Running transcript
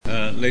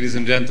Ladies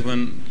and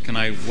gentlemen, can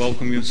I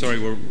welcome you? Sorry,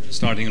 we're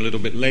starting a little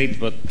bit late,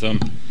 but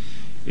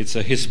it's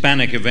a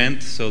Hispanic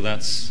event, so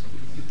that's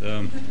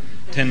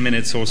 10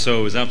 minutes or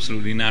so is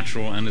absolutely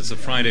natural, and it's a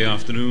Friday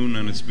afternoon,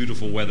 and it's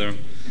beautiful weather,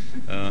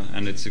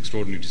 and it's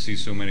extraordinary to see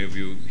so many of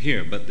you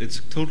here. But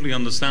it's totally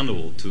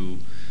understandable to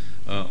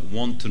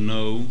want to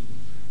know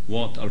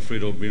what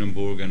Alfredo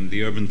Brillembourg and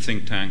the Urban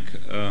Think Tank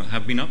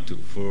have been up to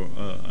for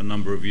a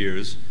number of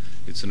years.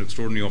 It's an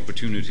extraordinary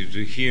opportunity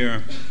to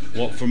hear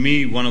what, for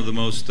me, one of the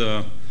most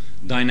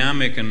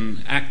dynamic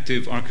and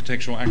active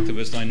architectural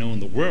activists I know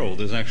in the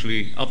world is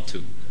actually up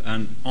to.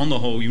 And on the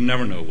whole, you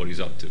never know what he's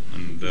up to.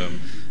 And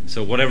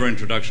so whatever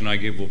introduction I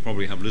give will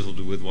probably have little to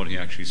do with what he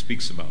actually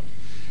speaks about.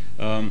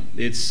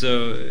 It's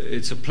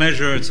a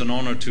pleasure, it's an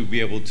honor to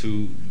be able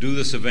to do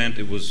this event.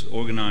 It was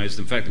organized,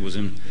 in fact, it was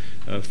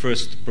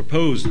first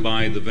proposed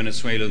by the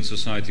Venezuelan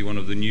Society, one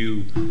of the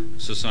new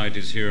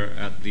societies here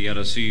at the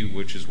LSE,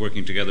 which is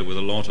working together with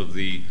a lot of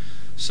the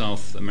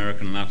South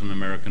American, Latin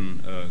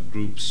American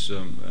groups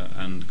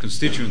and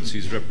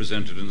constituencies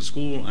represented in the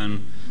school,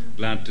 and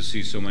glad to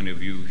see so many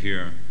of you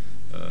here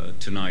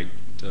tonight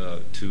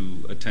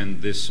to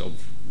attend this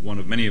of one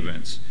of many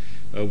events.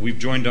 We've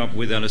joined up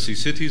with LSE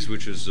Cities,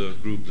 which is a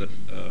group that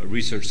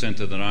research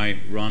center that I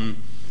run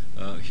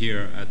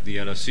here at the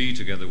LSE,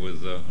 together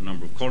with a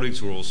number of colleagues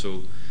who are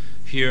also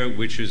here,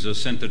 which is a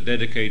center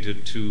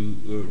dedicated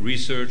to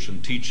research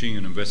and teaching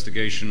and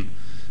investigation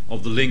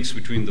of the links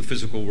between the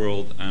physical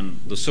world and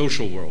the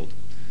social world.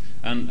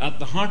 And at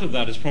the heart of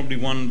that is probably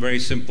one very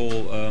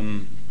simple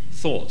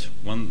thought,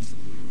 one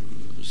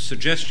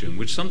suggestion,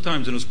 which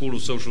sometimes in a school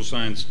of social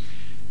science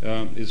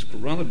is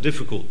rather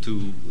difficult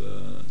to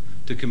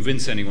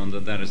convince anyone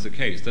that that is the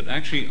case, that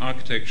actually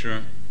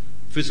architecture,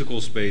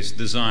 physical space,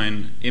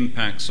 design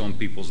impacts on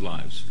people's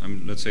lives. I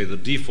mean, let's say the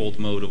default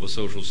mode of a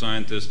social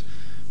scientist,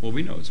 well,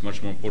 we know it's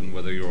much more important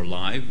whether you're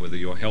alive, whether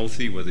you're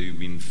healthy, whether you've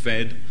been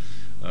fed,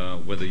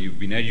 whether you've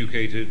been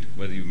educated,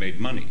 whether you've made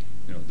money.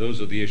 You know, those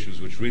are the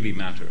issues which really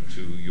matter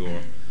to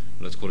your,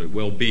 let's call it,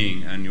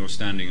 well-being and your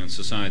standing in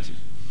society.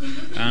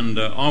 And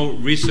our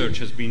research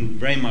has been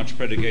very much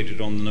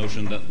predicated on the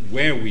notion that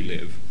where we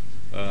live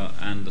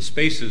and the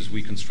spaces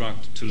we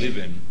construct to live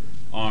in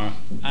are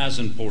as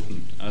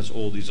important as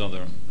all these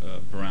other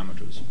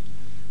parameters.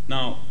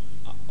 Now,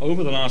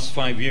 over the last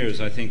 5 years,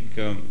 I think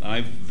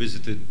I've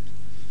visited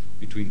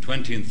between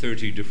 20 and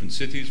 30 different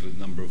cities with a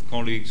number of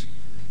colleagues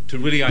to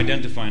really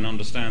identify and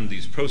understand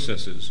these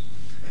processes,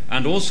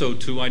 and also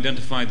to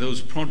identify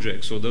those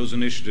projects or those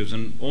initiatives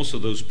and also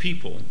those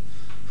people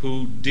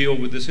who deal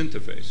with this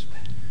interface.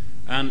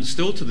 And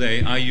still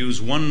today, I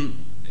use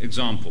one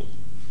example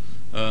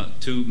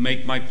to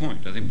make my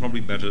point, I think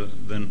probably better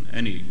than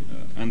any.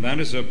 And that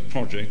is a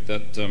project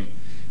that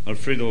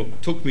Alfredo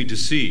took me to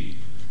see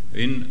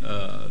in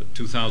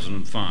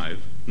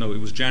 2005. No, it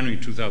was January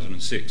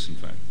 2006, in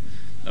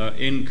fact,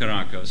 in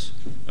Caracas,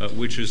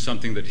 which is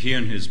something that he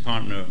and his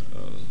partner,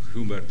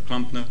 Hubert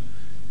Klumpner,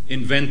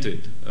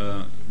 invented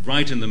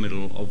right in the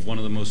middle of one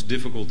of the most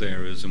difficult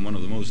areas and one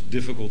of the most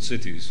difficult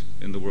cities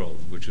in the world,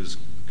 which is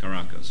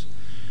Caracas.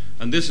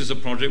 And this is a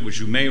project which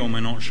you may or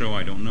may not show,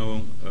 I don't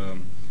know,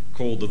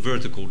 called the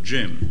Vertical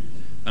Gym.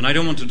 And I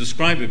don't want to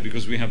describe it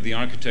because we have the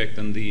architect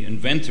and the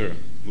inventor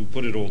who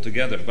put it all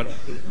together. But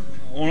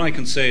all I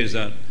can say is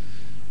that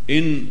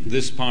in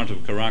this part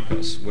of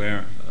Caracas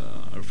where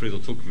Alfredo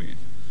took me,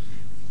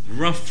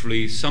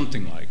 roughly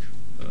something like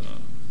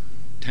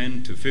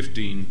 10 to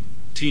 15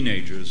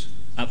 teenagers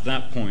at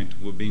that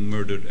point were being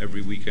murdered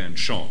every weekend,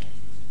 shot.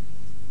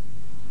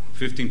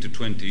 15 to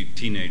 20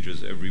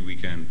 teenagers every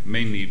weekend,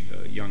 mainly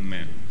young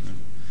men.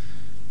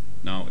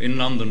 Now, in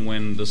London,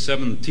 when the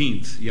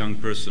 17th young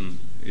person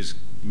is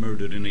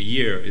murdered in a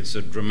year, it's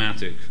a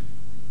dramatic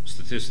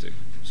statistic.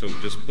 So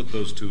just put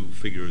those two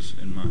figures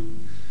in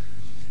mind.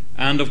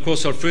 And of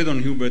course, Alfredo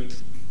and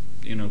Hubert,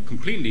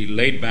 completely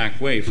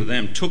laid-back way for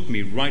them, took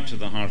me right to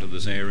the heart of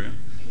this area,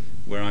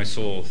 where I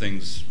saw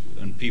things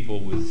and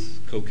people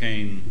with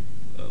cocaine,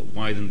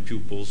 widened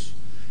pupils,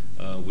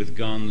 with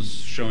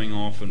guns showing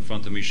off in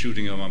front of me,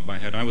 shooting them my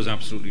head. I was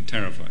absolutely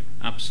terrified,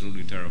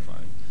 absolutely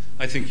terrified.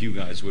 I think you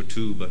guys were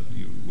too, but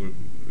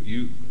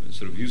you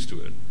sort of used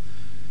to it.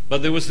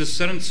 But there was this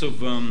sense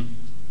of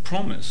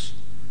promise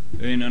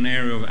in an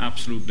area of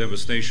absolute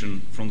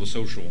devastation from the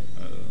social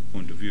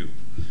point of view.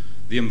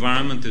 The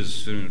environment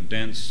is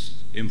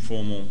dense,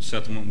 informal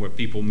settlement where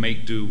people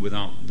make do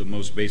without the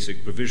most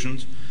basic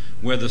provisions,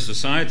 where the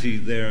society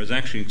there is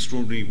actually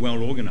extraordinarily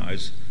well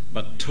organized,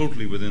 but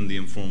totally within the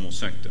informal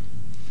sector.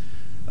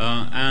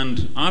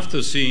 And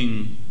after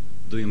seeing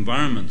the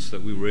environments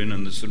that we were in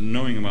and the sort of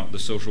knowing about the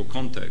social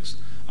context,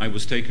 I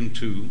was taken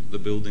to the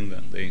building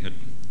that they had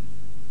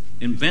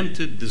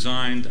invented,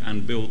 designed,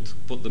 and built,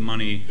 put the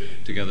money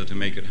together to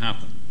make it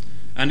happen.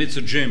 And it's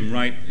a gym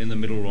right in the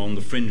middle on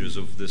the fringes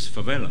of this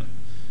favela.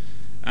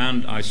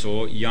 And I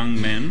saw young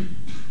men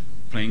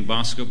playing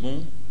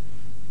basketball,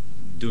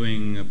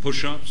 doing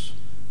push-ups,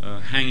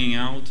 hanging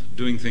out,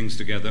 doing things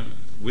together,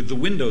 with the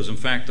windows, in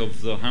fact,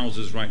 of the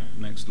houses right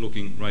next,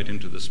 looking right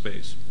into the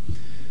space.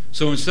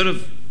 So instead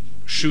of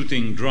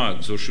shooting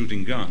drugs or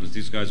shooting guns.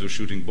 These guys were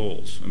shooting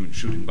balls,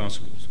 shooting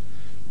basketballs.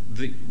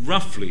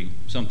 Roughly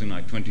something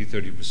like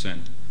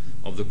 20-30%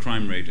 of the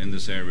crime rate in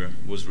this area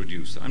was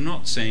reduced. I'm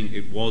not saying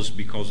it was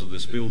because of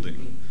this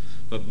building,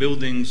 but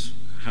buildings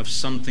have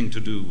something to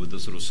do with the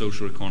sort of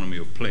social economy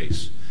of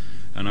place.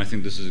 And I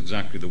think this is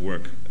exactly the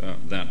work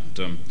that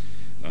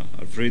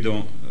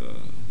Alfredo,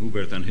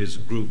 Hubert, and his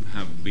group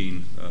have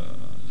been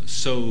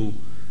so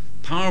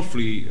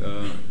powerfully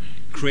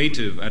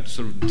creative at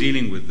sort of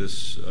dealing with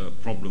this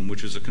problem,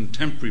 which is a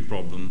contemporary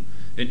problem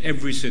in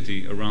every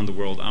city around the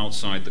world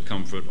outside the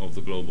comfort of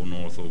the global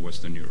north or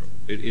Western Europe.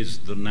 It is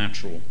the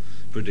natural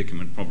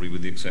predicament, probably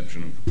with the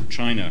exception of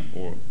China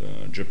or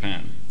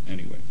Japan,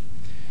 anyway.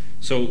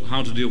 So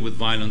how to deal with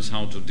violence,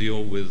 how to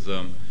deal with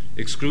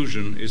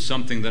exclusion is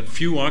something that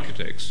few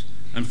architects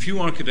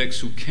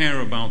who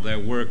care about their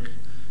work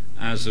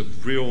as a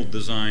real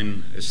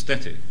design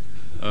aesthetic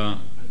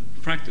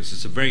practice.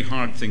 It's a very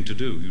hard thing to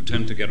do. You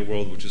tend to get a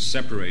world which is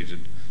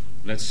separated,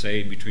 let's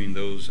say, between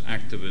those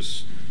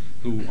activists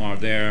who are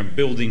there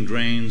building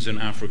drains in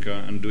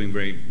Africa and doing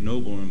very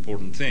noble and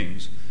important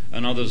things,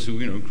 and others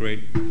who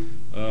create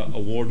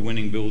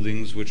award-winning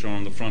buildings which are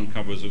on the front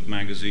covers of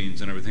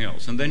magazines and everything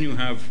else. And then you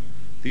have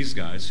these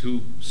guys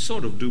who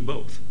sort of do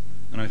both.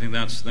 And I think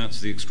that's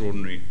the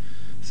extraordinary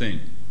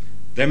thing.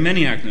 There are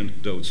many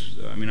anecdotes.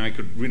 I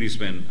could really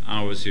spend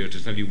hours here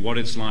to tell you what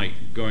it's like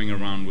going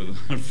around with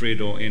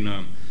Alfredo in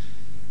an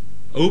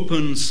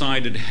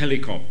open-sided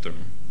helicopter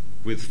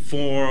with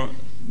 4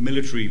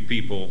 military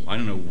people, I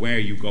don't know where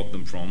you got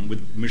them from,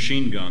 with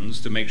machine guns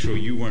to make sure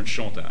you weren't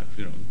shot at,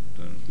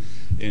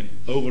 in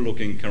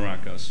overlooking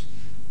Caracas,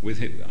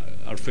 with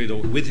Alfredo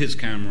with his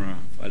camera,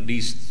 at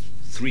least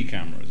 3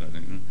 cameras, I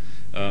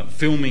think,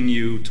 filming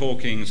you,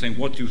 talking, saying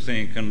what you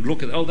think, and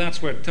look at,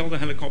 that's where, tell the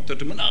helicopter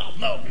to, no,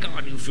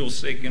 God, you feel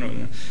sick,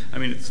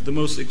 it's the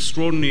most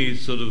extraordinary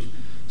sort of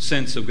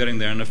sense of getting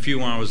there. And a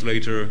few hours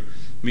later,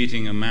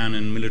 meeting a man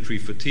in military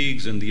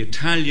fatigues in the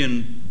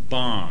Italian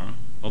bar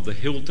of the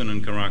Hilton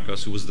in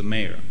Caracas, who was the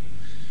mayor.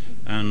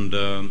 And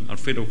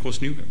Alfredo, of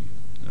course, knew him.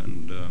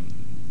 And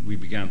we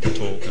began to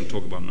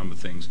talk about a number of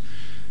things.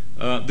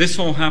 This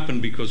all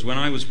happened because when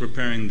I was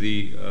preparing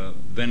the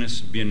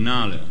Venice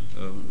Biennale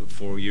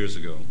 4 years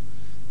ago,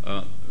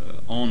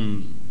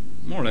 on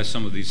more or less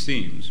some of these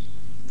themes,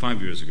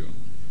 5 years ago,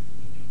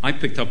 I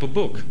picked up a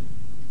book.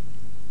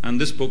 And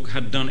this book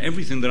had done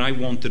everything that I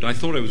wanted, I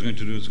thought I was going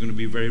to do. It was going to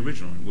be very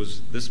original. It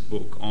was this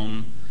book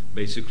on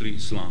basically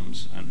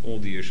slums and all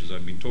the issues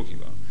I've been talking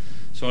about.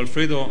 So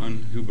Alfredo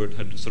and Hubert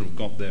had sort of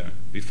got there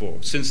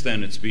before. Since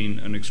then, it's been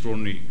an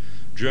extraordinary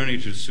journey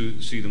to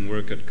see them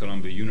work at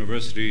Columbia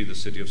University, the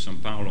city of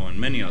São Paulo, and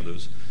many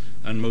others.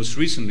 And most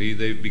recently,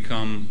 they've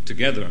become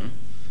together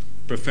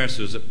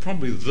professors at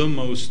probably the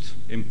most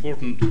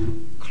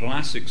important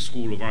classic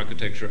school of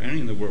architecture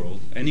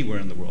anywhere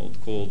in the world,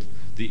 called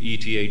the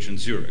ETH in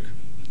Zurich.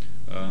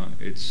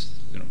 It's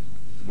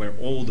where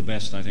all the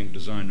best, I think,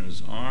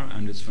 designers are,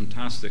 and it's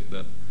fantastic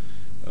that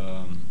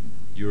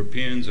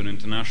Europeans and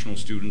international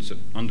students at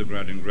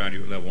undergrad and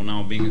graduate level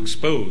now being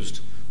exposed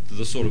to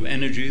the sort of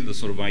energy, the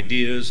sort of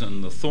ideas,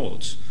 and the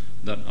thoughts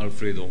that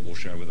Alfredo will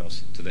share with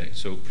us today.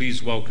 So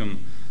please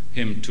welcome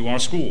him to our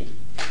school.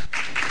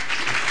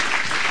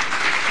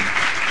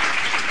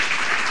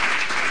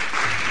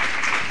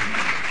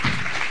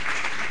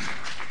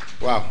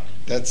 Wow,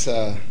 that's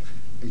an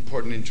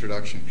important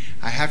introduction.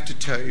 I have to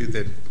tell you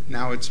that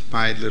now it's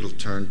my little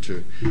turn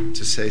to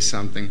say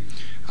something.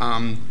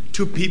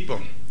 2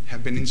 people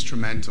have been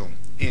instrumental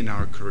in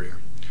our career.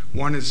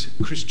 One is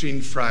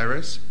Christine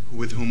Freires,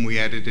 with whom we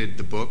edited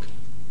the book,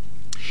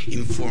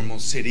 Informal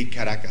City,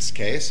 Caracas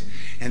Case,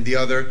 and the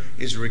other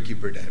is Ricky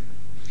Burdett.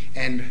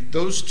 And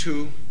those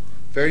 2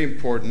 very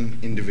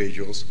important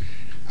individuals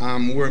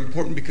were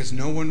important because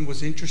no one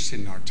was interested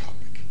in our topic.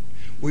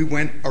 We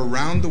went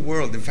around the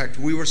world. In fact,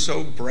 we were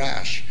so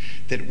brash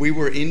that we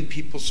were in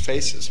people's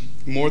faces.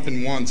 More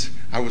than once,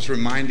 I was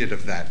reminded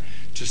of that,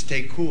 to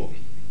stay cool.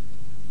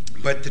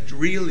 But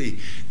the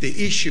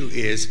issue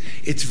is,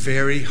 it's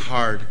very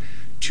hard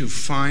to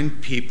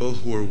find people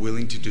who are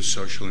willing to do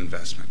social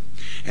investment.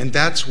 And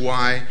that's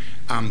why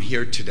I'm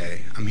here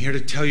today. I'm here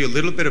to tell you a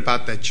little bit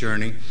about that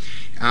journey.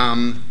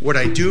 What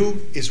I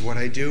do is what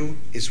I do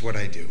is what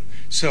I do.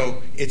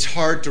 So it's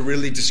hard to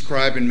really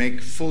describe and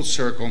make full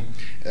circle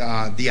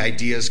the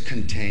ideas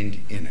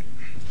contained in it.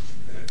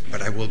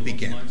 But I will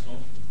begin.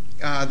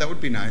 That would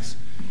be nice.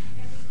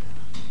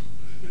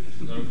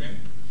 Is that okay?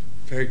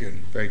 Very good,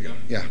 very good.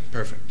 Yeah,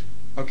 perfect.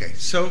 Okay,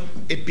 so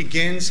it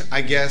begins,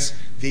 I guess,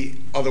 the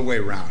other way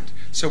around.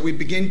 So we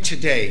begin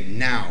today,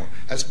 now,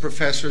 as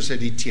professors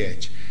at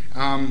ETH.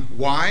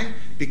 Why?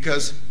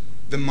 Because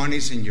the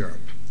money's in Europe,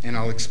 and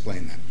I'll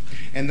explain that.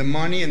 And the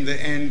money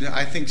and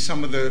I think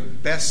some of the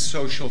best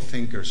social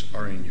thinkers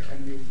are in Europe.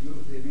 Can you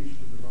move the image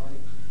to the right?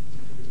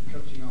 It's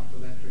cutting off the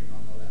lettering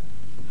on the left.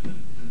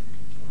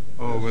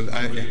 Oh, well,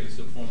 it's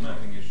a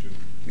formatting issue.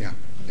 Yeah,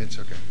 it's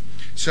okay.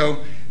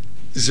 So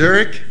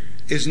Zurich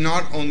is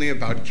not only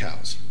about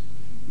cows,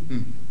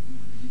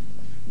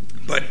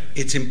 but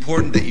it's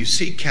important that you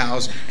see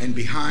cows and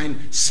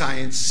behind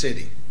Science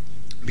City.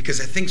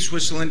 Because I think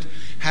Switzerland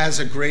has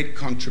a great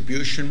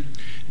contribution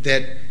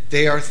that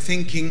they are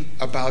thinking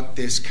about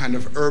this kind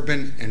of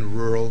urban and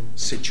rural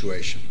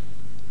situation.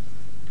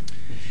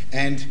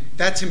 And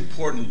that's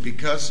important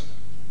because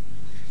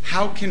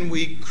how can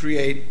we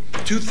create,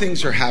 two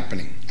things are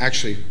happening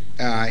actually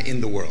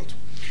in the world.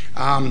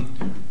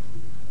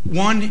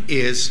 One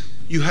is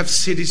you have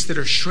cities that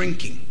are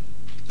shrinking,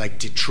 like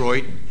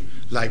Detroit,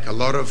 like a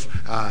lot of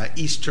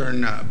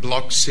Eastern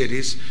Bloc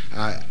cities,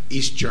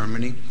 East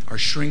Germany, are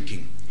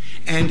shrinking.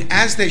 And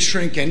as they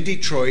shrink in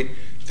Detroit,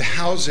 the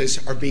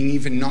houses are being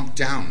even knocked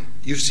down.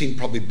 You've seen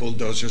probably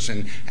bulldozers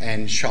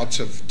and shots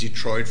of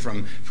Detroit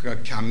from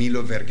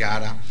Camilo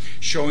Vergara,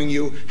 showing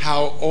you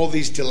how all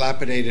these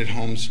dilapidated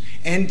homes,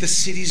 and the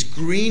city's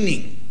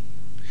greening.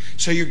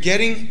 So you're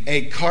getting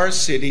a car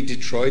city,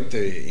 Detroit,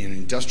 an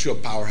industrial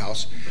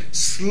powerhouse,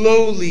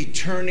 slowly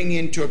turning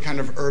into a kind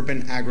of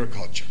urban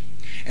agriculture.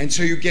 And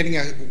so you're getting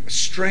a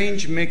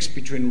strange mix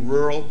between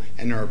rural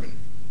and urban.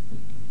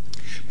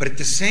 But at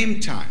the same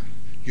time,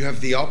 you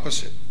have the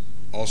opposite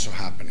also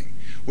happening,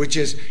 which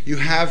is you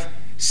have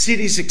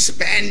cities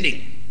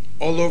expanding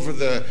all over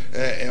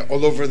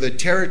the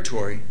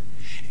territory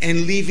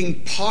and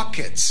leaving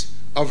pockets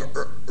of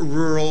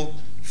rural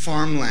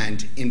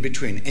farmland in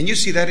between. And you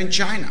see that in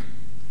China.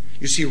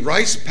 You see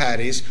rice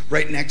paddies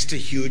right next to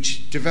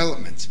huge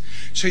developments.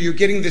 So you're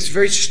getting this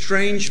very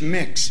strange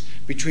mix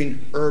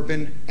between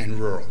urban and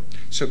rural.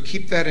 So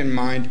keep that in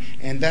mind,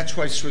 and that's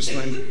why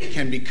Switzerland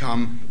can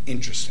become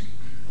interesting.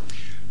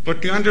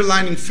 But the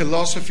underlying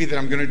philosophy that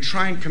I'm going to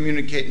try and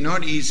communicate,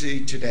 not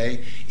easy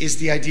today, is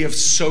the idea of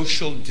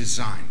social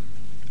design.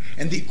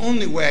 And the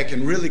only way I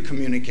can really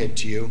communicate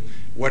to you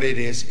what it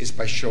is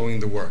by showing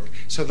the work.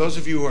 So those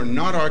of you who are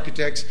not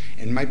architects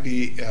and might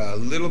be a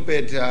little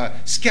bit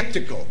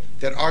skeptical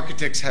that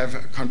architects have a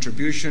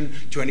contribution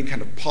to any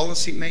kind of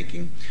policy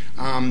making,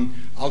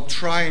 I'll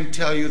try and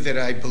tell you that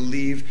I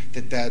believe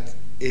that that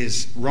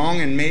is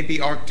wrong, and maybe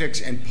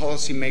architects and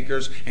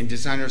policymakers and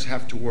designers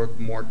have to work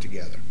more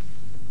together.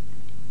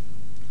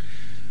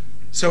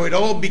 So it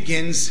all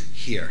begins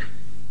here.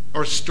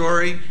 Our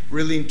story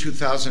really in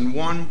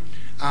 2001,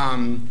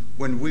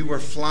 when we were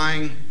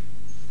flying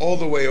all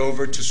the way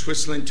over to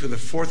Switzerland to the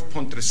 4th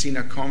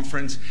Pontresina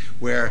conference,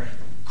 where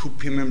Kurt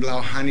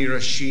Pimmenblau, Hani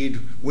Rashid,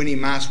 Winnie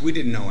Maas, we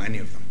didn't know any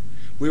of them.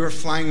 We were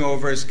flying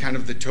over as kind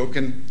of the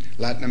token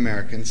Latin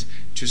Americans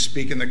to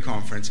speak in the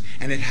conference,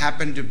 and it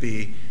happened to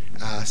be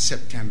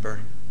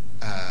September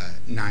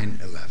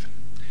 9/11.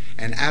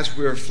 And as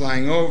we were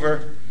flying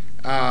over,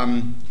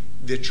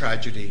 the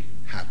tragedy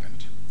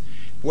happened.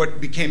 What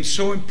became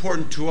so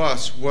important to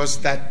us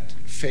was that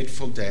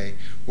fateful day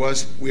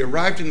was we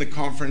arrived in the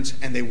conference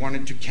and they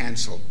wanted to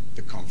cancel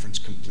the conference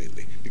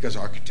completely because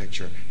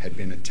architecture had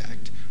been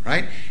attacked,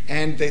 right?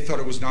 And they thought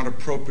it was not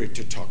appropriate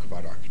to talk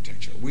about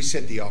architecture. We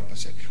said the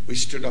opposite. We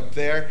stood up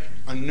there,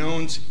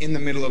 unknowns, in the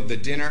middle of the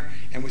dinner,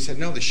 and we said,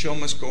 no, the show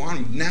must go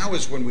on. Now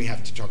is when we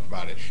have to talk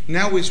about it.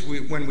 Now is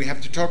when we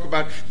have to talk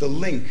about the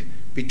link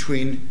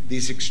between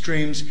these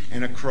extremes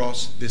and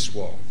across this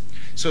wall.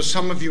 So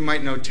some of you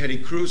might know Teddy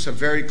Cruz, a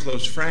very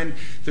close friend.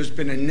 There's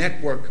been a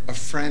network of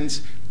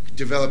friends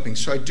developing.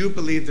 So I do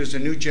believe there's a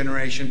new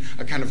generation,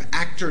 a kind of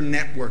actor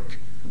network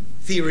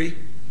theory,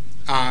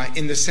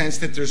 in the sense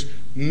that there's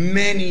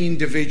many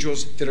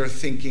individuals that are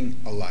thinking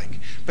alike.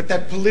 But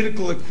that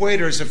political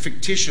equator is a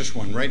fictitious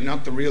one, right?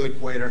 Not the real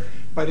equator,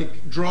 but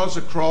it draws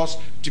across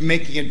to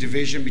making a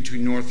division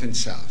between north and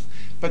south.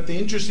 But the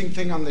interesting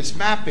thing on this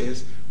map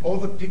is all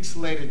the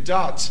pixelated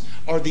dots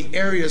are the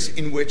areas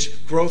in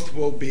which growth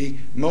will be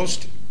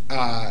most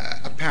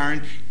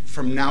apparent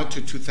from now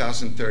to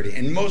 2030.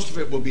 And most of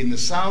it will be in the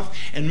south,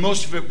 and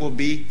most of it will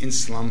be in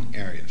slum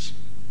areas.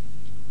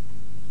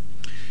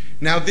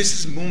 Now, this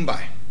is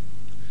Mumbai.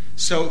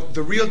 So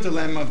the real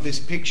dilemma of this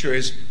picture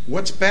is,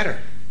 what's better?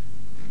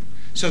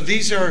 So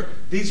these are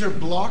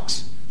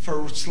blocks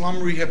for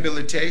slum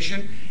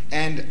rehabilitation,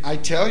 and I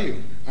tell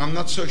you, I'm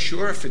not so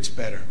sure if it's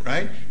better,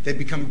 right? They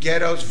become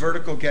ghettos,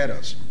 vertical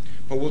ghettos.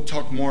 But we'll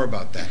talk more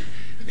about that.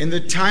 In the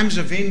Times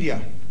of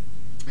India,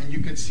 and you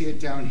can see it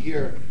down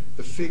here,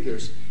 the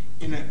figures,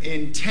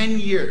 in 10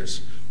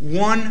 years,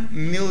 1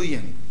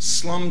 million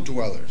slum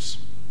dwellers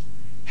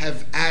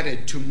have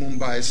added to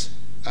Mumbai's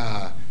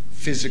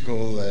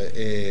physical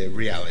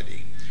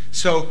reality.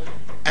 So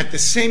at the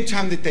same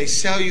time that they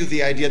sell you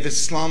the idea that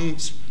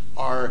slums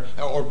are,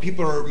 or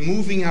people are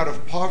moving out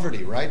of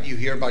poverty, right? You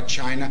hear about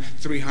China,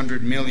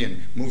 300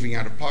 million moving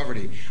out of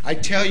poverty. I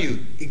tell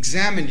you,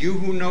 examine, you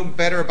who know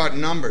better about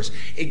numbers,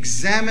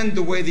 examine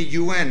the way the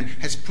UN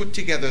has put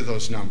together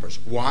those numbers.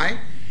 Why?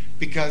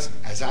 Because,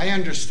 as I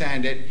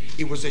understand it,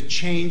 it was a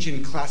change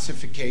in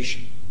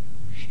classification.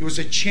 It was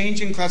a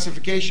change in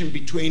classification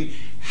between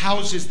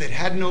houses that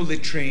had no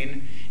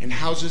latrine and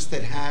houses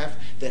that have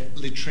that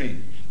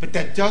latrine. But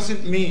that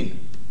doesn't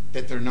mean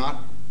that they're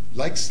not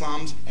like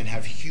slums and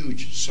have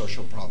huge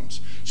social problems.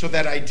 So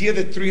that idea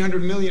that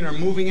 300 million are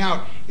moving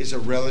out is a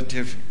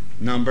relative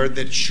number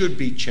that should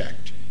be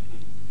checked.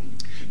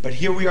 But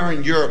here we are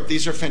in Europe.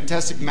 These are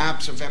fantastic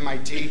maps of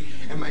MIT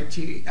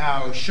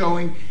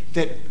showing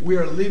that we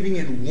are living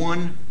in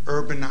one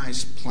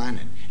urbanized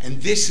planet.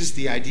 And this is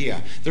the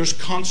idea. There's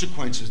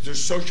consequences,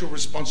 there's social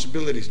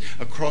responsibilities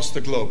across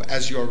the globe,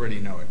 as you already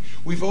know it.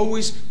 We've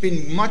always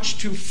been much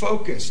too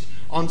focused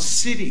on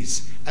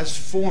cities as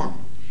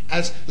form,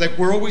 as like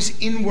we're always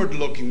inward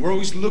looking, we're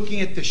always looking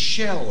at the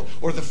shell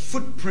or the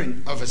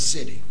footprint of a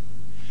city.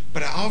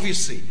 But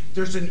obviously,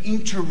 there's an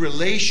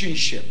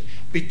interrelationship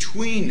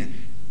between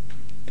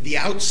the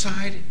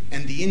outside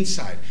and the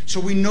inside. So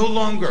we no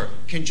longer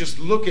can just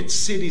look at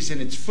cities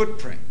and its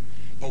footprint,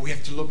 but we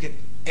have to look at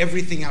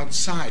everything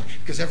outside,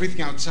 because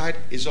everything outside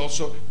is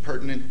also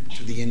pertinent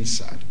to the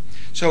inside.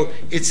 So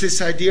it's this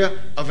idea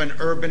of an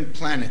urban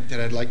planet that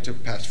I'd like to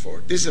pass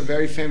forward. This is a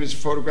very famous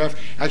photograph,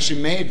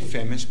 actually made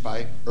famous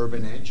by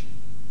Urban Edge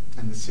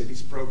and the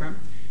Cities program.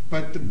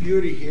 But the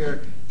beauty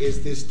here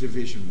is this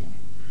division wall,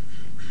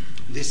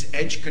 this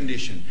edge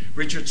condition.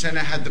 Richard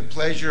Senna had the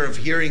pleasure of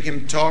hearing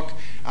him talk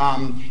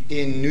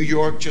in New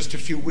York just a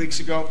few weeks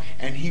ago,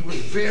 and he was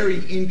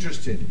very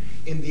interested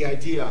in the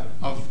idea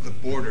of the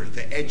border,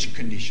 the edge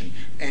condition,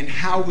 and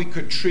how we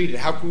could treat it,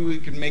 how we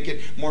could make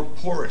it more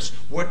porous.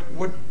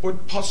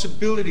 What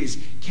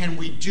possibilities can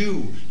we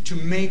do to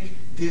make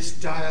this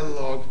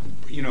dialogue,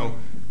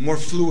 more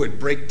fluid,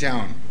 break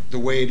down the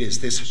way it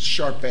is, this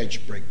sharp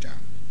edge breakdown.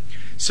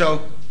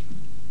 So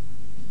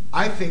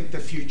I think the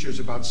future is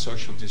about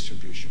social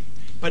distribution,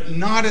 but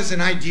not as an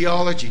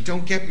ideology.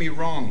 Don't get me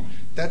wrong.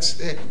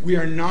 We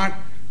are not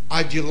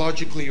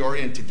ideologically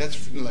oriented.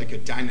 That's like a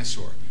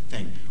dinosaur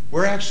thing.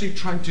 We're actually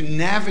trying to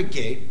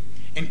navigate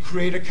and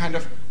create a kind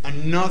of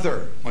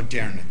another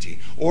modernity,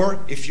 or,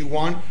 if you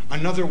want,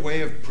 another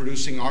way of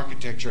producing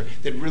architecture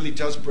that really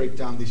does break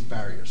down these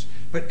barriers.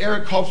 But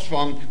Eric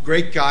Hobsbawm,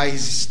 great guy,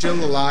 he's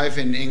still alive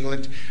in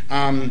England,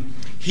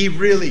 he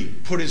really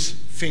put his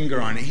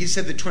finger on it. He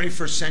said the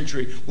 21st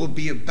century will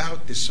be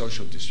about this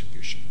social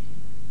distribution.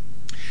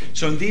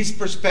 So in these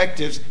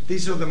perspectives,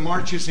 these are the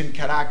marches in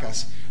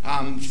Caracas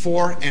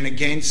for and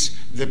against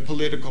the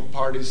political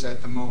parties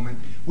at the moment.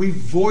 We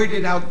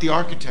voided out the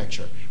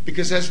architecture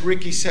because, as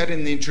Ricky said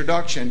in the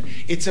introduction,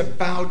 it's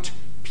about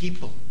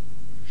people.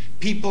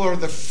 People are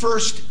the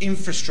first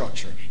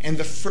infrastructure and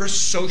the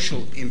first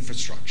social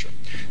infrastructure.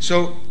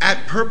 So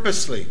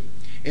purposely,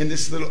 in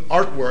this little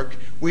artwork,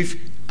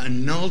 we've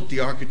annulled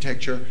the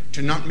architecture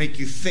to not make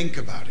you think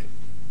about it.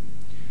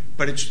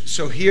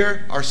 So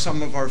here are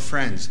some of our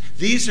friends.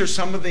 These are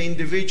some of the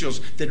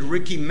individuals that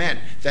Ricky met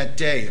that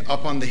day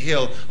up on the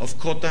hill of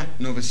Cota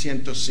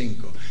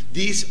 905.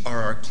 These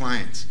are our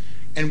clients.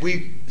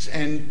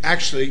 And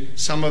actually,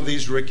 some of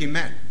these Ricky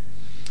met.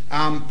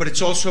 But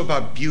it's also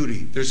about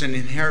beauty. There's an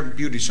inherent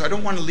beauty. So I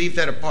don't want to leave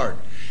that apart.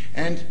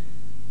 And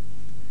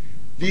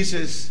these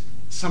is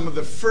some of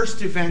the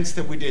first events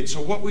that we did.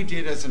 So what we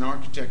did as an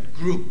architect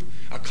group,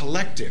 a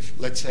collective,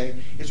 let's say,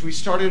 is we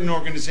started an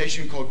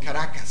organization called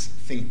Caracas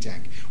Think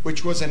Tank,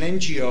 which was an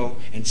NGO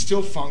and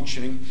still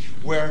functioning,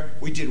 where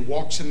we did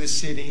walks in the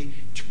city,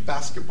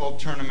 basketball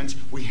tournaments,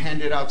 we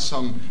handed out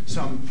some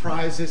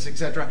prizes,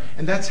 etc.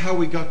 And that's how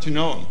we got to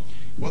know him.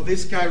 Well,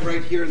 this guy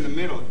right here in the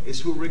middle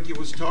is who Ricky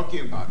was talking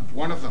about,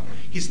 one of them.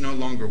 He's no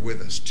longer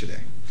with us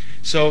today.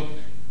 So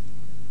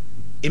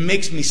it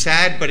makes me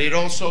sad, but it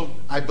also,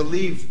 I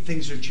believe,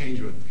 things are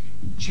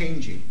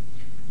changing.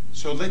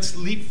 So let's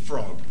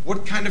leapfrog.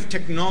 What kind of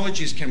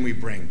technologies can we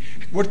bring?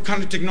 What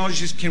kind of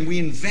technologies can we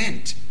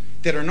invent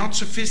that are not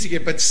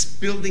sophisticated, but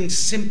building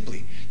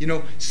simply?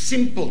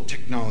 Simple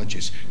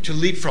technologies to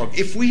leapfrog.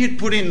 If we had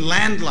put in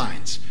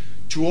landlines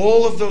to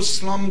all of those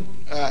slum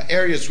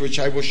areas, which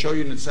I will show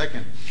you in a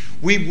second,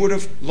 we would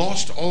have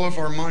lost all of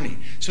our money.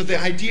 So the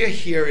idea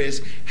here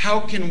is, how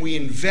can we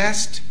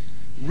invest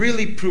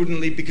really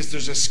prudently, because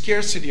there's a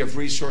scarcity of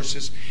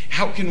resources?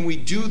 How can we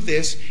do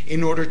this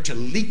in order to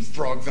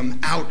leapfrog them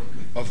out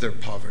of their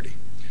poverty?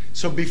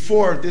 So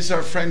before, this is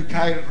our friend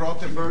Kai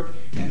Rothenberg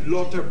and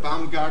Lothar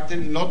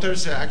Baumgarten. Lothar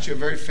is actually a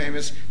very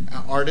famous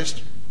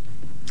artist.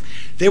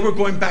 They were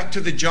going back to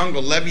the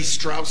jungle,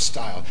 Levi-Strauss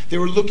style. They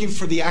were looking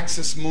for the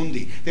axis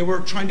mundi. They were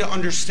trying to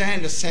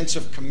understand a sense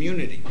of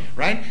community,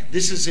 right?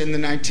 This is in the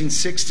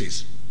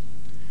 1960s.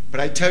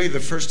 But I tell you, the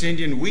first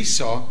Indian we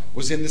saw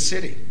was in the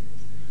city.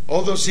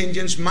 All those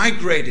Indians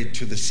migrated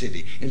to the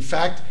city. In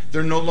fact,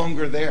 they're no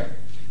longer there.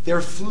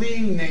 They're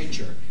fleeing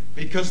nature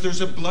because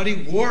there's a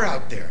bloody war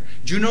out there.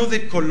 Do you know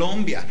that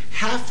Colombia,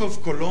 half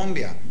of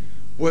Colombia,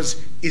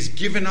 is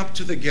given up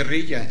to the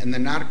guerrilla and the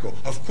narco?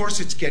 Of course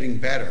it's getting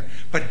better,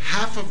 but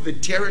half of the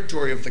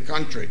territory of the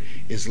country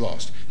is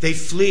lost. They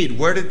fled.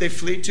 Where did they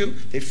flee to?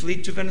 They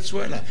fled to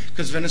Venezuela,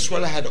 because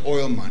Venezuela had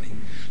oil money.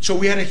 So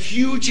we had a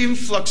huge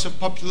influx of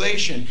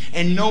population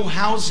and no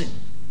housing.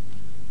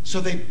 So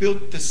they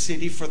built the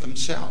city for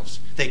themselves.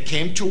 They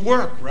came to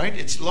work, right?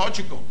 It's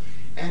logical.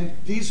 And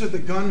these are the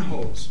gun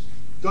holes,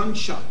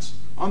 gunshots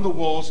on the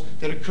walls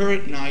that occur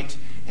at night,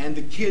 and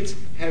the kids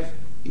have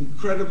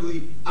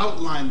incredibly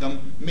outlined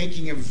them,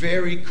 making a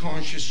very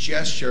conscious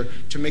gesture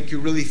to make you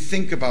really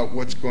think about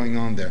what's going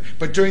on there.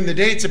 But during the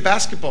day, it's a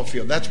basketball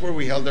field. That's where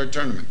we held our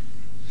tournament.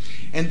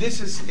 And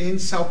this is in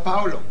Sao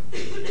Paulo.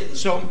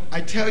 So I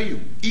tell you,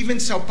 even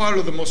Sao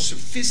Paulo, the most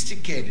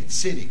sophisticated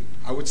city,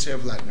 I would say,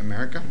 of Latin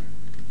America,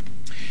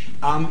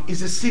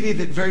 is a city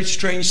that very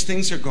strange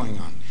things are going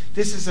on.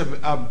 This is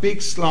a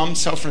big slum,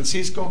 San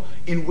Francisco,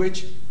 in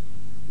which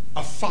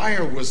a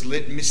fire was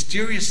lit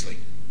mysteriously.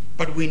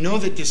 But we know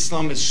that this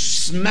slum is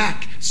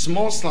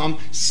small slum,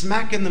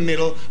 smack in the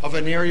middle of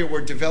an area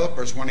where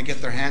developers want to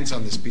get their hands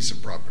on this piece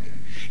of property.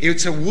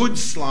 It's a wood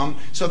slum,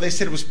 so they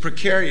said it was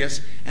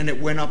precarious, and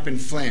it went up in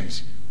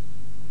flames.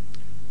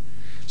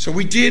 So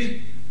we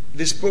did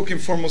this book,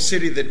 Informal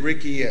City, that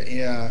Ricky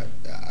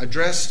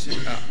addressed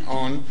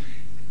on,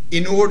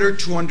 in order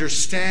to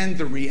understand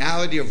the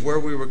reality of where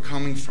we were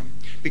coming from.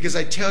 Because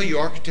I tell you,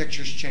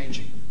 architecture is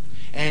changing.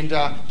 And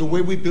the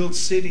way we build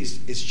cities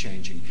is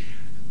changing.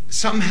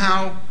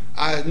 Somehow,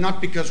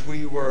 not because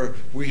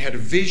we had a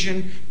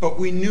vision, but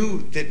we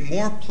knew that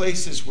more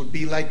places would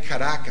be like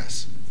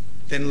Caracas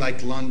than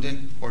like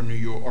London or New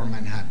York or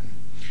Manhattan.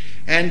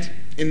 And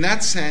in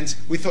that sense,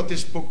 we thought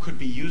this book could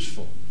be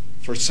useful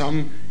for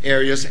some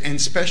areas, and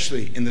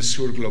especially in the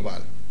Sur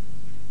Global.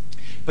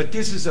 But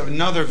this is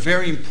another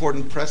very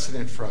important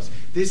precedent for us.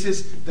 This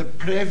is the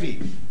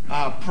Previ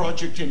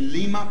project in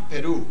Lima,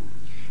 Peru.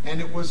 And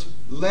it was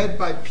led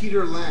by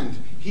Peter Land.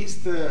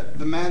 He's the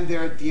man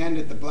there at the end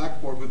at the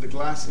blackboard with the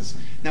glasses.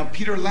 Now,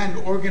 Peter Land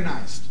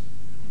organized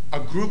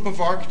a group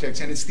of architects,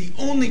 and it's the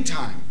only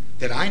time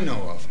that I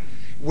know of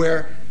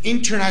where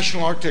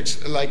international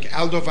architects like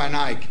Aldo van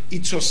Eyck,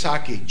 Itzo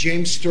Saki,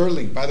 James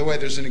Sterling — by the way,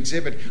 there's an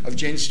exhibit of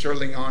James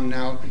Sterling on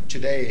now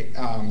today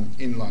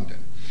in London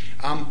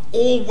 —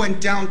 all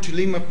went down to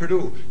Lima,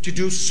 Peru to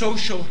do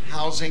social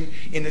housing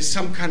in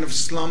some kind of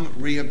slum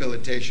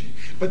rehabilitation.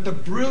 But the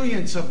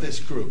brilliance of this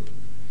group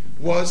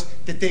was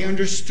that they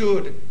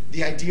understood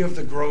the idea of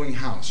the growing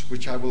house,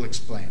 which I will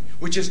explain,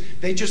 which is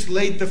they just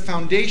laid the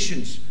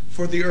foundations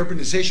for the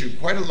urbanization,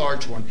 quite a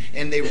large one,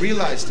 and they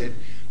realized it,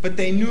 but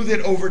they knew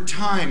that over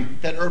time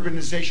that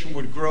urbanization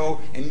would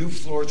grow and new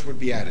floors would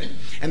be added.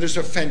 And there's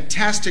a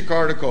fantastic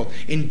article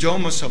in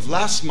Domus of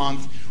last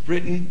month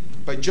written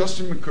by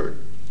Justin McCurt,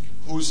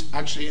 who's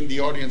actually in the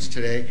audience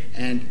today,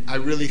 and I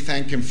really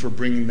thank him for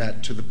bringing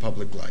that to the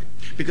public light,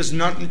 because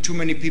not too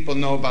many people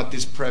know about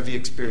this Previ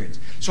experience.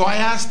 So I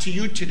ask to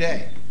you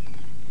today,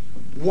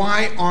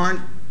 why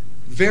aren't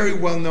very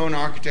well-known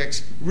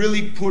architects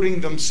really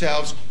putting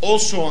themselves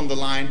also on the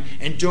line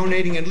and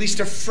donating at least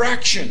a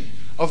fraction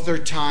of their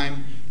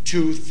time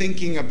to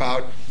thinking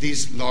about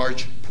these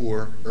large,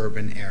 poor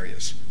urban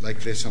areas,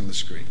 like this on the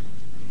screen?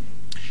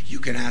 You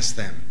can ask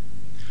them.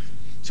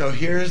 So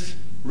here's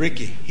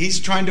Ricky. He's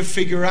trying to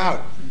figure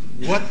out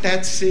what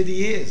that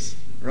city is,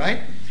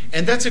 right?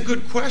 And that's a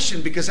good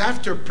question, because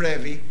after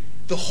Previ,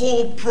 the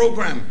whole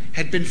program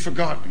had been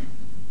forgotten.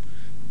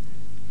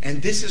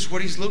 And this is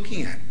what he's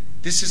looking at.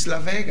 This is La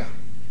Vega.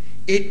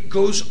 It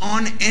goes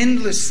on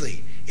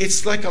endlessly.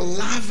 It's like a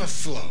lava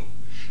flow.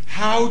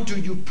 How do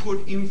you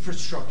put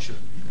infrastructure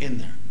in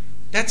there?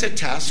 That's a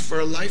task for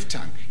a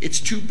lifetime. It's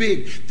too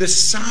big. The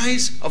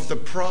size of the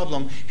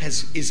problem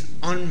is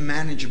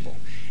unmanageable.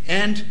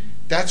 And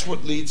that's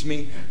what leads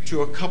me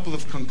to a couple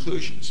of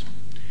conclusions.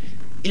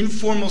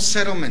 Informal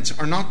settlements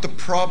are not the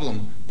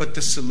problem, but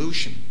the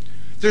solution.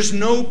 There's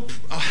no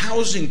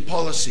housing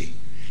policy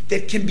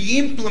that can be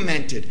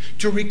implemented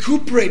to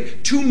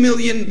recuperate 2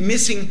 million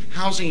missing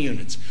housing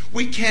units.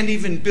 We can't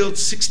even build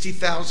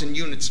 60,000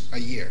 units a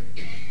year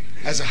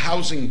as a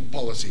housing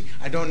policy.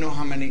 I don't know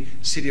how many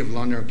City of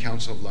London or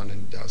Council of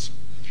London does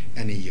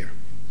in a year.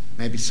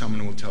 Maybe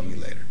someone will tell me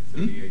later.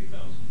 38,000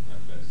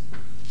 at best.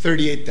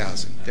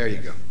 38,000. There you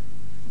go.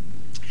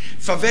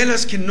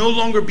 Favelas can no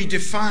longer be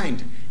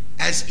defined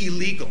as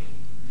illegal.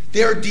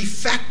 They are de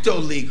facto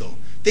legal.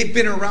 They've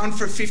been around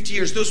for 50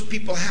 years. Those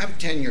people have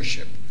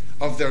tenureship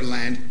of their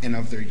land and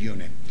of their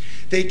unit.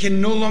 They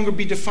can no longer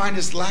be defined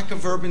as lack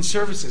of urban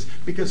services,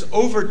 because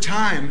over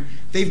time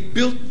they've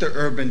built the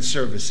urban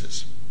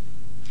services.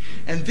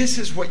 And this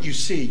is what you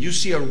see. You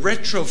see a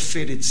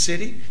retrofitted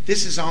city.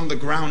 This is on the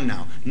ground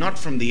now, not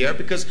from the air,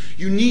 because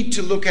you need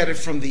to look at it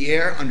from the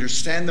air,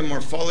 understand the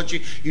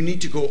morphology. You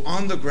need to go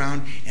on the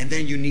ground, and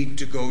then you need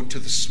to go to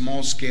the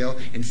small scale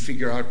and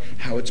figure out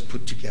how it's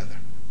put together.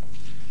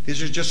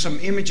 These are just some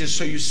images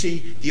so you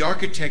see the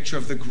architecture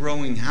of the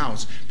growing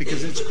house,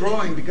 because it's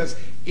growing because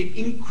it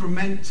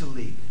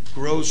incrementally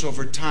grows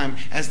over time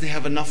as they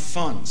have enough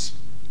funds.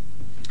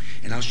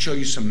 And I'll show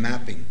you some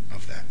mapping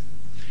of that.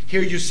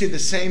 Here you see the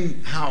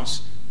same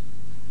house,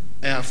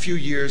 a few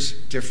years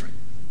different.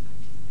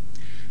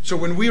 So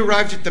when we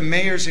arrived at the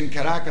mayor's in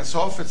Caracas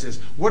offices,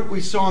 what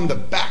we saw on the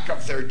back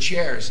of their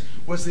chairs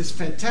was this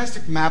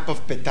fantastic map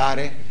of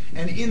Petare,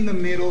 and in the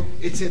middle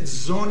it said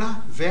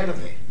Zona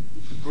Verde,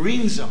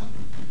 green zone,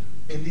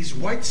 in these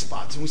white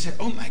spots. And we said,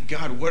 oh my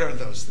God, what are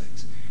those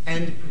things?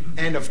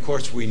 And of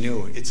course we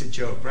knew it's a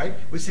joke, right?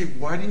 We said,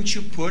 why didn't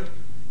you put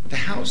the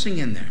housing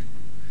in there?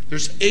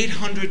 There's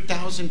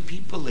 800,000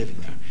 people living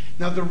there.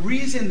 Now, the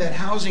reason that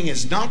housing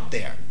is not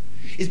there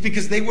is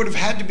because they would have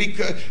had to be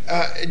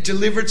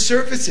delivered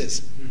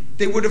services.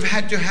 They would have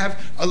had to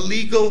have a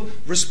legal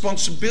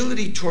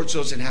responsibility towards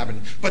those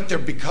inhabitants. But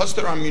because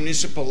they're on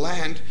municipal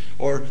land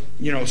or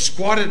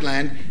squatted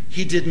land,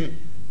 he didn't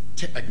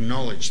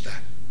acknowledge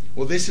that.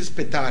 Well, this is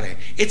Petare.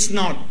 It's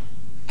not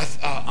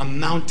a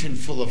mountain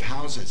full of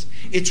houses.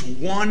 It's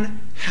one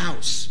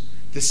house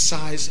the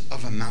size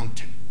of a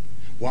mountain.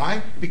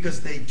 Why?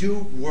 Because they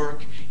do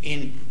work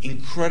in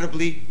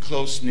incredibly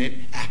close-knit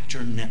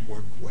actor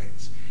network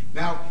ways.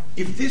 Now,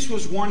 if this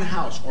was one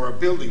house or a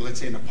building, let's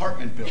say an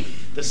apartment building,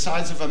 the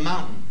size of a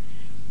mountain,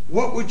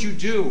 what would you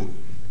do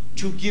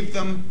to give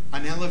them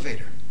an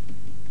elevator?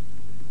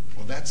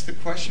 Well, that's the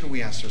question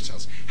we ask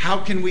ourselves. How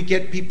can we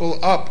get people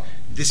up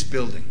this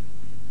building?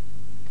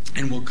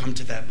 And we'll come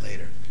to that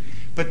later.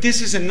 But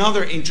this is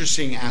another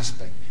interesting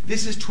aspect.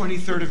 This is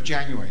 23rd of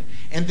January.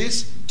 And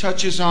this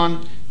touches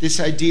on this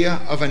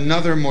idea of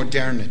another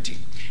modernity.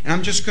 And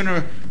I'm just going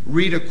to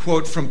read a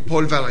quote from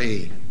Paul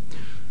Valéry,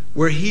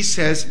 where he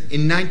says,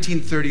 in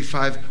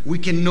 1935, we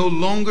can no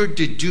longer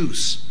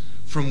deduce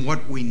from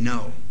what we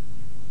know.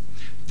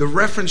 The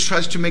reference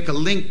tries to make a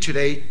link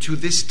today to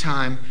this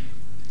time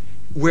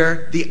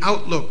where the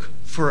outlook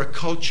for a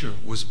culture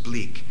was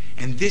bleak.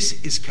 And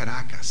this is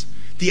Caracas.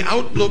 The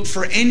outlook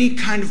for any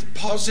kind of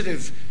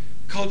positive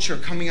culture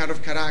coming out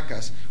of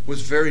Caracas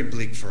was very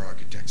bleak for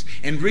architects.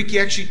 And Ricky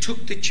actually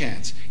took the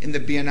chance in the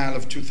Biennale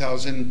of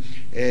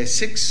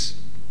 2006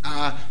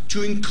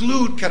 to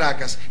include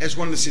Caracas as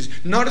one of the cities,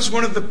 not as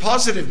one of the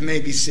positive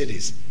maybe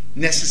cities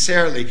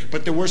necessarily,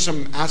 but there were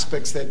some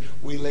aspects that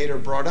we later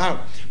brought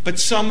out. But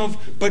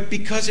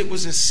because it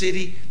was a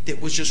city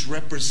that was just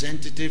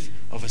representative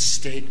of a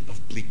state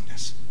of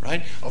bleakness,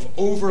 right? Of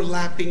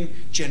overlapping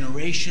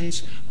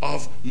generations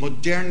of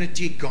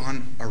modernity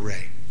gone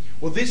array.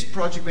 Well, this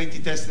project, 23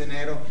 de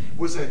Enero,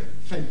 was a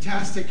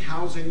fantastic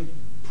housing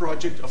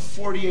project of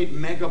 48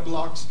 mega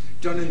blocks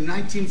done in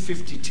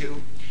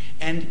 1952.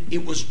 And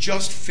it was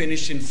just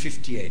finished in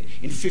 58.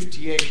 In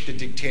 58, the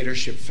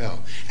dictatorship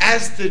fell.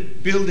 As the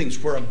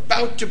buildings were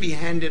about to be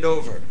handed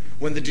over,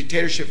 when the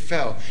dictatorship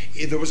fell,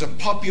 there was a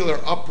popular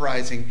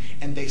uprising,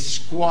 and they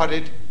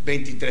squatted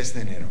 23 de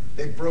Enero.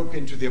 They broke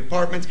into the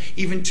apartments.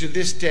 Even to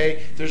this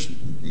day, there's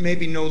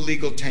maybe no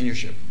legal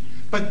tenureship.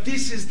 But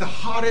this is the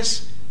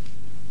hottest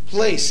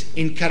place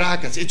in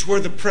Caracas. It's where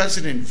the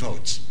president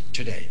votes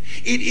today.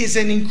 It is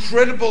an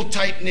incredible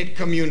tight-knit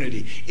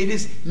community. It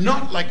is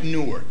not like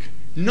Newark,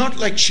 not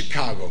like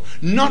Chicago,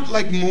 not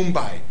like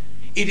Mumbai.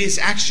 It is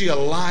actually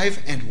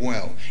alive and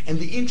well. And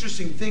the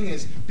interesting thing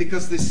is,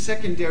 because this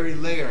secondary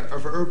layer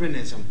of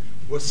urbanism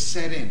was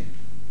set in,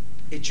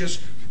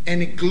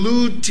 it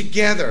glued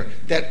together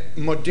that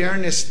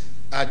modernist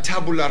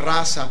tabula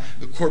rasa,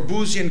 the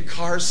Corbusian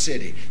car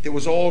city. There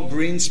was all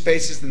green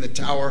spaces in the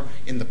tower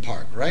in the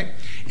park, right?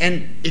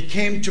 And it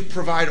came to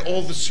provide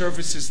all the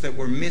services that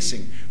were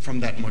missing from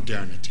that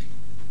modernity.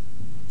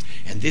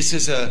 And this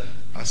is a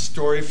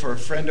story for a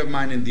friend of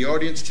mine in the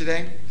audience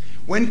today.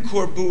 When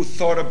Corbu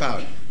thought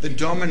about the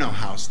Domino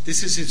House,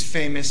 this is his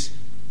famous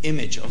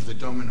image of the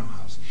Domino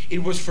House.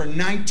 It was for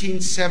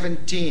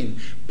 1917,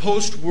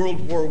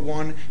 post-World War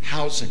I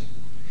housing.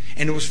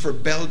 And it was for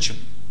Belgium.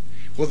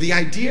 Well, the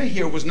idea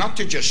here was not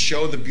to just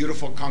show the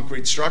beautiful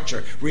concrete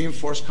structure,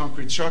 reinforced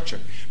concrete structure,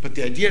 but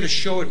the idea to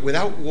show it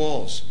without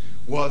walls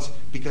was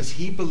because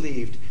he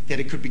believed that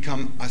it could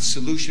become a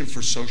solution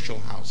for social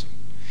housing.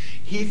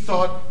 He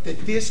thought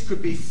that this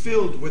could be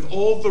filled with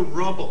all the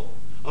rubble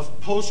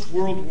of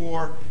post-World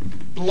War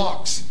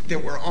blocks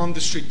that were on the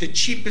street, the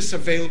cheapest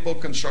available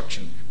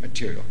construction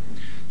material.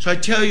 So I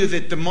tell you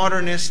that the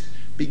modernists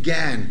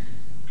began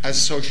as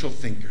social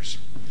thinkers.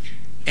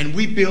 And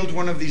we build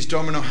one of these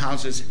domino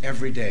houses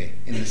every day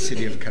in the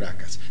city of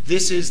Caracas.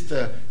 This is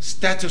the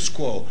status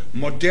quo,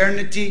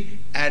 modernity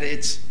at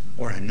its,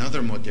 or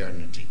another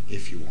modernity,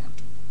 if you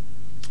want.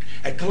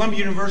 At Columbia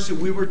University,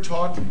 we were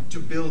taught to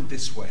build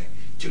this way,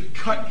 to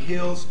cut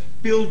hills,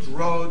 build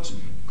roads,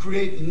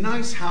 create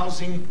nice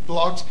housing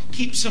blocks,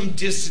 keep some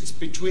distance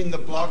between the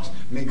blocks,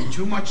 maybe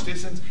too much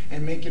distance,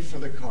 and make it for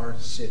the car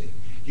city.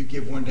 You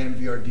give one to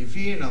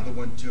MVRDV, another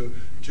one to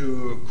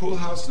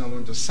Koolhaas, another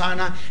one to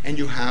Sana, and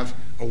you have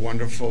a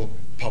wonderful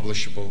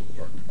publishable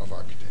work of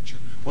architecture.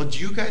 Well, do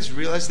you guys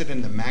realize that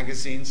in the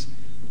magazines,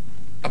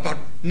 about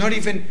not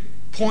even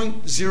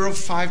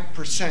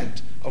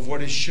 0.05% of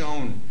what is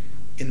shown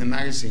in the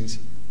magazines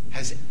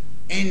has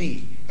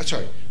any,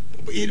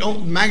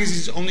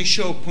 magazines only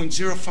show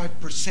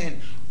 0.05%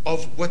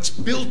 of what's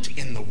built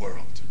in the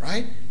world,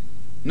 right?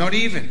 Not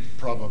even,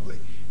 probably.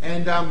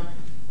 And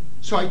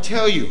so I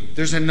tell you,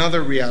 there's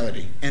another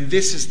reality, and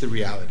this is the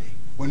reality.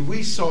 When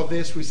we saw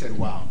this, we said,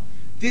 wow,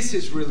 this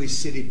is really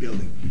city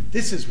building.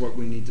 This is what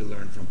we need to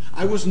learn from.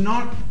 I was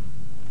not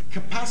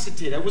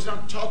capacitated. I was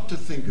not taught to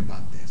think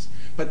about this.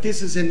 But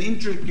this is an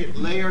intricate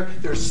layer.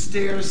 There's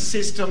stairs,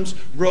 systems,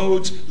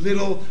 roads,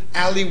 little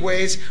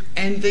alleyways,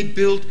 and they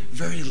build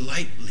very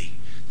lightly.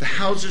 The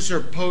houses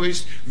are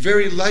poised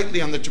very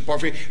lightly on the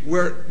topography,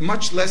 where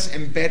much less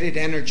embedded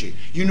energy.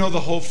 You know the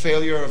whole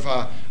failure of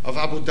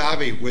Abu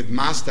Dhabi with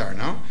Masdar,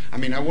 no? I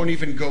mean, I won't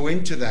even go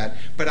into that,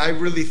 but I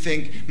really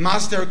think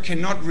Masdar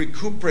cannot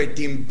recuperate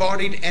the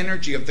embodied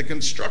energy of the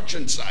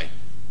construction site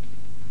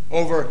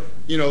over,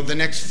 the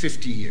next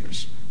 50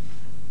 years.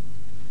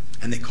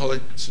 And they call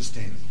it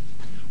sustainable.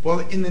 Well,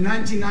 in the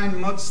 99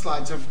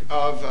 mudslides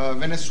of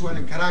Venezuela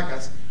and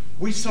Caracas,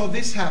 we saw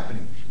this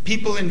happening.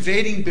 People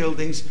invading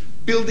buildings,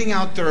 building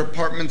out their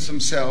apartments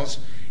themselves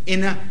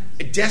in a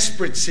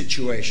desperate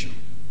situation.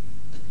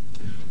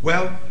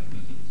 Well,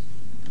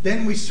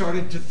 then we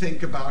started to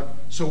think about,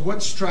 so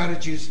what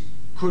strategies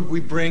could we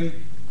bring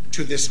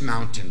to this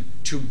mountain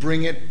to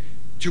bring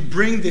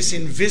this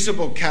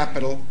invisible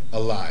capital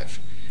alive?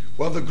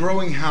 Well, the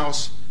growing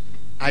house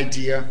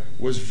idea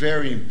was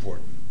very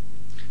important.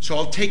 So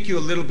I'll take you a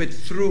little bit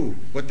through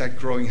what that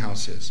growing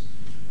house is.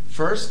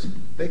 First,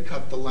 they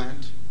cut the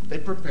land, they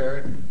prepare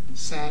it,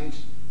 sand,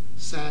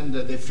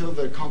 they fill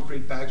the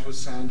concrete bags with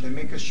sand, they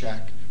make a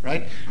shack,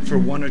 right, for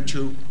one or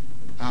two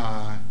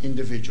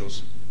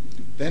individuals.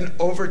 Then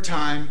over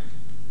time,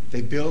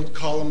 they build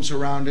columns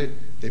around it,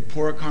 they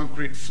pour a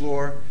concrete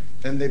floor,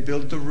 then they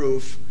build the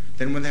roof.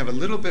 Then when they have a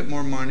little bit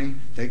more money,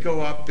 they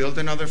go up, build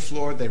another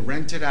floor, they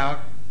rent it out,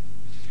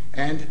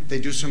 and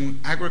they do some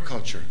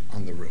agriculture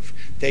on the roof.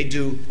 They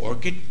do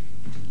orchid,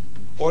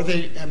 or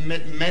they have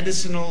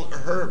medicinal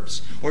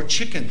herbs, or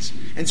chickens.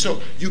 And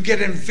so you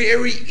get a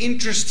very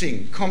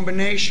interesting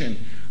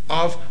combination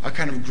of a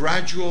kind of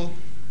gradual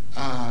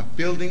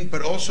building,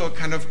 but also a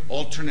kind of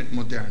alternate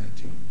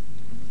modernity.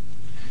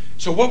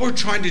 So what we're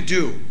trying to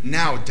do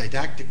now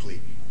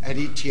didactically at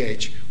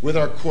ETH with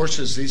our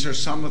courses, these are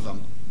some of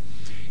them,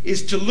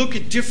 is to look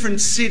at different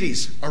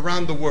cities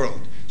around the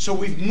world. So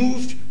we've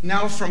moved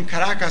now from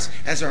Caracas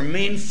as our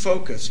main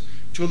focus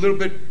to a little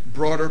bit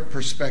broader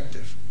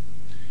perspective.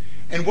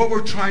 And what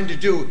we're trying to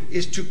do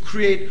is to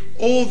create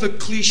all the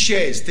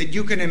cliches that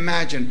you can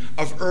imagine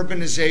of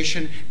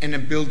urbanization and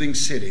of building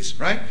cities,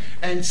 right?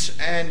 And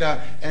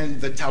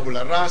the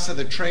tabula rasa,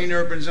 the train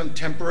urbanism,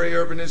 temporary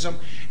urbanism,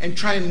 and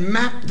try and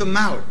map them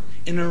out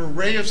in an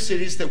array of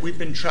cities that we've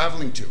been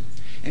traveling to,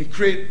 and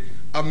create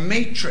a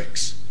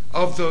matrix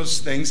of those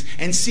things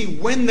and see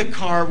when the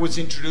car was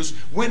introduced,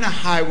 when a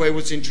highway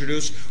was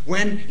introduced,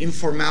 when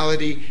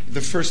informality, the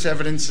first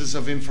evidences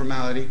of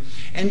informality,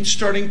 and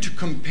starting to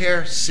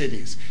compare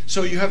cities.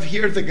 So you have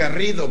here the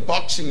Garrido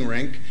boxing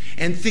rink,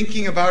 and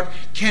thinking about,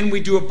 can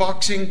we do a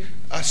boxing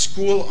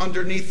school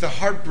underneath the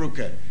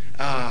Hartbrücke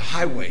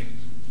highway,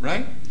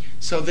 right?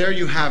 So there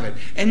you have it.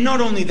 And not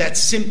only that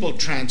simple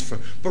transfer,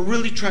 but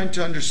really trying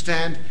to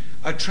understand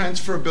a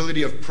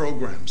transferability of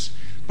programs.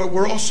 But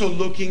we're also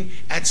looking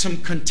at some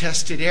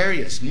contested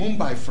areas.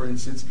 Mumbai, for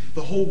instance,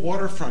 the whole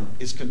waterfront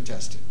is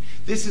contested.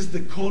 This is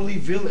the Koli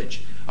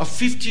village, a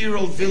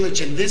 50-year-old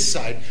village in this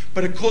side,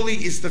 but a Koli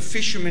is the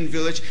fisherman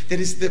village that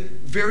is the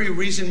very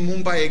reason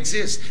Mumbai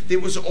exists.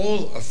 It was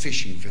all a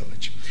fishing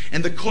village.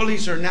 And the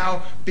Kolis are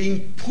now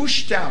being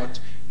pushed out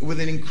with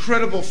an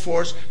incredible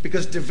force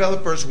because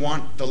developers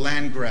want the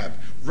land grab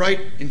right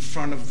in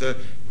front of the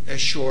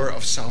shore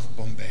of South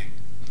Bombay.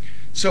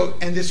 So,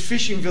 and this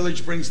fishing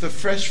village brings the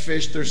fresh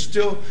fish. They're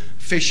still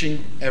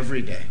fishing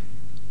every day.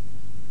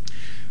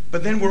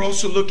 But then we're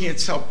also looking at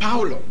Sao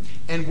Paulo.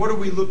 And what are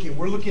we looking at?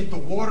 We're looking at the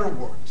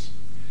waterworks.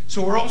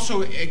 So we're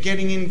also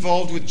getting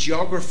involved with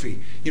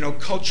geography,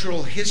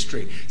 cultural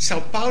history.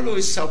 Sao Paulo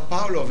is Sao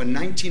Paulo of a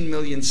 19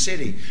 million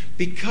city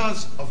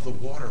because of the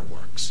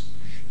waterworks.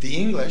 The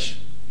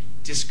English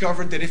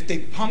discovered that if they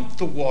pumped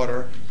the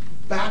water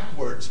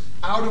backwards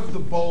out of the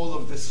bowl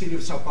of the city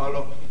of Sao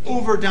Paulo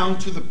over down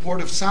to the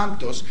port of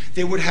Santos,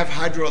 they would have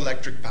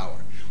hydroelectric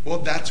power. Well,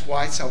 that's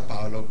why Sao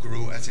Paulo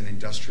grew as an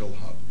industrial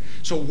hub.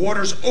 So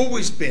water's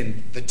always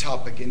been the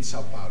topic in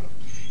Sao Paulo.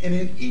 And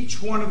in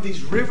each one of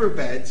these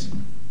riverbeds,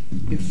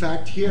 in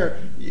fact, here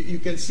you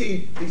can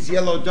see these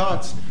yellow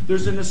dots.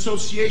 There's an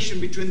association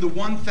between the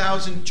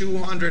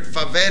 1,200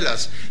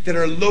 favelas that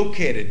are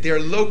located. They're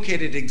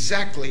located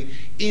exactly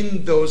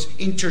in those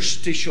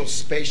interstitial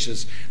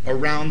spaces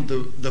around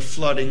the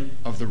flooding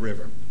of the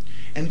river.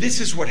 And this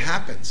is what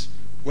happens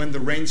when the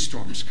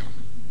rainstorms come.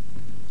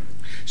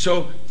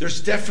 So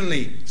there's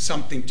definitely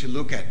something to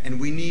look at, and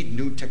we need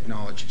new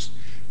technologies.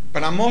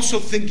 But I'm also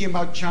thinking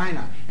about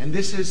China, and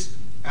this is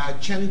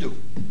Chengdu,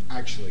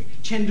 actually.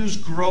 Chengdu's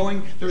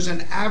growing. There's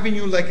an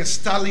avenue like a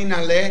Stalin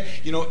Alley,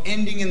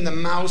 ending in the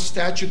Mao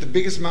statue, the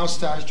biggest Mao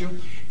statue.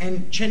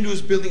 And Chengdu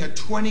is building a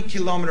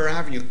 20-kilometer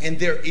avenue, and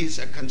there is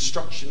a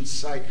construction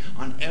site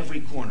on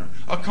every corner,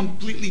 a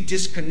completely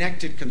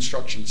disconnected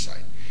construction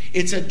site.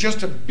 It's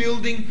just a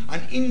building,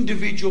 an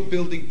individual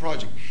building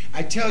project.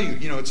 I tell you,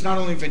 it's not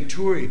only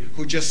Venturi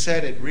who just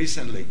said it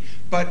recently,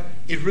 but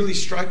it really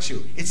strikes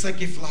you. It's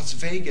like if Las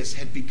Vegas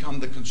had become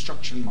the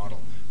construction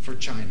model for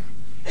China.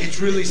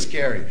 It's really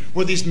scary.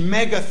 Where these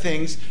mega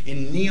things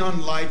in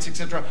neon lights,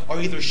 etc.,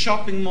 are either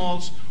shopping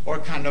malls or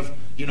kind of,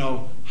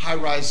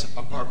 high-rise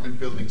apartment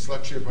buildings,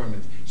 luxury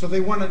apartments. So they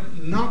want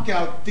to knock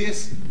out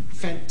this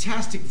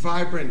fantastic,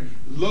 vibrant,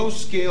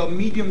 low-scale,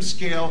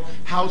 medium-scale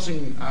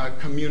housing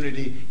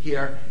community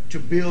here to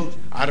build,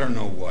 I don't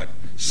know what,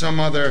 some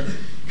other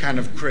kind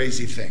of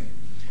crazy thing.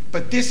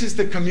 But this is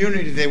the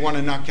community they want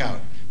to knock out.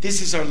 This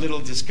is our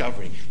little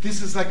discovery.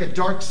 This is like a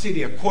dark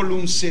city, a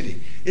Kowloon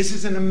city. This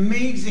is an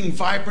amazing,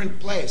 vibrant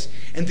place.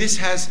 And this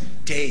has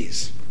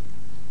days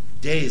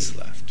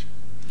left.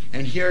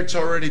 And here it's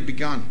already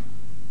begun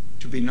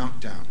to be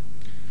knocked down.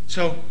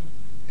 So,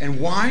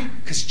 and why?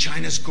 Because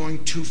China's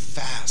going too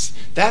fast.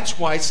 That's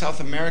why South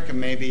America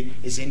maybe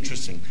is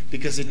interesting,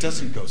 because it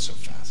doesn't go so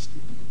fast.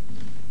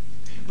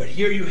 But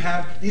here you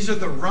have, these are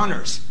the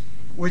runners,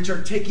 which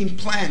are taking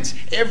plans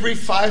every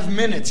 5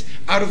 minutes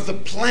out of the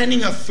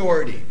planning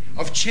authority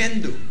of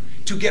Chengdu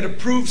to get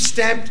approved,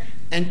 stamped,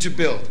 and to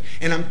build.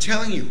 And I'm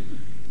telling you,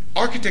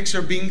 architects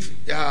are being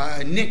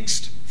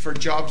nixed for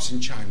jobs in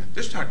China.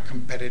 There's not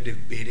competitive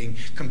bidding,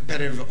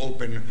 competitive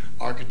open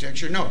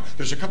architecture. No,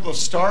 there's a couple of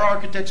star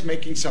architects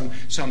making some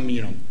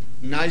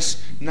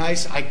nice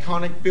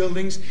iconic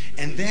buildings,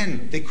 and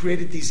then they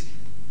created these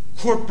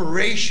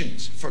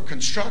corporations for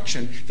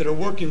construction that are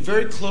working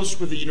very close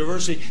with the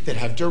university, that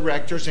have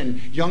directors,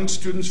 and young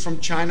students from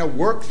China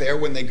work there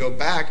when they go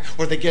back,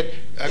 or they get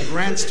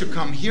grants to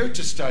come here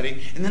to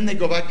study, and then they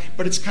go back.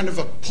 But it's kind of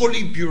a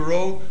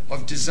Politburo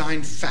of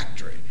design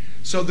factory.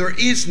 So there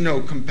is no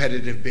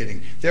competitive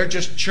bidding. They're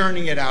just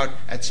churning it out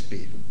at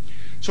speed.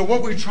 So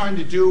what we're trying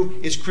to do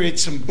is create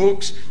some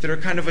books that are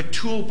kind of a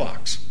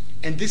toolbox.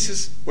 And this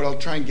is what I'll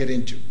try and get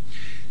into.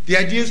 The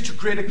idea is to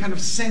create a kind of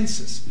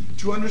census,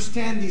 to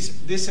understand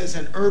this as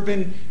an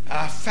urban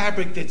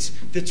fabric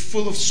that's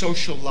full of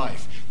social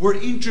life. We're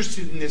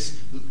interested in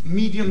this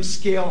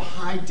medium-scale,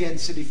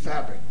 high-density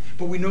fabric,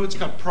 but we know it's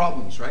got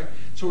problems, right?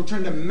 So we're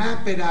trying to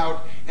map it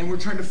out, and we're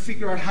trying to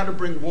figure out how to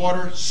bring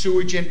water,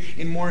 sewage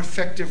in more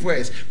effective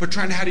ways. We're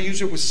trying to how to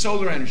use it with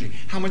solar energy.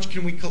 How much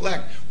can we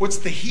collect? What's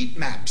the heat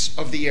maps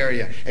of the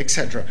area,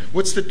 etc.?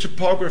 What's the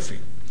topography?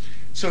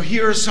 So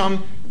here are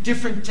some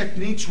different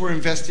techniques we're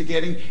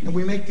investigating, and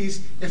we make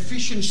these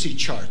efficiency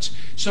charts.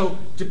 So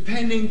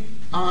depending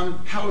on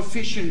how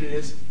efficient it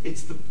is,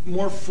 it's the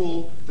more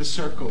full the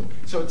circle.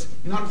 So it's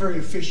not very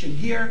efficient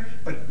here,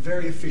 but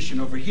very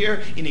efficient over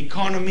here in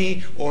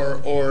economy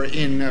or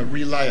in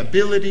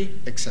reliability,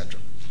 etc.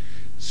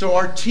 So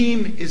our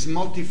team is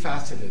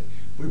multifaceted.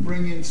 We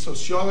bring in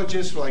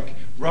sociologists like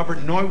Robert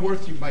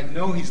Neuwirth. You might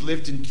know he's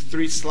lived in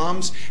 3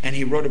 slums, and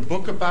he wrote a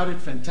book about it,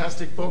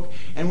 fantastic book.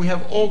 And we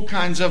have all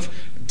kinds of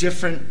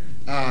different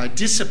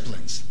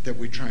disciplines that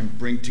we try and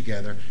bring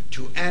together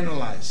to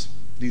analyze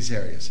these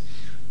areas.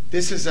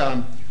 This is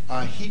a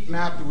heat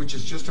map, which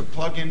is just a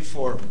plugin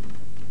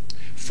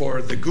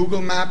for the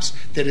Google Maps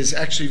that is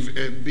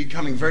actually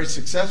becoming very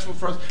successful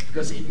for us,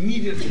 because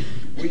immediately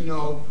we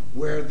know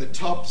where the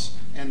tops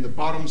and the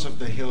bottoms of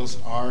the hills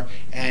are,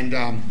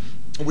 and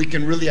we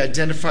can really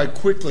identify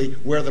quickly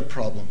where the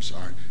problems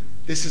are.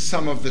 This is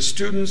some of the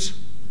students,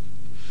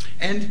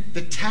 and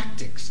the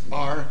tactics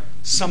are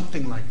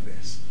something like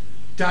this.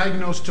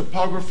 Diagnose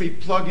topography,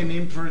 plug in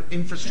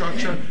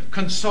infrastructure,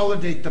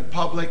 consolidate the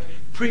public,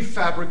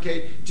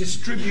 prefabricate,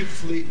 distribute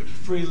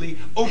freely,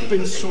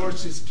 open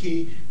source is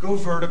key, go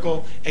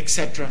vertical,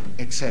 etc.,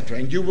 etc.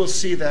 And you will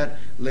see that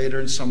later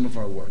in some of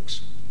our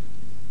works.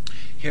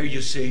 Here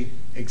you see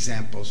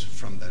examples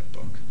from that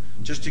book,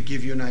 just to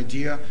give you an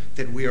idea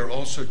that we are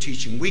also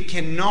teaching. We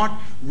cannot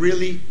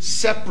really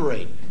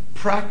separate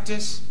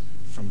practice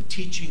from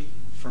teaching,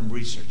 from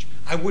research.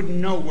 I wouldn't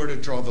know where to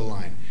draw the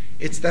line.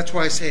 That's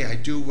why I say I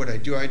do what I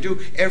do. I do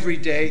every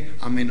day.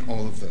 I'm in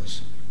all of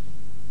those.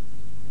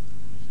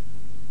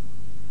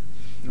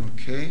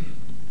 Okay.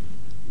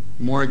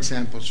 More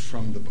examples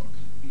from the book.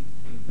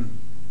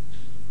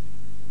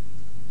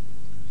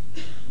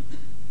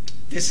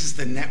 This is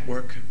the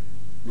network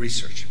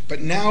research.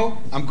 But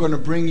now I'm going to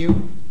bring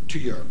you to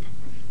Europe.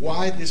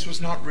 Why? This was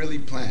not really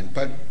planned,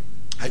 but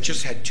I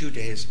just had 2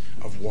 days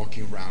of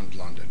walking around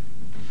London.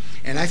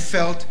 And I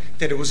felt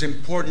that it was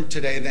important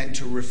today then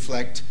to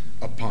reflect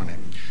upon it.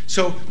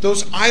 So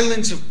those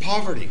islands of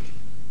poverty,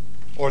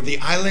 or the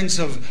islands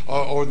of,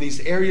 or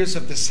these areas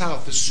of the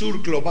south, the Sur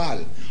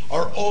Global,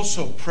 are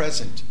also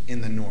present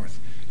in the north.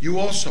 You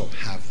also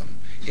have them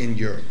in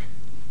Europe.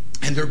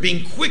 And they're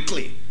being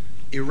quickly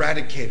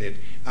eradicated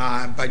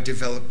by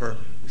developer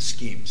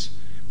schemes.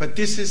 But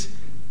this is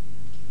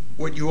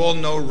what you all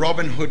know,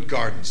 Robin Hood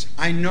Gardens.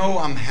 I know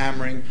I'm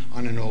hammering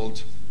on an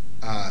old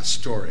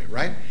story,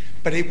 right?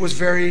 But it was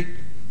very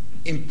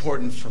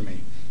important for me.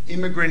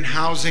 Immigrant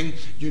housing,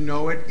 you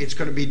know it. It's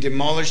going to be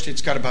demolished.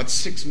 It's got about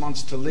 6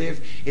 months to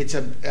live. It's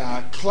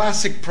a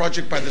classic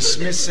project by the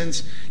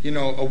Smithsons,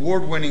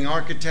 award-winning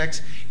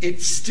architects.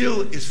 It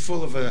still is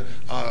full of a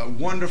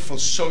wonderful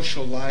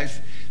social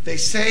life. They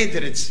say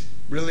that it's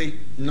really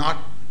not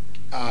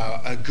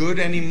good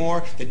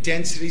anymore. The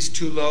density's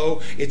too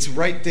low. It's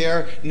right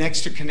there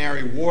next to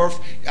Canary Wharf.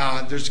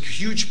 There's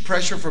huge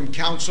pressure from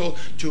council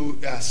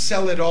to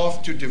sell it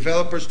off to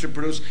developers to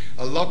produce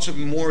lots of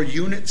more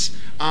units.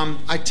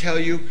 I tell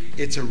you,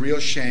 it's a real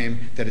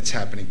shame that it's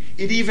happening.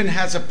 It even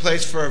has a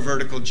place for a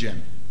vertical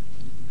gym.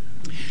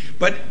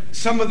 But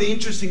some of the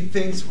interesting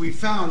things we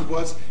found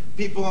was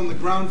people on the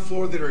ground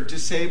floor that are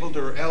disabled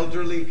or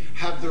elderly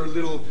have their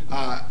little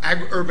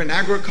urban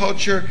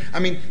agriculture. I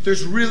mean,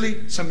 there's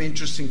really some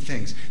interesting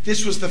things.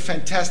 This was the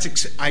fantastic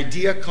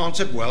idea,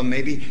 concept, well,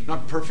 maybe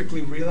not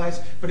perfectly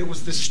realized, but it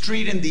was the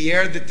street in the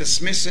air that the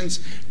Smithsons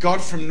got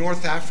from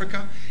North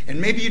Africa.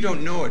 And maybe you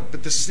don't know it,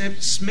 but the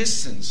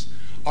Smithsons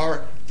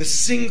are the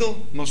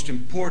single most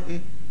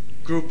important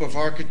group of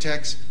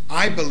architects,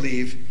 I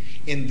believe,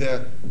 in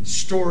the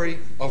story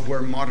of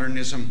where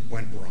modernism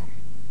went wrong.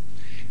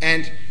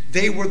 And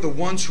they were the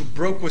ones who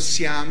broke with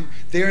Siam.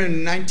 There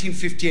in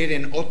 1958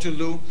 in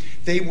Ottolu,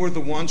 they were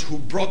the ones who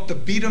brought the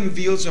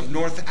bidonvilles of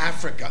North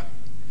Africa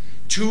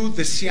to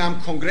the Siam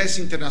Congrès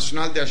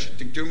International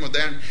d'Architecture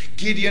Moderne.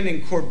 Gideon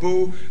and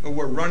Corbu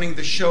were running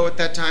the show at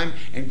that time,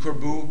 and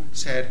Corbu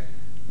said,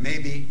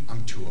 maybe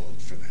I'm too old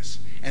for this.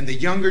 And the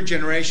younger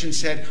generation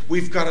said,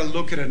 we've got to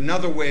look at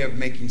another way of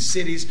making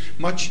cities,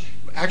 much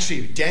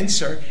actually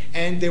denser,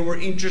 and they were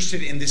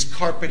interested in this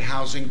carpet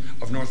housing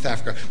of North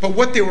Africa. But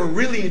what they were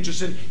really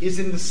interested in is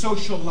in the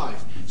social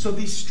life. So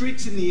these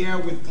streets in the air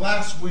with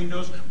glass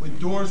windows, with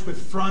doors,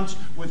 with fronts,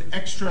 with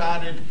extra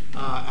added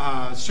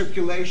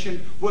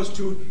circulation, was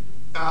to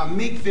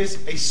make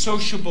this a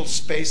sociable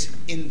space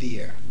in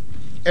the air.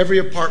 Every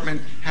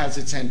apartment has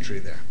its entry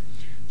there.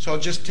 So I'll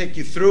just take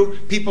you through.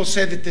 People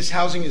say that this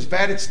housing is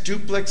bad. It's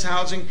duplex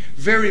housing,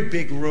 very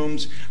big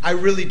rooms. I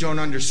really don't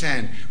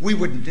understand. We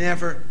would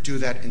never do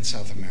that in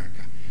South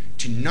America.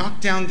 To knock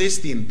down this,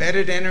 the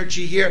embedded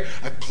energy here,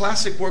 a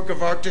classic work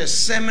of art, a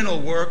seminal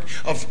work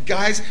of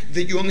guys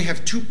that you only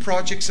have two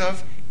projects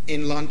of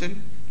in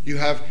London. You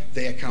have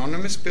the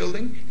Economist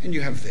building, and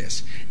you have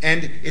this.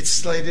 And it's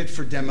slated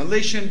for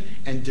demolition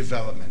and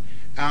development.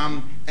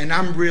 And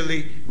I'm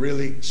really,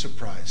 really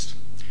surprised.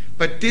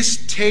 But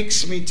this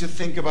takes me to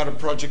think about a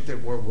project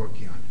that we're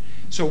working on.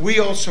 So we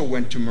also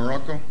went to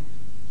Morocco.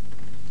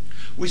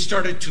 We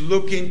started to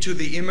look into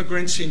the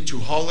immigrants into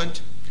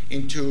Holland,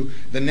 into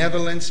the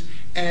Netherlands,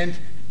 and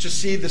to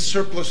see the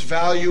surplus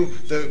value,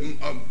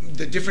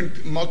 the different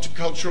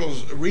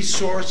multicultural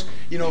resource,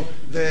 you know,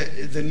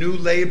 the new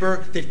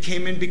labor that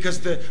came in, because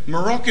the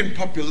Moroccan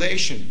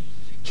population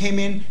came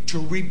in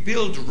to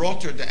rebuild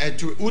Rotterdam,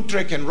 to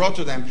Utrecht and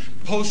Rotterdam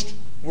post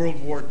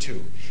World War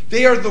II.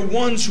 They are the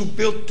ones who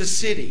built the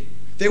city.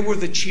 They were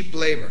the cheap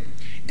labor.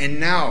 And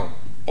now,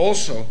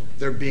 also,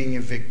 they're being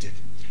evicted.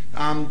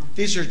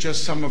 These are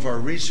just some of our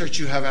research.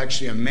 You have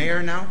actually a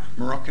mayor now,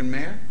 Moroccan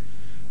mayor,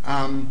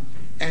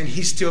 and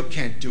he still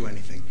can't do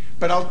anything.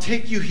 But I'll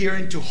take you here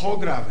into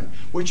Hooggraven,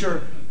 which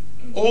are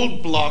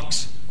old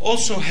blocks,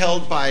 also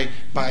held by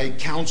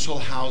council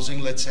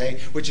housing, let's say,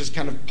 which is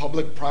kind of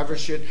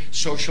public-private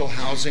social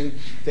housing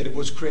that it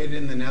was created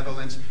in the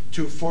Netherlands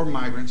for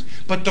migrants.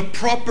 But the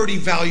property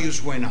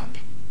values went up.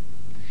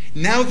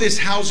 Now this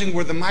housing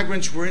where the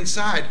migrants were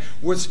inside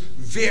was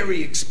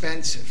very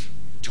expensive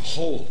to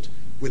hold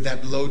with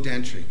that low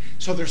density.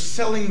 So they're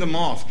selling them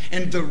off.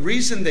 And the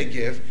reason they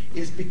give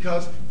is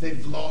because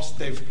they've lost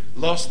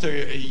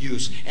their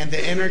use. And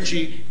the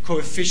energy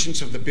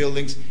coefficients of the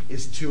buildings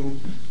is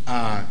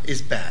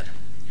bad.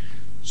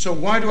 So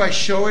why do I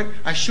show it?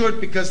 I show it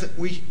because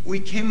we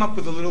came up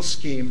with a little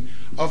scheme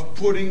of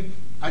putting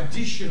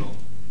additional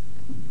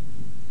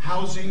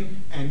housing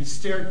and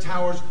stair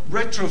towers,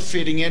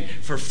 retrofitting it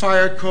for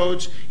fire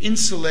codes,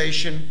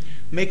 insulation,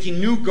 making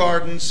new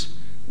gardens,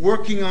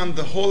 working on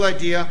the whole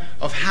idea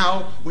of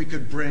how we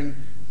could bring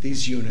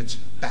these units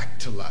back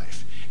to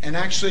life. And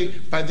actually,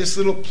 by this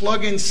little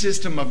plug-in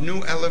system of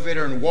new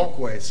elevator and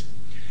walkways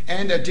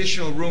and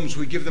additional rooms,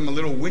 we give them a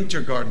little winter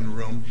garden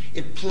room.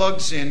 It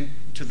plugs in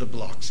to the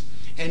blocks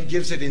and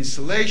gives it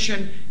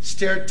insulation,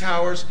 stair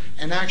towers,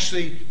 and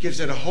actually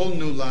gives it a whole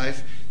new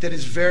life that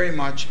is very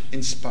much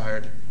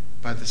inspired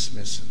by the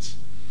Smithsons.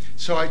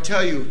 So I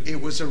tell you,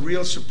 it was a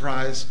real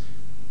surprise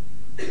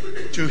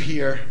to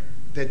hear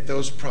that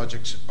those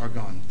projects are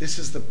gone. This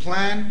is the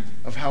plan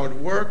of how it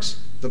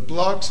works, the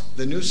blocks,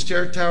 the new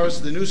stair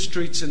towers, the new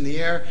streets in the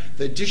air,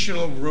 the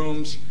additional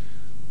rooms,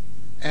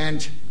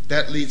 and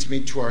that leads me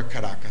to our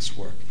Caracas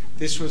work.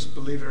 This was,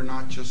 believe it or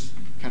not, just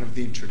kind of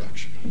the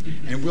introduction.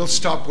 And we'll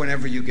stop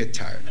whenever you get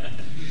tired.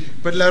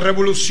 But la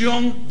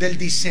revolución del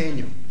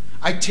diseño.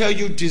 I tell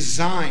you,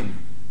 design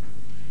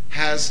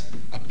has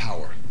a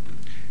power.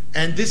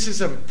 And this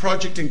is a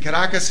project in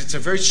Caracas. It's a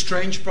very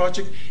strange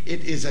project.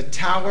 It is a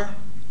tower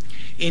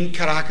in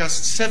Caracas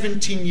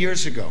 17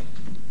 years ago.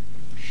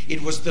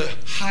 It was the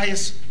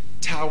highest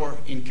tower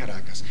in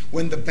Caracas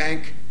when the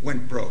bank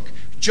went broke,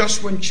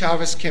 just when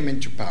Chavez came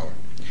into power.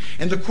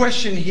 And the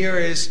question here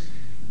is,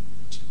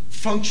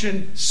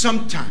 function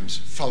sometimes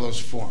follows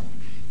form.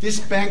 This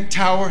bank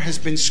tower has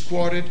been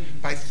squatted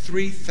by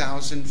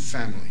 3,000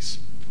 families.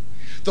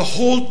 The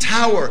whole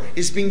tower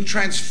is being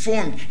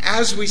transformed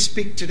as we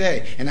speak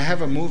today. And I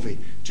have a movie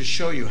to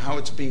show you how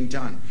it's being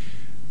done.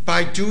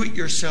 By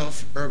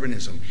do-it-yourself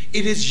urbanism.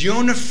 It is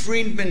Yona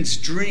Friedman's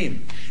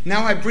dream.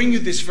 Now I bring you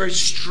this very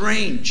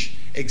strange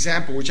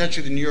example, which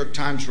actually the New York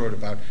Times wrote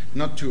about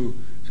not too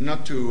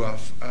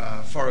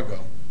far ago.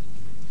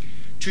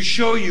 to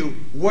show you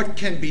what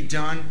can be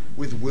done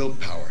with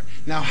willpower.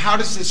 Now, how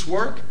does this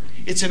work?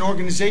 It's an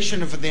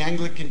organization of the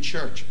Anglican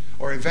Church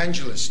or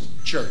Evangelist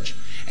Church.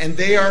 And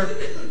they are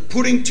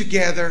putting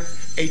together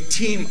a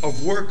team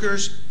of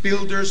workers,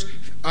 builders,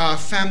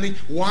 family.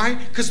 Why?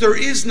 Because there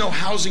is no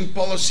housing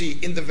policy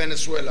in the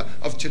Venezuela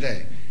of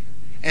today.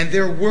 And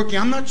they're working.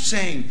 I'm not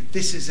saying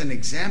this is an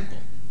example,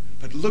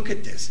 but look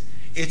at this.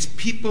 It's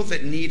people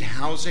that need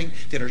housing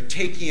that are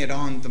taking it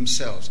on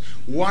themselves.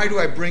 Why do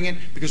I bring it?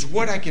 Because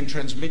what I can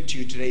transmit to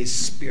you today is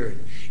spirit.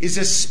 Is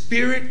a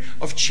spirit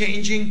of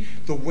changing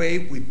the way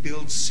we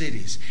build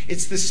cities.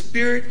 It's the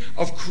spirit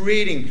of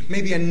creating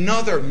maybe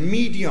another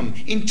medium,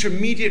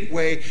 intermediate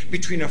way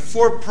between a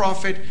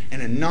for-profit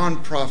and a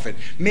non-profit.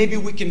 Maybe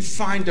we can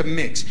find a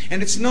mix.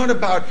 And it's not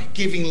about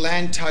giving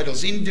land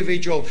titles,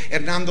 individual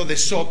Hernando de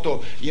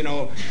Soto,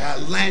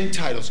 land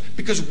titles.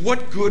 Because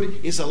what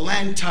good is a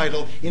land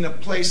title in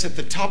a place at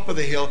the top of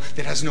the hill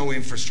that has no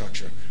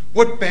infrastructure?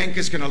 What bank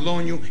is going to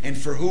loan you, and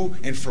for who,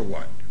 and for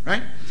what,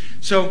 right?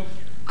 So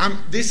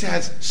this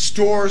has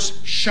stores,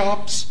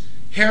 shops,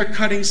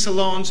 hair-cutting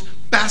salons,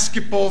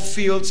 basketball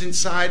fields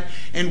inside.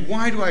 And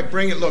why do I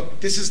bring it?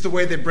 Look, this is the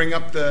way they bring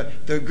up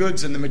the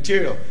goods and the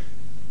material.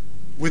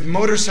 With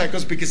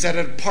motorcycles, because at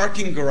a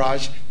parking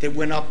garage that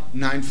went up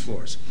 9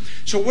 floors.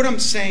 So what I'm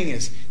saying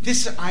is,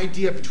 this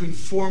idea between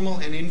formal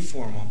and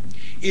informal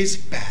is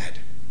bad.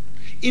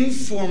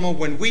 Informal,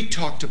 when we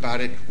talked about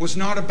it, was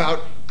not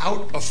about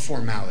out of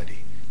formality.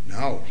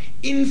 No.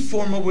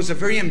 Informal was a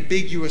very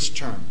ambiguous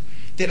term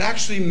that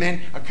actually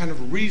meant a kind of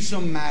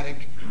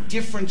rhizomatic,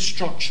 different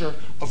structure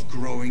of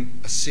growing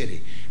a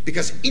city.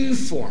 Because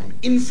inform,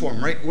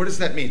 right? What does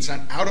that mean? It's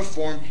not out of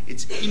form,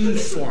 it's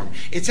inform.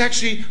 It's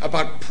actually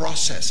about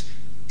process.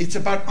 It's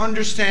about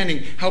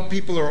understanding how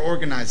people are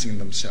organizing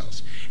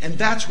themselves. And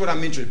that's what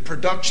I'm interested in.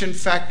 Production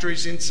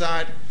factories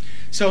inside.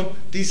 So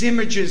these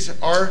images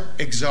are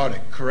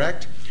exotic,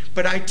 correct?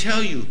 But I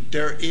tell you,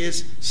 there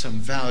is some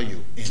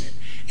value in it.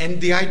 And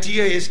the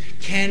idea is,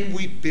 can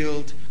we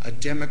build a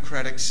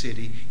democratic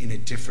city in a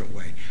different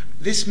way?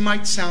 This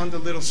might sound a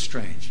little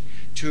strange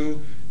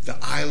to the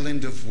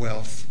island of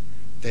wealth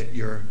that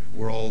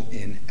we're all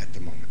in at the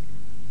moment.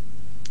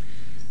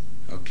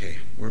 Okay,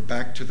 we're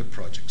back to the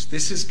projects.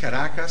 This is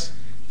Caracas.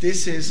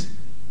 This is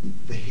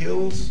the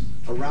hills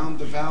around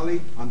the valley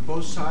on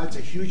both sides,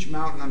 a huge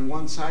mountain on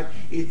one side.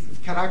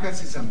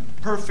 Caracas is a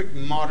perfect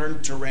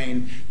modern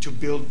terrain to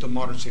build the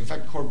modern city. In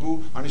fact,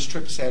 Corbu on his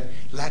trip said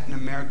Latin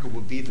America will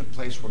be the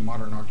place where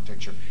modern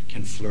architecture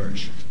can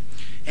flourish.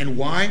 And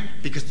why?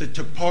 Because the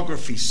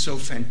topography is so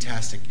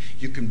fantastic.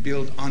 You can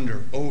build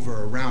under,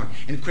 over, around,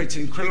 and it creates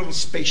an incredible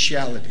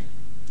spatiality.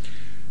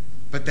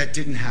 But that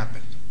didn't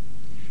happen.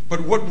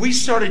 But what we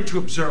started to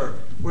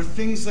observe were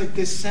things like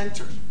this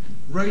center,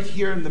 right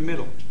here in the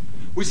middle.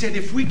 We said,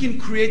 if we can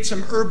create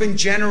some urban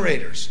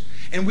generators,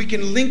 and we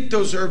can link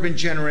those urban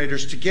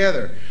generators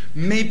together,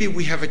 maybe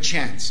we have a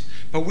chance.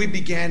 But we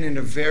began in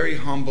a very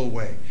humble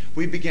way.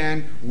 We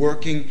began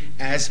working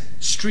as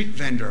street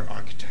vendor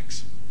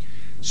architects.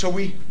 So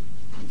we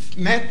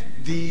met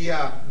the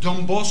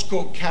Don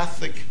Bosco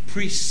Catholic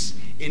priests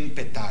in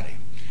Petare.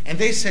 And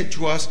they said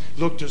to us,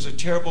 look, there's a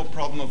terrible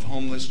problem of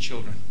homeless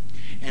children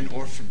and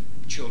orphan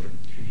children.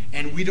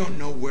 And we don't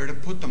know where to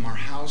put them. Our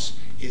house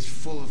is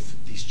full of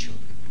these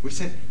children. We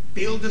said,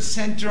 build a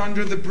center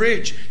under the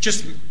bridge.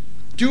 Just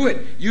do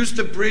it. Use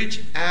the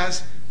bridge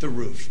as the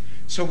roof.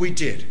 So we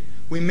did.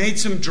 We made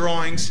some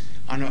drawings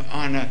on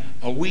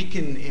a week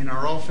in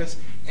our office,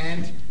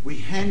 and we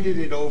handed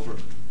it over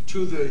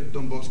to the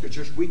Don Bosco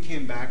Church. We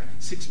came back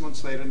 6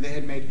 months later, and they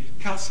had made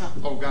Casa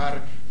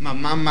Hogar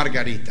Mamá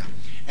Margarita.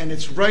 And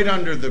it's right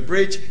under the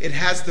bridge. It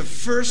has the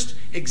first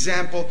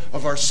example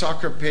of our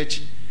soccer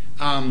pitch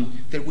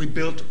that we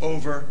built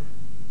over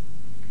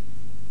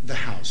the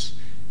house.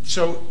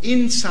 So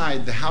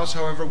inside the house,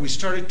 however, we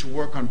started to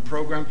work on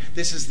program.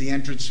 This is the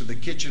entrance to the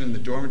kitchen and the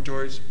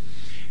dormitories.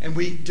 And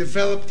we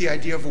developed the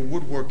idea of a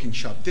woodworking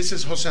shop. This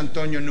is Jose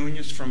Antonio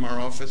Nunez from our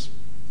office.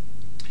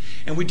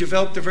 And we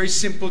developed a very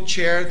simple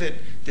chair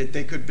that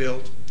they could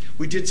build.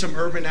 We did some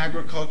urban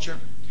agriculture.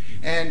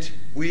 And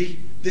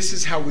this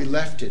is how we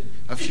left it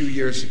a few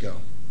years ago.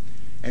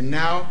 And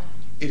now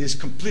it is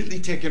completely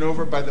taken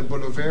over by the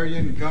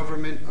Bolivarian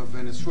government of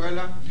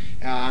Venezuela.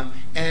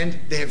 And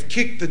they have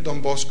kicked the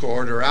Don Bosco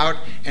order out,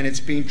 and it's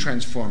being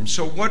transformed.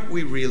 So what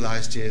we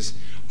realized is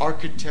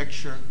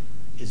architecture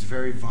is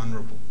very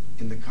vulnerable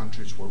in the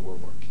countries where we're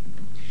working.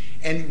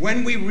 And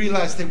when we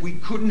realized that we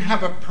couldn't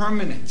have a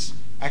permanence,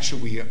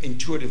 actually we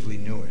intuitively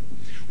knew it,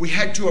 we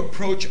had to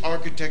approach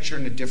architecture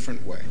in a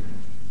different way.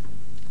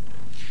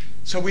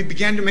 So we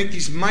began to make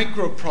these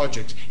micro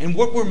projects, and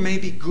what we're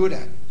maybe good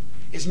at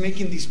is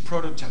making these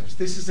prototypes.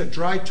 This is a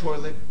dry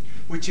toilet,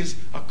 which is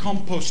a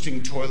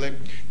composting toilet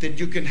that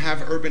you can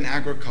have urban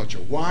agriculture.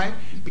 Why?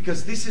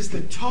 Because this is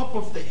the top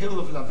of the hill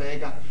of La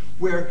Vega,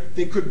 where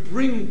they could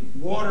bring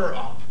water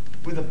up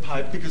with a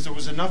pipe because there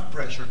was enough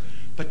pressure,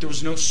 but there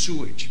was no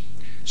sewage.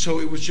 So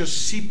it was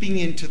just seeping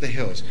into the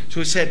hills.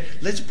 So we said,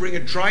 let's bring a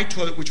dry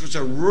toilet, which was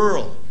a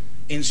rural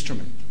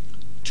instrument.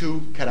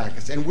 to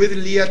Caracas. And with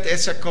Liat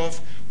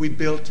Esakov, we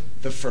built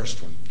the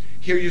first one.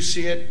 Here you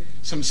see it,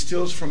 some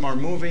stills from our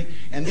movie.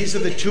 And these are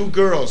the two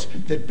girls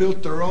that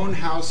built their own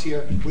house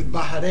here with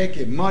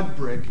bajareke, mud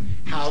brick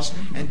house,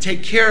 and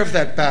take care of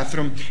that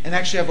bathroom and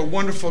actually have a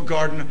wonderful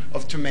garden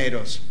of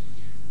tomatoes.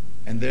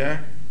 And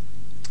there.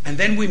 And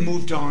then we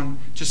moved on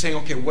to saying,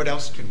 okay, what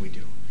else can we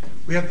do?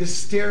 We have this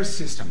stair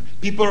system.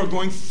 People are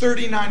going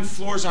 39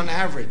 floors on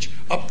average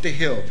up the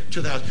hill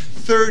to the house.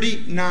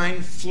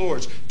 39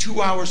 floors,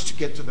 2 hours to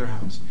get to their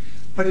house.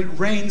 But it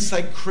rains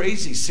like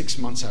crazy 6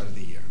 months out of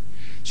the year.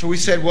 So we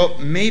said, well,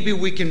 maybe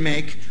we can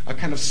make a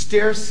kind of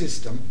stair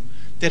system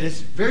that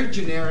is very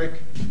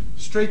generic,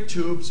 straight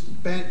tubes,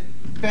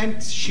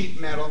 bent sheet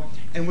metal,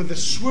 and with a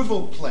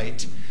swivel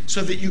plate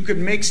so that you could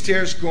make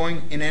stairs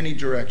going in any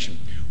direction.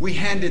 We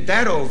handed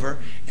that over,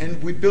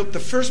 and we built the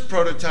first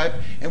prototype,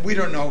 and we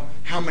don't know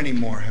how many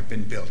more have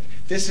been built.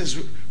 This is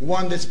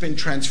one that's been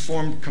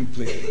transformed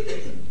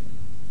completely.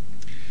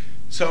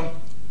 So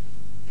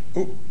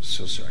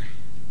sorry.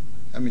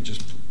 Let me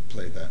just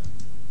play that.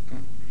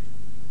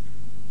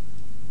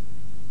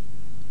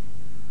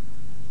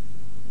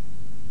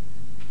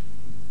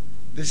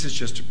 This is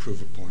just to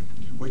prove a point,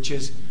 which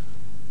is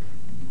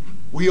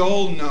we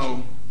all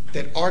know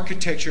that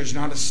architecture is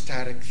not a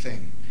static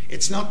thing.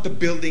 It's not the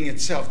building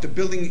itself. The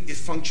building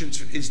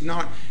functions is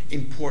not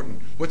important.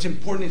 What's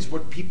important is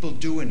what people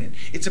do in it.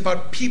 It's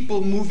about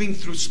people moving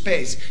through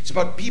space. It's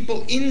about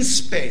people in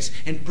space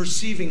and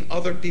perceiving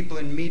other people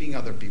and meeting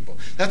other people.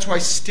 That's why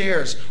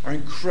stairs are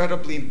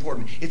incredibly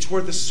important. It's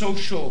where the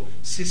social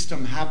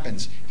system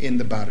happens in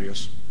the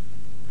barrios.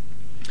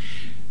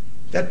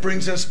 That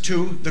brings us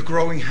to the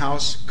growing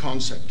house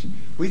concept.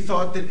 We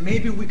thought that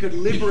maybe we could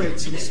liberate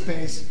some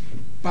space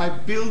by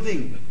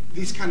building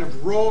these kind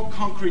of raw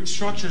concrete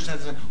structures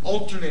as an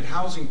alternate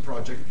housing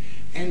project.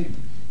 And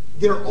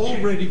they're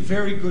already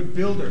very good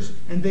builders,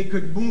 and they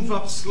could move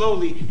up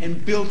slowly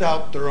and build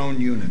out their own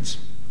units.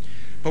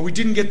 But we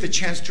didn't get the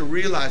chance to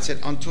realize it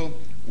until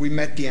we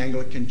met the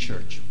Anglican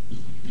Church.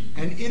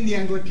 And in the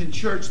Anglican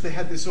Church, they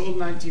had this old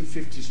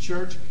 1950s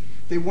church.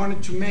 They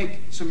wanted to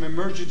make some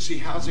emergency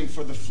housing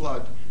for the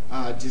flood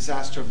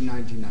disaster of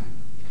 '99.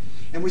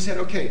 And we said,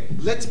 okay,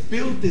 let's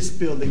build this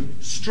building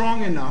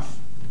strong enough,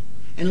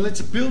 and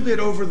let's build it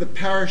over the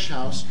parish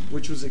house,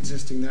 which was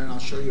existing there, and I'll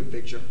show you a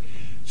picture,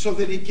 so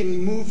that it can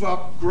move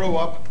up, grow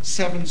up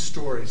 7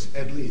 stories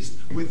at least,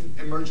 with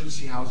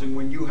emergency housing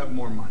when you have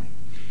more money.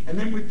 And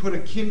then we put a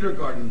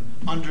kindergarten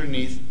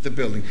underneath the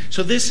building.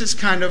 So this is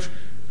kind of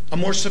a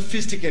more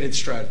sophisticated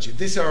strategy.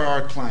 These are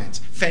our clients,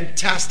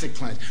 fantastic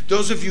clients.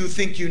 Those of you who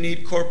think you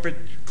need corporate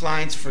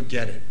clients,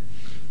 forget it.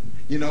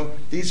 You know,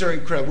 these are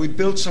incredible. We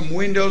built some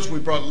windows, we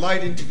brought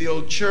light into the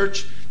old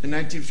church, the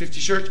 1950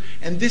 church,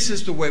 and this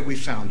is the way we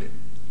found it.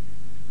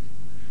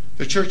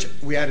 The church,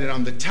 we added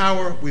on the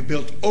tower, we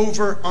built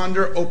over,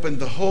 under, opened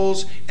the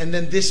holes, and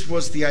then this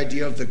was the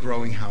idea of the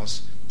growing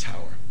house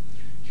tower.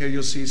 Here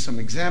you'll see some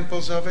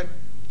examples of it.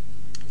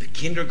 The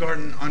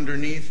kindergarten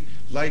underneath,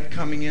 light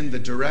coming in, the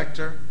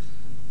director.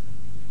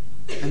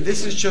 And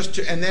this is just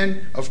to, and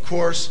then, of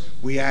course,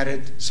 we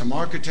added some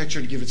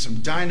architecture to give it some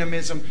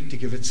dynamism, to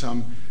give it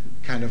some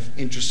kind of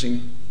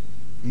interesting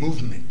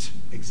movement,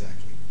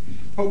 exactly.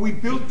 But we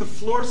built the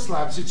floor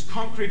slabs. It's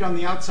concrete on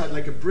the outside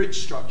like a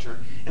bridge structure,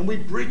 and we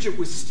bridge it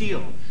with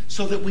steel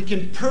so that we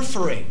can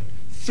perforate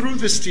through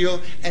the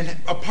steel, and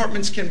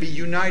apartments can be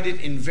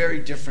united in very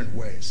different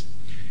ways.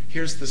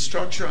 Here's the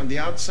structure on the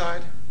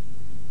outside.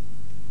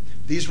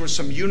 These were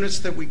some units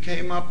that we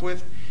came up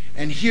with.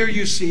 And here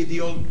you see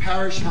the old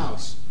parish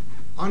house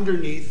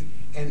underneath,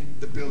 and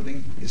the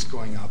building is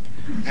going up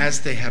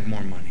as they have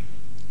more money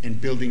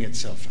and building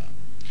itself out.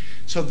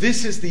 So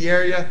this is the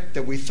area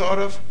that we thought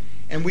of,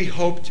 and we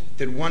hoped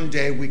that one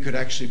day we could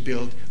actually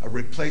build a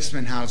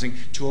replacement housing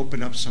to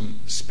open up some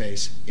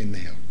space in the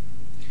hill.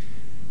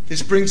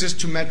 This brings us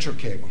to Metro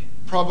Cable.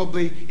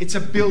 Probably it's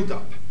a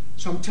build-up.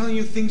 So I'm telling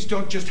you, things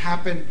don't just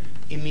happen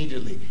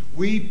immediately.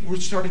 We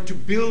started to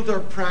build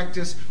our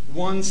practice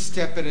one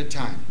step at a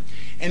time.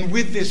 And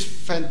with this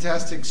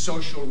fantastic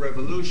social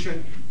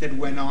revolution that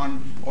went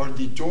on, or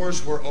the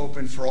doors were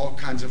open for all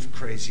kinds of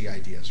crazy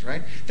ideas,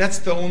 right? That's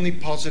the only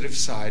positive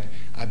side,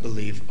 I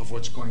believe, of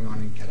what's going on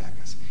in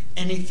Caracas.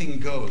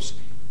 Anything goes,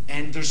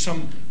 and there's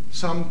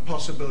some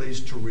possibilities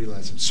to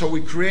realize it. So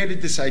we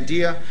created this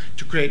idea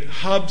to create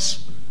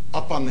hubs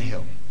up on the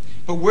hill.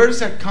 But where does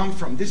that come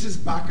from? This is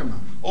Bacama,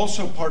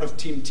 also part of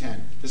Team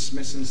 10, the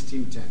Smithson's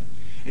Team 10.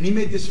 And he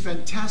made this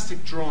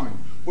fantastic drawing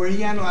where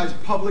he analyzed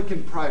public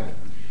and private.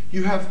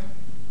 You have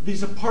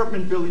these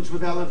apartment buildings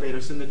with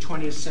elevators in the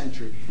 20th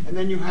century, and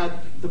then you had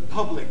the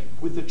public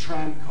with the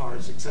tram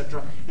cars,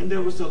 etc. And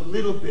there was a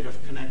little bit of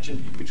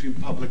connection between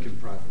public and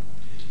private.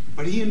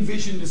 But he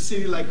envisioned a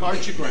city like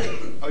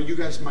Archigram, you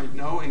guys might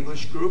know,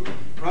 English group,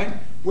 right?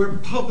 Where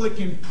public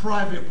and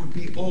private would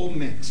be all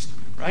mixed,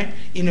 right?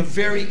 In a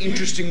very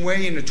interesting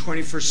way in a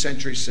 21st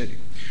century city.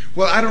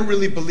 Well, I don't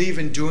really believe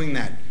in doing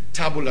that.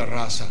 Tabula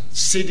rasa.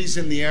 Cities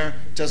in the air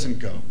doesn't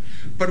go.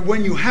 But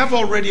when you have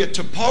already a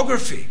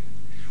topography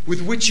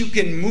with which you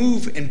can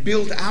move and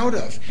build out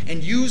of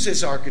and use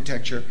as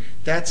architecture,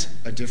 that's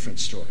a different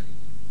story.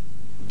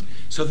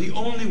 So the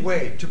only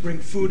way to bring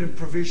food and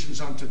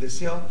provisions onto this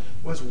hill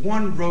was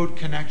one road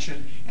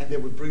connection, and they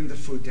would bring the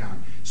food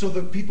down. So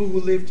the people who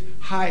lived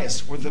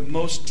highest were the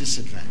most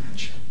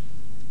disadvantaged.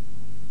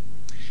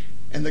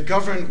 And the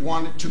government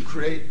wanted to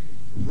create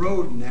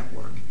road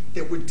network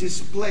that would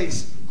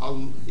displace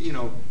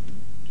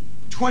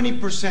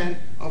 20%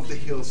 of the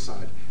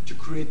hillside to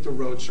create the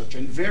road structure,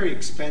 and very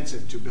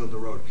expensive to build a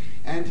road.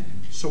 And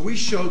so we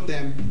showed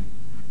them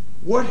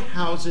what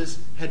houses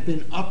had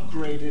been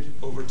upgraded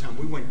over time.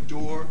 We went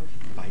door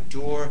by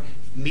door,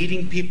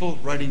 meeting people,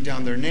 writing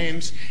down their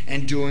names,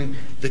 and doing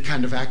the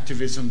kind of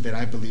activism that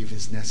I believe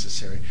is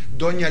necessary.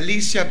 Doña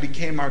Alicia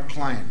became our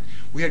client.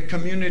 We had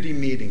community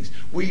meetings.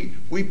 We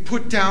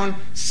put down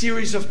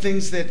series of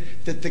things that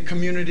the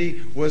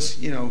community was,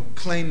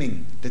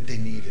 claiming that they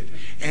needed.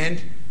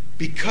 And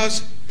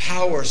because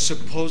power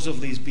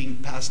supposedly is being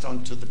passed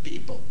on to the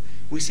people,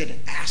 we said,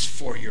 ask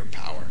for your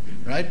power,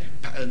 right?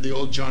 The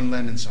old John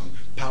Lennon song,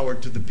 power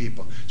to the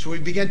people. So we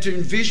began to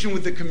envision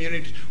with the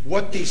community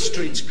what these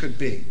streets could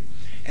be.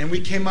 And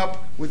we came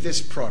up with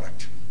this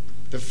product.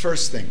 The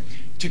first thing,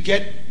 to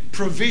get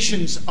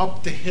provisions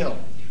up the hill,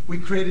 we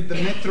created the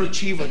Metro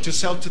Chivo to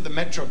sell to the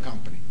Metro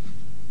company.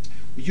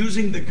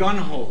 Using the gun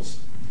holes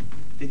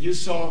that you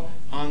saw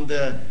on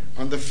the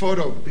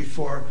photo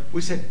before,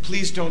 we said,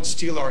 please don't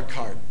steal our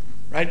cart,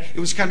 right? It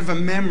was kind of a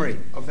memory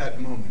of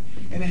that moment.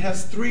 And it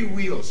has 3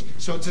 wheels,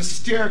 so it's a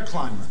stair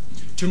climber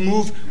to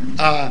move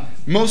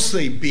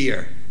mostly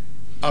beer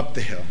up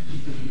the hill.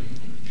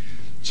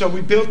 So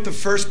we built the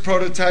first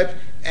prototype,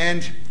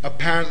 and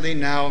apparently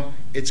now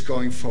it's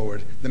going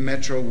forward. The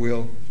Metro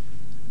will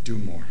do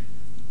more.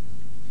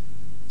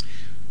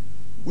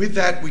 With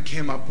that, we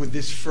came up with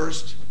this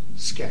first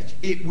sketch.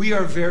 We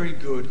are very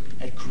good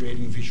at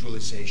creating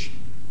visualization,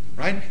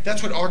 right?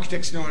 That's what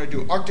architects know how to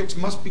do. Architects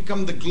must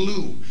become the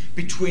glue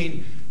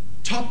between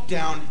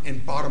top-down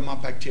and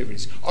bottom-up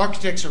activities.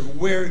 Architects are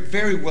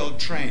very well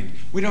trained.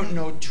 We don't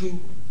know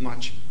too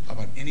much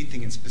about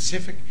anything in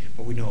specific,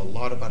 but we know a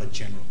lot about a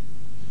general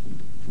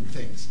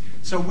things.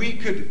 So we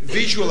could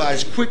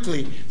visualize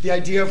quickly the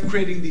idea of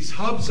creating these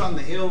hubs on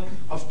the hill,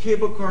 of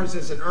cable cars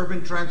as an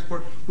urban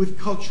transport with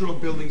cultural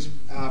buildings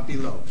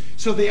below.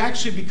 So they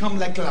actually become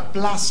like la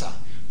plaza,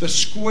 the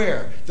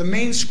square, the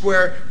main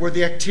square where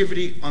the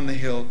activity on the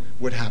hill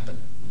would happen.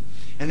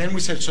 And then we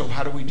said, so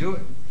how do we do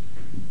it?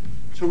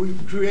 So we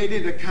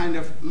created a kind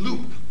of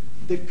loop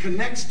that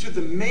connects to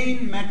the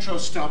main metro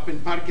stop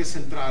in Parque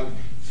Central,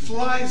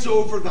 flies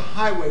over the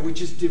highway,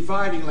 which is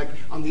dividing like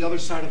on the other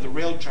side of the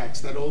rail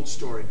tracks, that old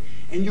story.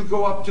 And you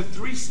go up to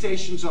 3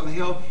 stations on the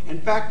hill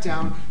and back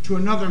down to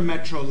another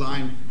metro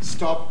line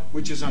stop,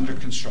 which is under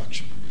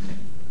construction.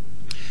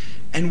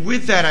 And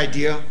with that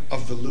idea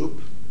of the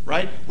loop,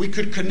 right, we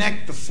could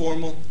connect the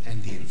formal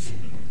and the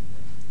informal.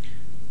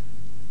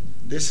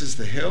 This is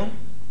the hill.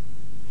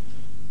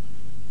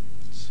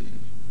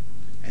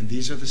 And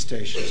these are the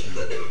stations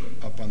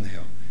now, up on the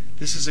hill.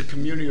 This is a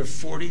community of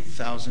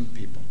 40,000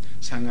 people.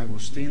 San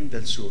Agustín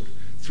del Sur.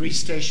 3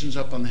 stations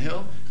up on the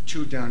hill,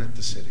 2 down at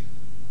the city.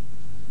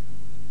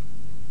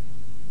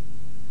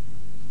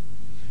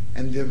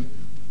 And the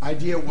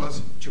idea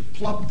was to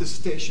plop the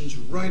stations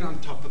right on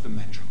top of the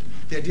metro.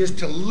 The idea is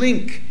to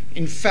link,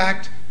 in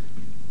fact,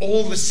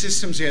 all the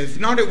systems here. If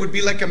not, it would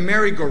be like a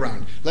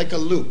merry-go-round, like a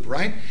loop,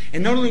 right?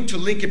 And not only to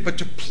link it, but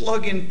to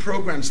plug in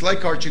programs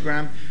like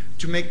Archigram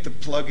to make the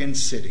plug-in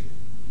city.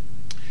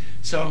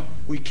 So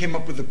we came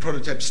up with the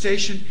prototype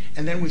station,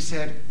 and then we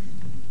said,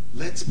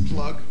 let's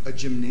plug a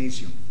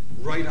gymnasium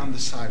right on the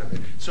side of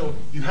it. So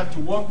you have to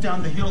walk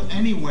down the hill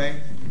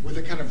anyway with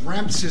a kind of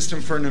ramp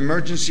system for an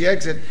emergency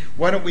exit.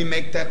 Why don't we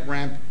make that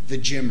ramp the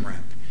gym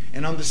ramp?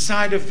 And on the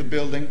side of the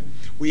building,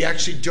 we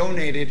actually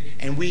donated,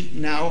 and we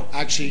now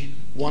actually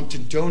want to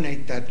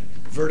donate that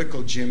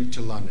vertical gym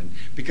to London.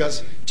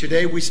 Because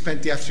today we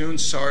spent the afternoon,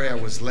 sorry I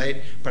was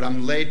late, but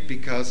I'm late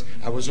because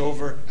I was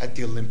over at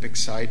the Olympic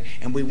site,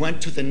 and we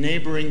went to the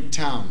neighboring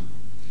town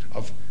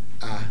of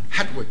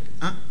Hatwick.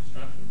 Huh?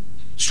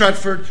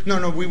 Stratford?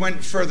 No, we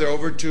went further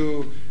over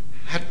to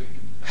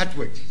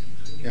Hatwick.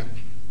 Yeah.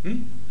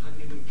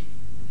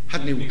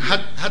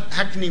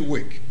 Hackney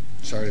Wick.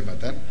 Sorry about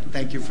that.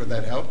 Thank you for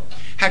that help.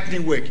 Hackney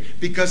Wick,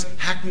 because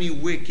Hackney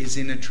Wick is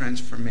in a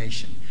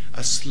transformation,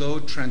 a slow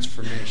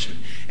transformation.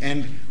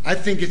 And I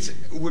think it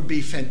would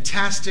be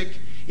fantastic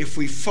if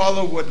we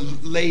follow what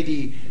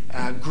Lady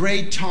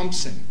Gray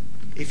Thompson,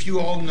 if you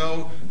all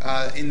know,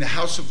 in the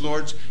House of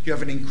Lords, you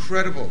have an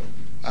incredible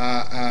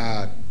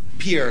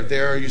peer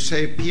there. You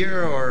say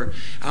peer, or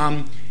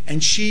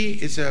and she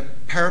is a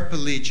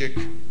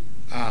paraplegic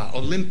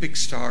Olympic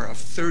star of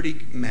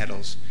 30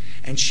 medals.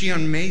 And she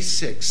on May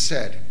 6th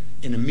said,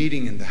 in a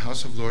meeting in the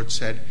House of Lords,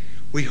 said,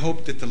 we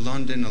hope that the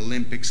London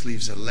Olympics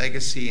leaves a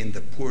legacy in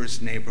the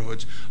poorest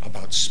neighborhoods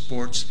about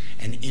sports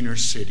and inner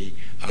city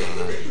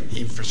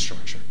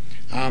infrastructure.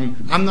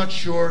 I'm not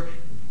sure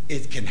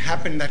it can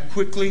happen that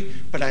quickly,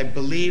 but I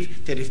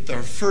believe that if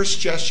our first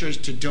gesture is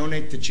to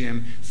donate the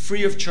gym,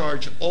 free of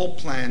charge, all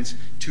plans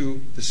to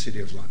the City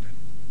of London.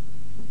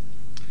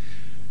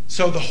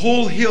 So the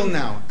whole hill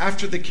now,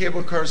 after the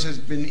cable cars has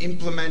been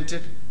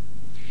implemented,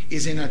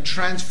 is in a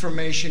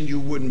transformation you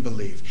wouldn't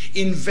believe.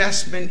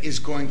 Investment is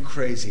going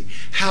crazy.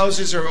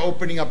 Houses are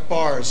opening up,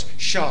 bars,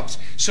 shops.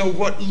 So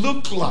what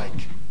looked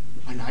like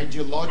an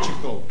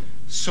ideological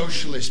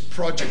socialist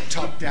project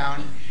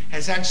top-down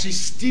has actually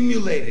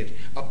stimulated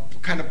a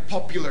kind of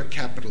popular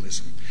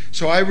capitalism.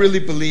 So I really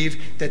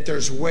believe that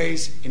there's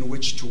ways in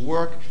which to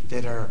work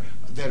that are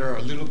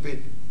a little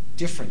bit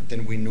different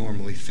than we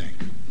normally think.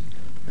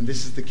 And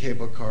this is the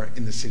cable car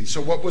in the city.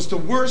 So what was the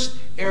worst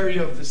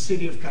area of the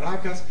city of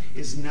Caracas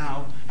is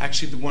now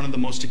actually one of the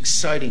most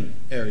exciting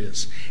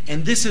areas.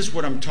 And this is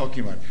what I'm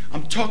talking about.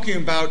 I'm talking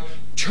about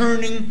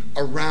turning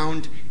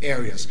around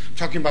areas. I'm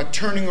talking about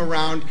turning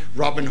around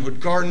Robin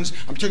Hood Gardens.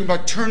 I'm talking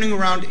about turning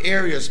around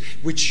areas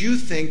which you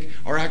think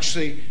are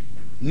actually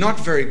not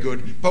very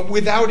good, but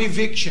without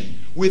eviction,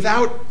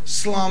 without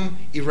slum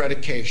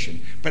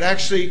eradication, but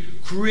actually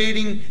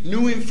creating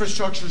new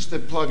infrastructures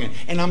that plug in.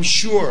 And I'm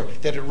sure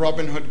that at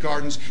Robin Hood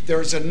Gardens,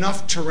 there is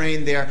enough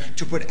terrain there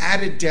to put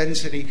added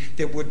density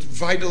that would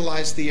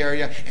vitalize the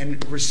area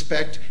and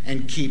respect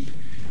and keep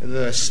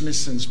the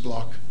Smithson's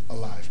block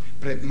alive.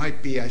 But it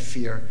might be, I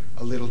fear,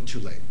 a little too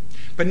late.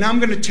 But now I'm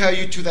going to tell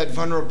you to that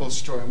vulnerable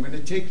story. I'm going to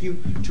take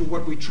you to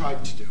what we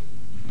tried to do.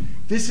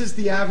 This is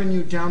the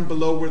avenue down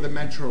below where the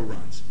metro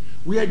runs.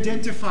 We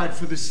identified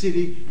for the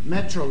city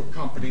metro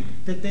company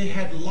that they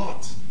had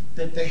lots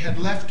that they had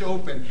left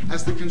open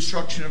as the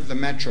construction of the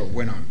metro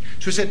went on.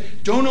 So we said,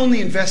 don't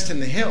only invest in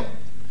the hill.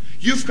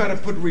 You've got to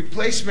put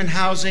replacement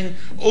housing,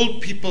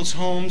 old people's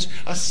homes,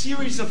 a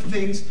series of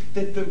things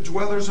that the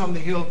dwellers on the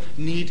hill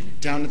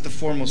need down at the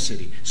formal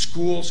city,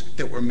 schools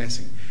that were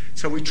missing.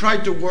 So we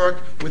tried to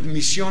work with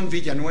Misión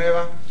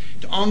Villanueva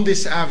on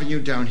this avenue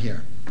down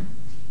here.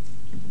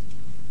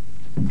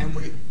 And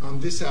on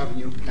this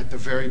avenue at the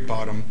very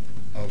bottom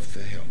of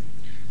the hill.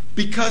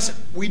 Because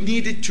we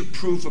needed to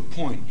prove a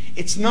point.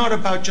 It's not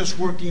about just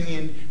working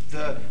in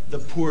the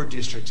poor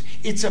districts.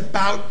 It's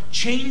about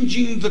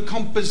changing the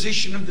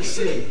composition of the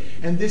city.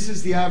 And this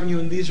is the avenue,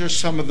 and these are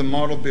some of the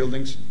model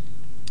buildings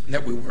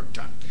that we worked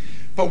on.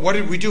 But what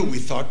did we do? We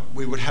thought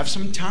we would have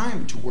some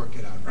time to work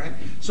it out, right?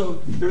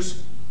 So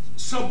there's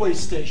subway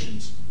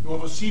stations,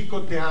 Nuevo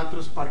Circo,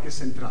 Teatros, Parque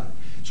Central.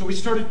 So we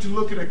started to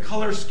look at a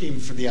color scheme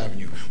for the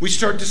avenue. We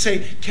started to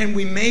say, can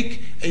we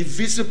make a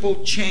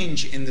visible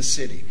change in the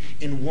city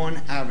in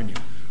one avenue?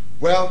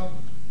 Well,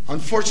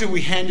 unfortunately,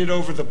 we handed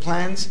over the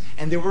plans,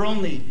 and they were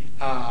only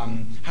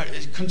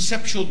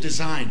conceptual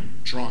design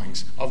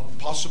drawings of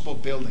possible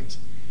buildings.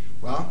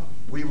 Well,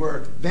 we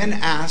were then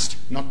asked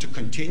not to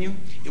continue.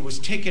 It was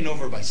taken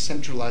over by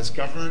centralized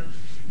government,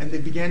 and they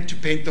began to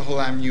paint the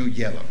whole avenue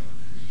yellow.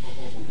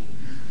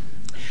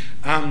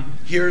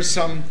 Here are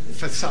some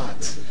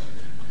facades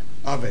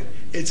of it.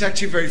 It's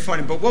actually very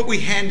funny. But what we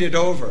handed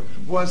over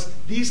was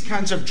these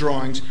kinds of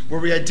drawings where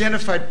we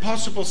identified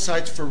possible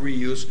sites for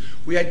reuse.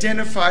 We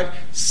identified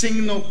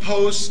signal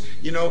posts,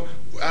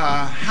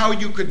 how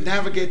you could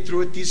navigate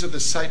through it. These are the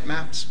site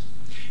maps.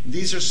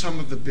 These are some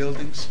of the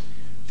buildings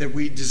that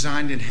we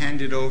designed and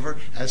handed over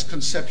as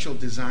conceptual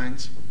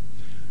designs.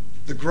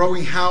 The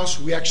growing house,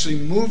 we actually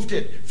moved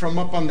it from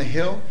up on the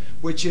hill,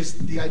 which is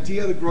the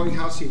idea of the growing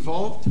house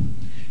evolved.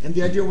 And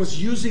the idea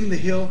was using the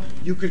hill,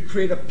 you could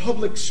create a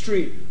public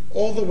street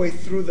all the way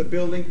through the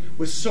building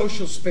with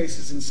social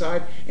spaces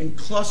inside and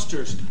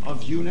clusters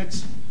of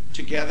units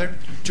together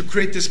to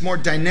create this more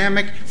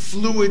dynamic,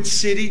 fluid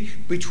city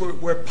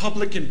where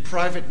public and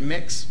private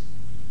mix.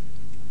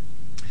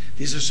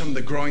 These are some of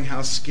the growing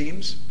house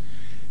schemes.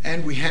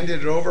 And we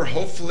handed it over,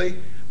 hopefully,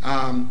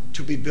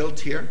 to be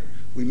built here.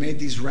 We made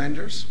these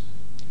renders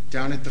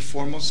down at the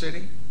formal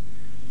city.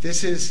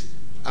 This is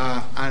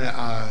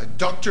a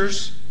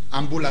doctor's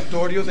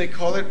ambulatorio, they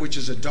call it, which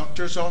is a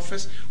doctor's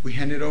office. We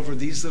handed over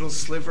these little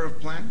sliver of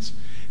plans,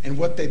 and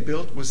what they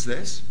built was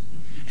this.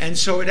 And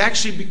so it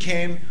actually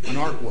became an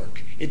artwork.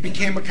 It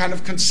became a kind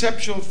of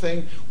conceptual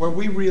thing where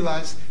we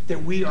realized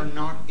that we are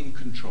not in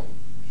control.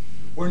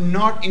 We're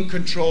not in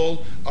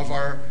control of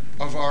our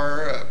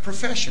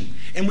profession,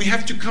 and we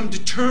have to come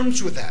to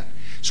terms with that.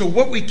 So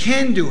what we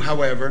can do,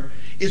 however,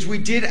 is we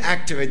did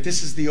activate,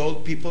 this is the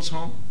old people's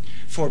home,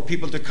 for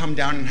people to come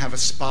down and have a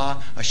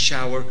spa, a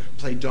shower,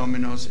 play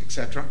dominoes,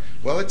 etc.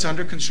 Well, it's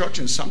under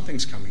construction.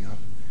 Something's coming up.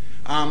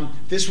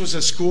 This was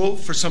a school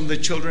for some of the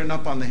children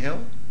up on the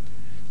hill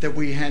that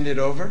we handed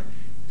over.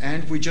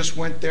 And we just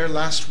went there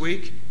last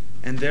week,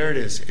 and there it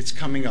is. It's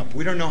coming up.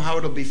 We don't know how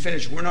it'll be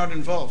finished. We're not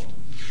involved.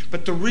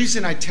 But the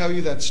reason I tell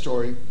you that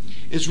story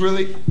is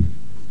really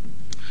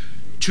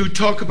to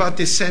talk about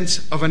this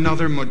sense of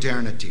another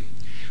modernity,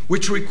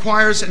 which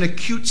requires an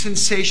acute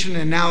sensation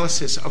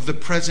analysis of the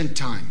present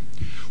time.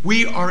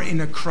 We are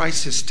in a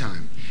crisis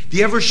time.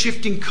 The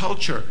ever-shifting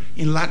culture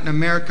in Latin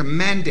America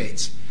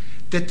mandates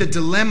that the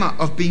dilemma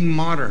of being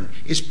modern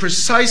is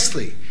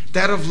precisely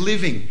that of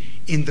living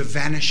in the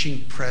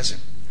vanishing present.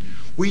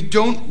 we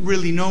don't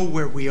really know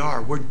where we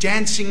are. We're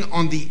dancing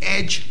on the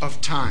edge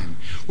of time.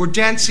 We're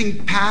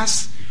dancing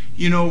past,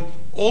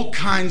 all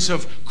kinds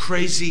of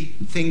crazy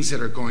things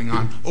that are going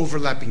on,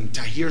 overlapping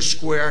Tahrir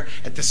Square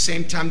at the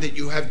same time that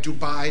you have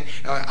Dubai,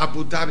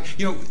 Abu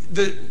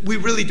Dhabi. We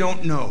really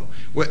don't know.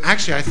 Well,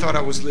 actually, I thought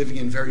I was living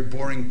in very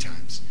boring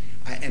times.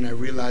 And I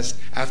realized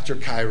after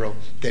Cairo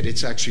that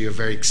it's actually a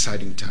very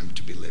exciting time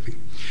to be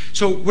living.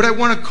 So what I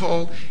want to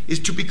call is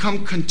to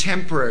become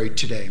contemporary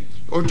today,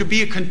 or to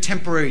be a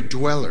contemporary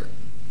dweller,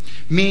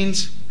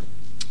 means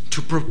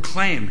to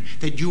proclaim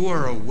that you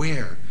are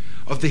aware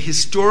of the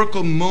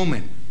historical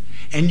moment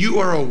and you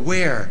are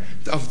aware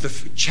of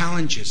the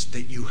challenges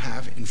that you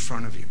have in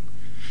front of you.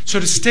 So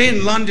to stay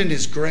in London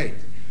is great,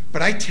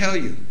 but I tell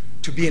you,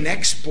 to be an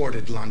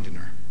exported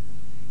Londoner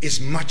is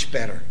much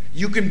better.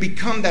 You can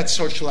become that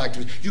social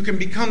activist. You can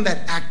become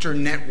that actor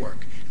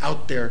network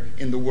out there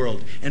in the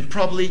world and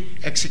probably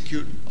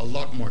execute a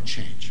lot more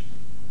change.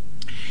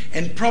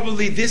 And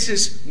probably this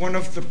is one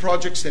of the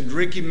projects that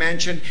Ricky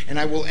mentioned, and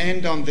I will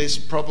end on this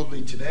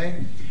probably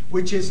today,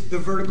 which is the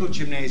vertical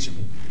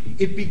gymnasium.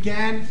 It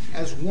began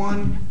as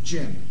one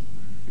gym,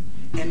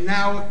 and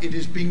now it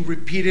is being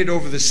repeated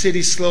over the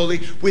city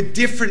slowly with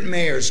different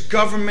mayors,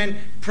 government,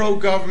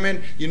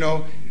 pro-government,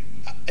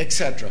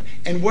 etc.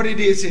 And what it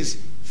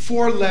is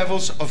 4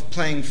 levels of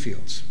playing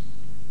fields.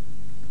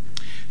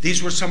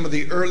 These were some of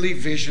the early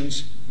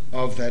visions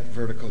of that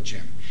vertical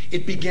gym.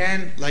 It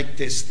began like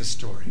this, the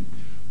story.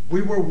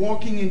 We were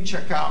walking in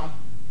Chacao,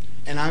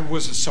 and I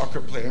was a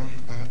soccer player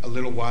a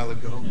little while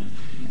ago,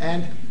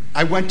 and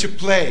I went to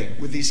play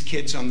with these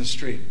kids on the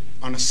street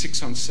on a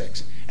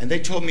 6-on-6, and they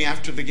told me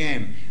after the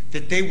game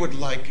that they would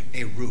like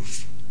a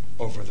roof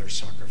over their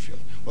soccer field.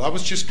 Well, I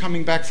was just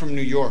coming back from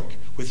New York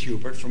with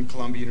Hubert from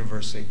Columbia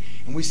University,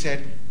 and we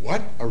said,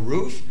 what, a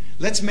roof?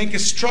 Let's make a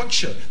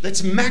structure.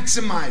 Let's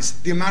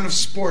maximize the amount of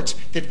sports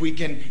that we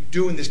can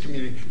do in this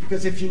community.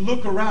 Because if you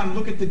look around,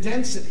 look at the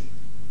density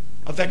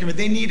of that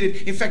community. They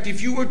needed, in fact,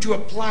 if you were to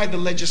apply the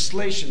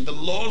legislation, the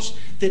laws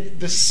that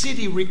the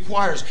city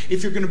requires,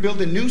 if you're going to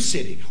build a new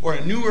city or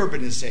a new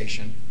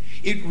urbanization,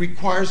 it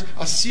requires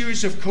a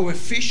series of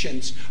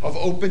coefficients of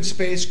open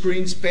space,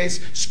 green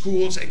space,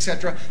 schools,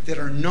 etc., that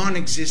are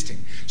non-existing.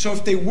 So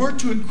if they were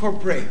to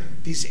incorporate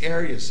these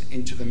areas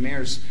into the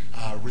mayor's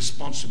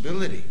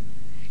responsibility,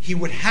 he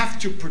would have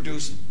to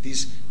produce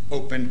these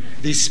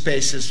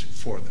spaces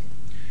for them.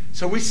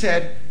 So we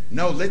said,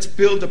 no, let's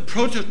build a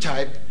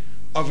prototype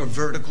of a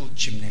vertical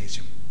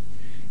gymnasium.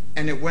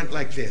 And it went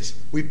like this.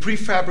 We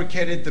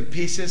prefabricated the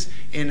pieces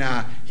in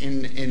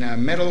a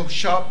metal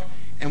shop,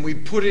 and we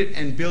put it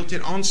and built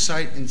it on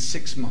site in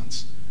 6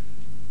 months.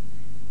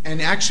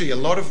 And actually, a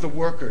lot of the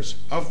workers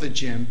of the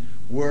gym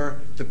were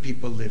the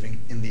people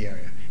living in the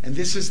area. And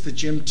this is the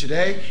gym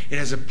today. It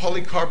has a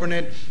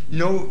polycarbonate,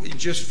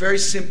 just very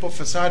simple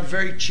facade,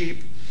 very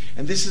cheap.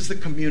 And this is the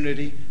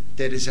community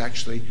that is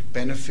actually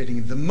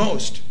benefiting the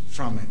most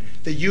from it.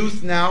 The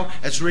youth now,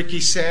 as Ricky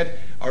said,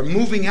 are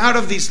moving out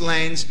of these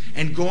lanes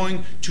and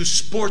going to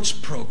sports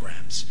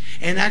programs.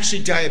 And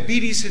actually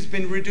diabetes has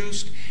been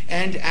reduced,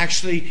 and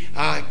actually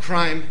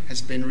crime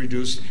has been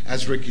reduced,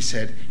 as Ricky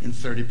said, in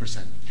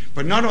 30%.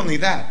 But not only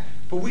that,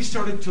 but we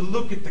started to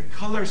look at the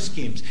color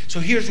schemes. So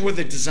here's where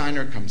the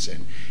designer comes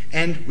in.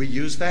 And we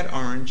use that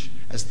orange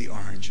as the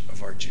orange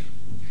of our gym.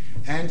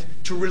 And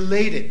to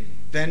relate it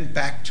then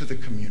back to the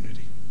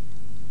community.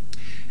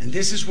 And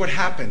this is what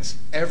happens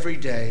every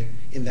day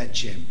in that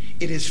gym.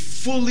 It is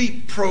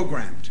fully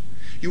programmed.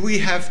 We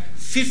have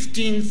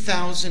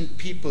 15,000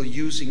 people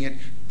using it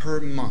per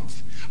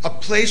month. A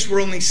place where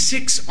only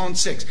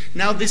 6-on-6.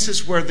 Now this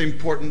is where the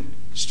important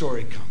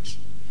story comes.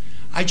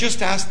 I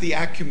just asked the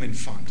Acumen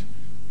Fund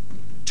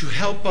to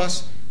help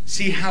us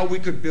see how we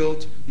could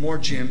build more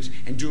gyms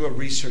and do a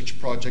research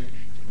project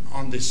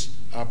on this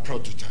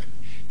prototype,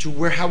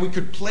 how we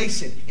could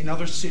place it in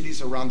other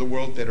cities around the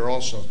world that are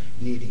also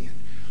needing it.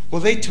 Well,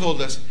 they told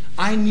us,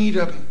 I need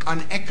an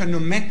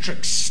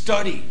econometric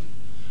study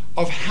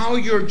of how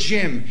your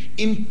gym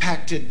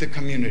impacted the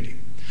community.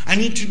 I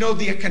need to know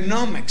the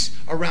economics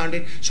around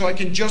it so I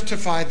can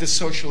justify the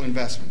social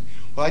investment.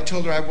 Well, I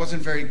told her I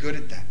wasn't very good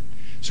at that.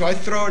 So I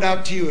throw it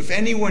out to you. If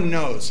anyone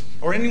knows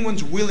or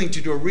anyone's willing to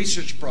do a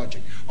research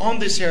project on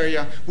this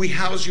area, we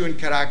house you in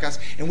Caracas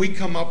and we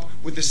come up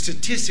with the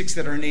statistics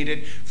that are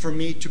needed for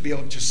me to be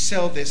able to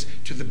sell this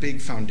to the big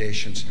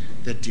foundations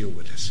that deal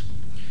with this.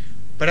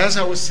 But as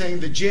I was saying,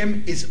 the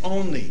gym is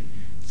only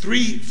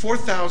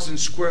 4,000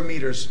 square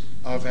meters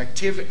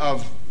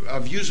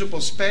of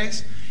usable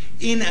space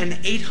in an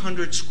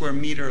 800 square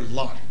meter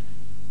lot.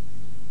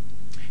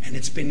 And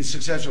it's been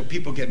successful.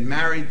 People get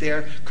married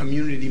there,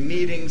 community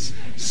meetings,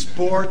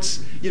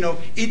 sports. It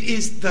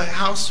is the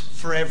house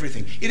for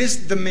everything. It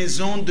is the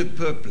maison du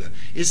peuple.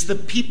 It's the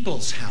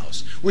people's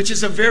house, which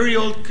is a very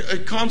old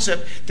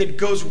concept that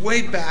goes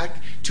way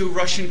back to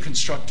Russian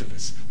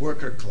constructivists,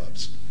 worker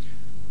clubs.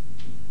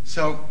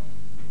 So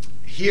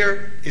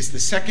here is the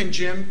second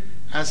gym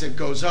as it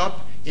goes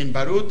up in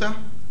Baruta.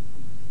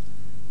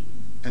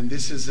 And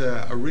this is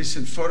a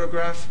recent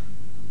photograph.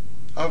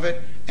 of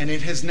it, and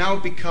it has now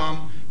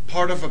become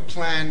part of a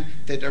plan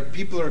that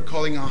people are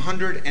calling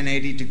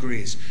 180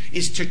 degrees,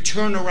 is to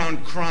turn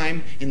around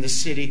crime in the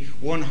city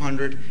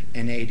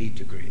 180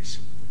 degrees.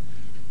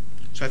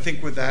 So I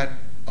think with that,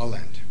 I'll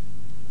end.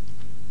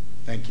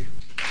 Thank you.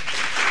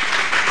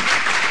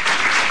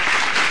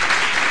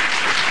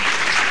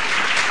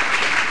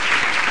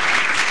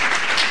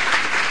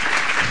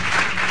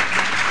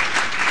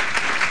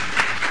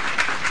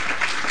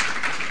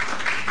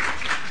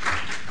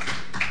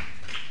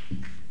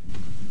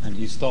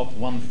 He stopped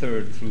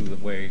 1/3 through the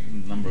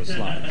number of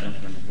slides.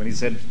 When he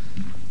said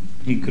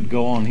he could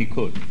go on, he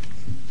could.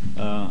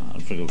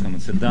 Alfredo, come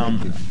and sit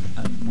down.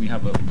 We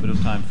have a bit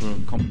of time for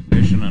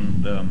conversation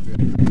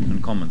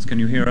and comments. Can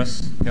you hear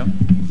us? Yeah.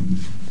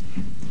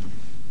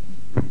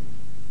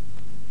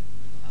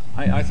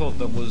 I thought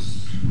that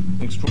was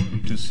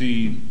extraordinary to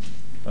see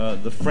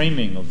the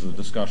framing of the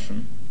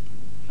discussion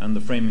and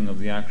the framing of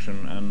the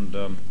action and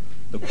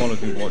the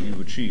quality of what you've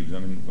achieved. I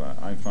mean,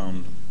 I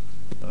found.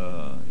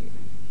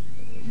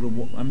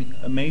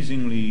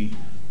 Amazingly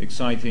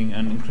exciting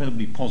and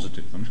incredibly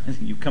positive. I mean,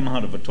 you come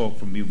out of a talk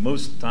from you.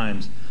 Most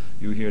times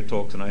you hear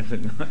talks, and I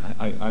think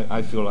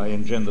I feel I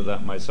engender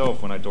that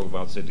myself when I talk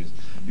about cities.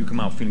 You come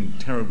out feeling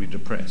terribly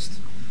depressed,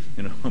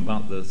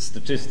 about the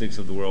statistics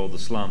of the world, the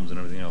slums, and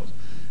everything else.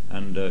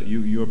 And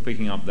you're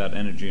picking up that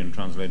energy and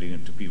translating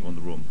it to people in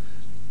the room.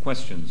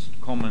 Questions,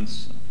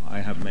 comments?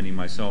 I have many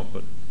myself,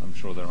 but I'm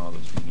sure there are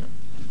others from here.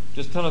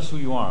 Just tell us who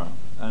you are.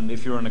 And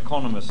if you're an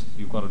economist,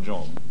 you've got a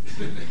job.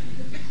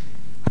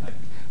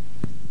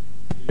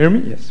 Hear me?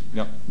 Yes.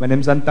 Yeah. My name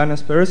is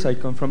Antanas Perez. I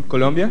come from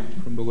Colombia,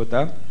 from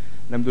Bogota,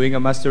 and I'm doing a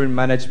master in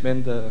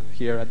management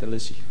here at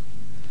LSE.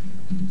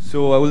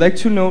 So I would like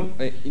to know,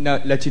 in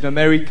Latin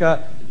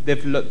America,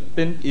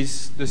 development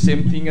is the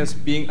same thing as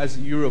being as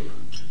Europe.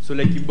 So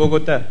like in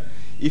Bogota,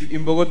 if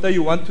in Bogota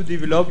you want to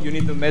develop, you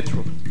need a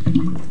metro.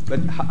 But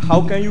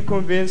how can you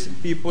convince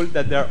people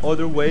that there are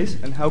other ways,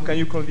 and how can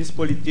you convince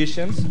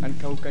politicians, and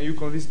how can you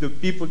convince the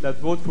people that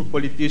vote for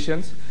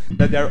politicians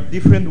that there are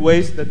different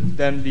ways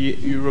than the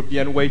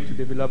European way to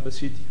develop a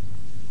city?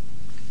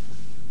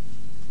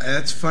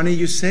 That's funny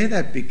you say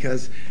that,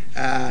 because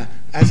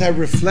as I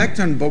reflect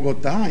on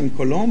Bogota in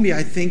Colombia,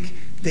 I think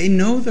they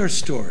know their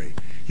story.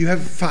 You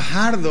have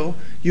Fajardo,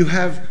 you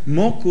have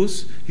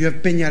Mocus, you have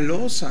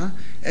Peñalosa,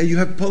 you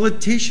have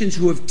politicians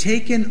who have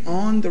taken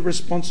on the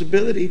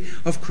responsibility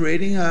of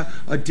creating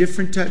a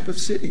different type of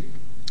city.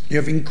 You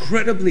have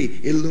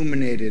incredibly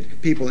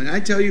illuminated people. And I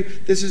tell you,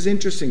 this is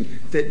interesting,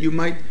 that you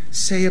might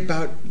say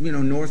about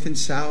North and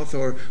South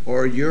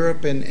or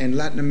Europe and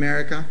Latin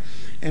America.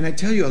 And I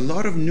tell you, a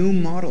lot of new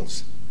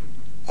models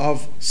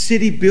of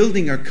city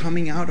building are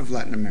coming out of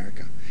Latin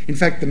America. In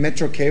fact, the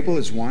Metro Cable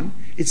is one.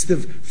 It's the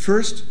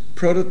first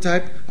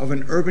prototype of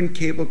an urban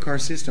cable car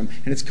system,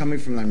 and it's coming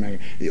from Latin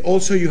America.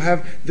 Also, you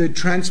have the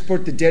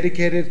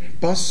dedicated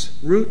bus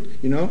route,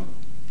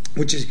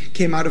 which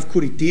came out of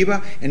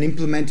Curitiba and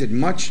implemented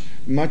much,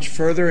 much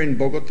further in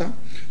Bogota.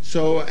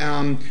 So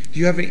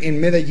you have in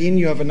Medellin,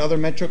 you have another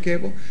metro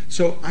cable.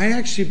 So I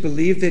actually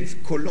believe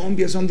that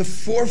Colombia is on the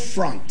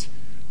forefront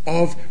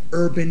of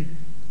urban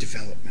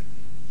development.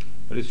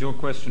 But is your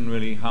question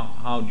really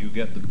how do you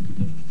get the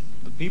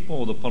people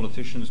or the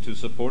politicians to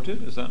support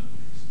it? Is that?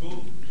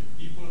 So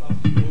people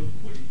have to vote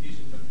for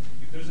politicians, but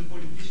if there's a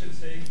politician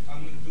saying,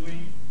 I'm not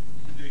doing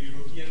the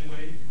European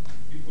way,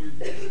 people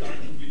start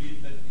to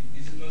believe that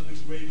this is not the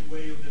great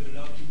way of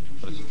developing,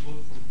 we should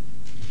vote for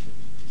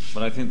it.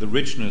 But I think the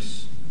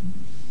richness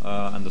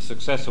and the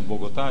success of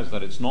Bogota is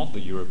that it's not the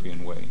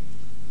European way.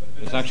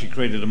 It's actually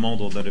created a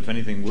model that, if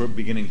anything, we're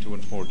beginning to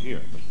import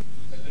here.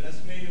 But the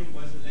last mayor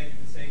was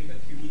elected saying that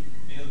he would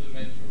build the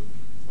metro,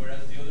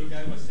 whereas the other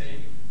guy was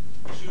saying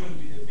we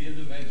shouldn't build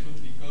the metro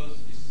because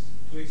it's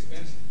too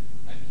expensive.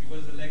 And he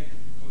was elected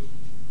because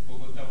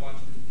Bogota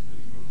wanted the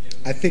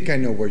European way. I think I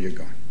know where you're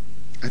going.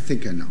 I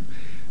think I know.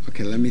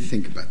 Okay, let me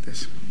think about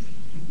this.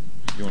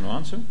 You want to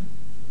answer?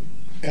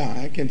 Yeah,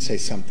 I can say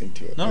something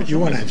to it. No, you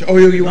want to answer? Oh,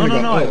 you want to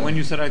go? No. Oh. When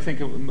you said, I think,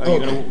 are you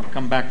going to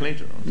come back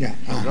later? Yeah.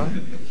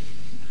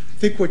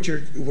 I think what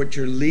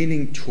you're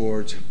leaning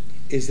towards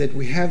is that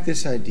we have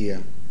this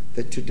idea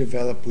that to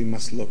develop we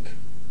must look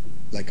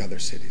like other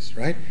cities,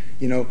 right?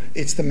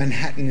 It's the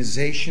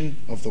Manhattanization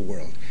of the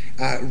world.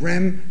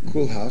 Rem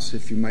Koolhaas,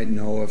 if you might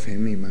know of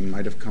him, he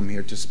might have come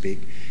here to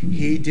speak.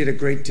 He did a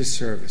great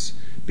disservice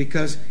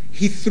because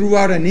he threw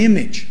out an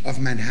image of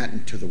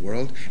Manhattan to the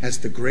world as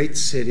the great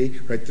city,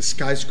 right? The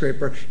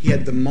skyscraper. He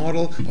had the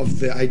model of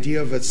the idea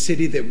of a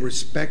city that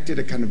respected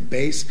a kind of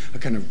base, a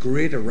kind of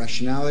grid, a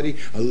rationality,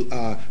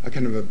 a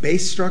kind of a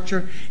base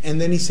structure.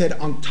 And then he said,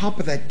 on top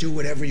of that, do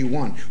whatever you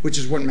want, which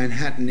is what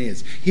Manhattan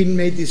is. He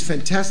made these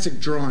fantastic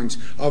drawings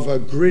of a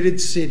gridded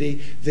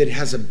city that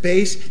has a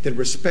base, that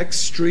respects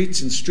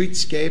streets and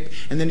streetscape.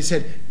 And then he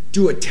said,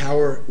 do a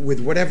tower with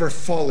whatever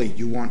folly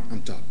you want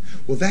on top.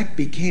 Well, that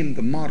became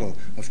the model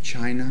of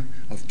China,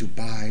 of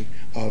Dubai,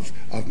 of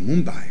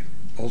Mumbai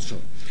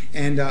also.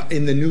 And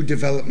in the new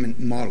development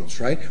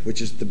models, right?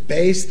 Which is the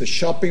base, the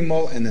shopping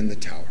mall, and then the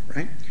tower,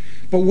 right?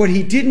 But what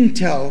he didn't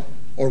tell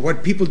or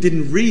what people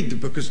didn't read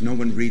because no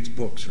one reads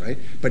books, right?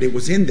 But it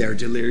was in there,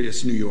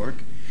 Delirious New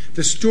York.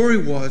 The story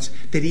was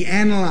that he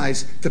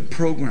analyzed the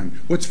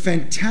program. What's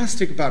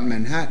fantastic about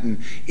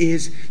Manhattan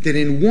is that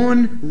in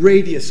one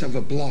radius of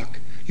a block,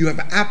 you have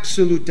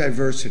absolute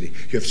diversity.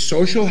 You have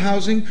social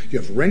housing, you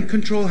have rent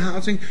control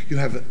housing, you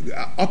have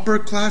upper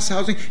class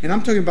housing, and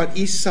I'm talking about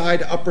East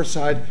Side, Upper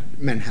Side,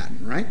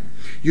 Manhattan, right?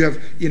 You have,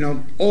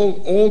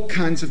 all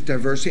kinds of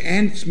diversity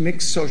and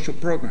mixed social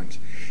programs.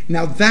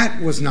 Now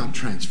that was not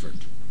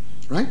transferred,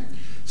 right?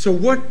 So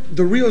what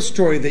the real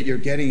story that you're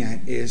getting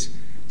at is,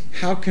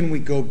 how can we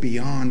go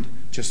beyond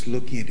just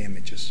looking at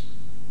images,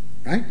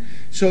 right?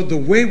 So the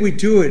way we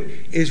do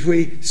it is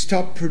we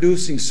stop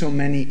producing so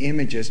many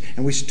images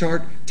and we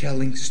start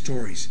telling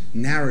stories,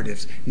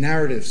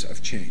 narratives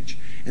of change.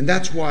 And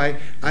that's why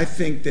I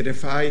think that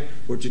if I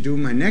were to do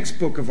my next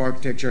book of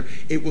architecture,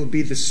 it will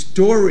be the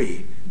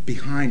story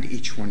behind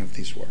each one of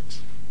these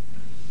works.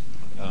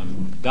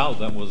 Doubt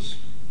that was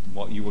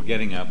what you were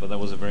getting at, but that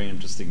was a very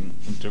interesting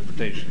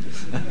interpretation.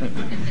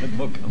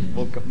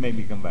 we'll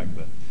maybe come back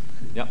there.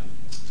 Yeah.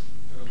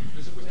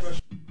 Just a quick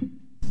question.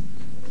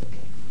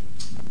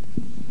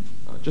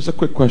 Just a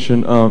quick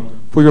question.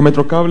 For your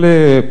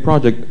Metrocable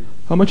project,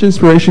 how much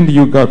inspiration do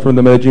you got from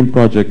the Medellin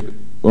project?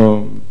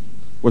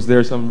 Was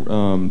there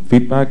some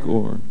feedback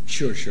or?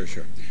 Sure.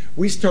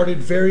 We started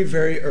very,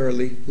 very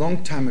early,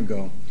 long time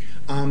ago.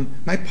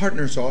 My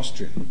partner's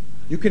Austrian.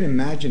 You can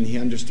imagine he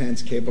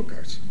understands cable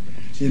cars.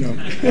 He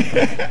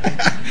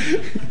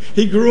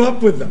grew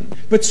up with them.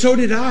 But so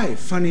did I,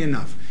 funny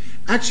enough.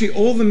 Actually,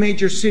 all the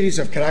major cities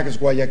of Caracas,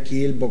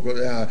 Guayaquil,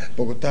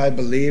 Bogota, I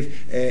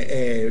believe,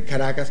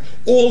 Caracas,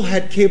 all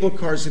had cable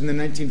cars in the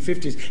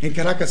 1950s, and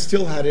Caracas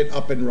still had it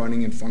up and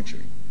running and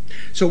functioning.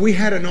 So we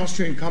had an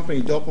Austrian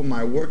company,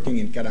 Doppelmayr, working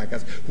in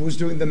Caracas, who was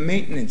doing the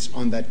maintenance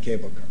on that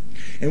cable car.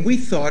 And we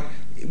thought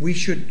we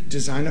should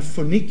design a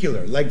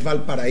funicular, like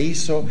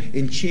Valparaíso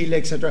in Chile,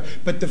 etc.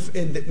 But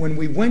when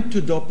we went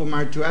to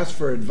Doppelmayr to ask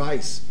for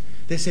advice,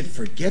 they said,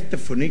 forget the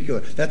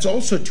funicular. That's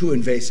also too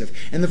invasive.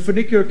 And the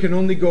funicular can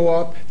only go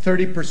up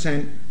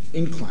 30%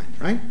 incline,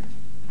 right?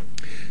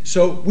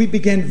 So we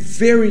began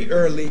very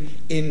early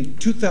in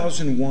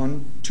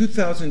 2001,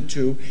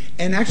 2002,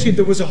 and actually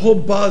there was a whole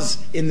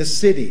buzz in the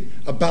city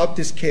about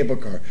this cable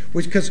car,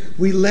 because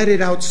we let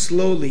it out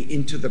slowly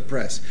into the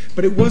press.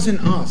 But it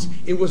wasn't us.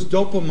 It was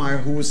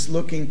Doppelmayr who was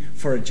looking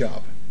for a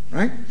job,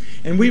 right?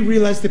 And we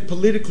realized that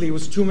politically it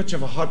was too much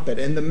of a hotbed.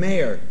 And the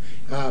mayor,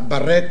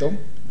 Barreto,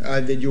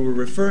 that you were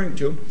referring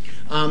to,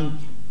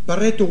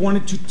 Barreto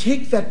wanted to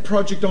take that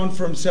project on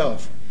for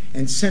himself.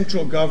 And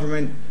central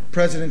government,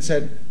 president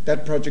said,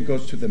 that project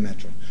goes to the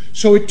metro.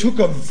 So it took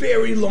a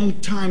very long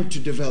time to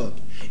develop.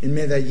 And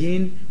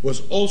Medellin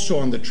was also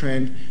on the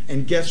trend,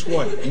 and guess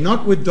what?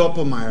 Not with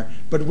Doppelmayr,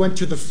 but went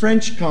to the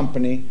French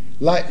company,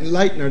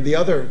 Leitner, the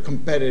other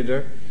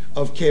competitor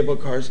of cable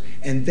cars,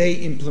 and they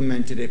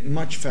implemented it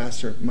much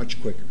faster,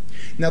 much quicker.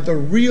 Now, the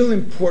real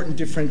important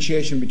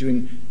differentiation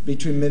between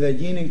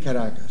Medellin and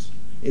Caracas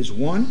is,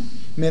 one,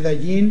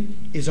 Medellin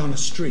is on a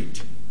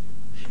street.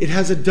 It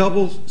has a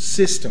double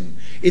system.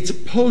 It's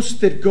posts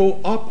that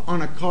go up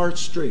on a car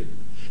street.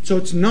 So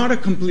it's not a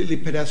completely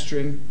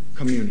pedestrian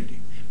community.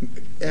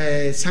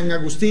 San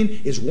Agustin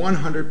is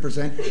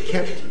 100%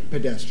 kept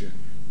pedestrian.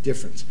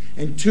 Difference.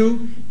 And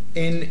two,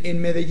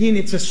 in Medellin,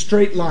 it's a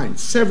straight line,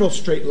 several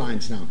straight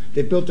lines now.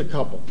 They built a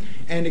couple.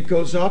 And it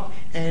goes up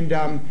and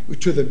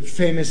to the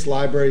famous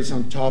libraries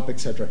on top,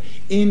 etc.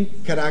 In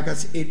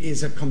Caracas, it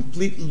is a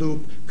complete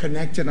loop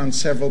connected on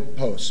several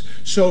posts.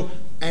 So,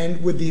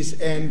 and with these,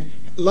 and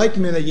like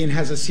Medellin,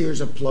 has a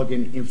series of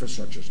plug-in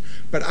infrastructures.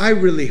 But I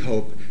really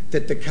hope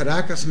that the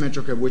Caracas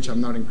Metro, which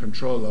I'm not in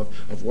control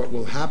of what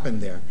will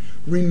happen there,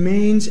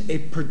 remains a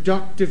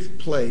productive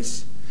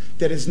place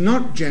that is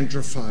not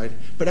gentrified,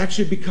 but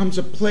actually becomes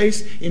a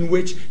place in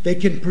which they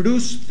can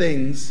produce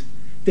things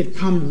that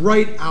come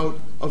right out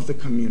of the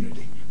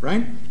community,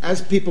 right?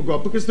 As people grow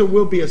up, because there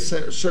will be a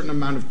certain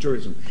amount of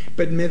tourism.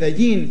 But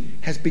Medellin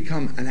has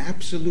become an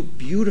absolute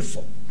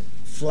beautiful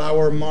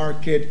flower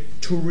market,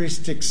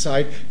 touristic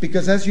site,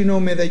 because as you know,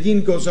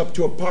 Medellin goes up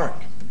to a park.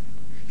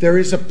 There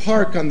is a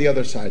park on the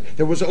other side.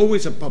 There was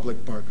always a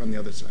public park on the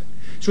other side.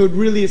 So it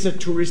really is a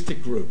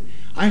touristic route.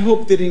 I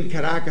hope that in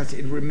Caracas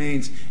it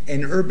remains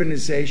an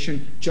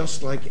urbanization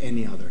just like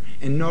any other,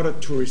 and not a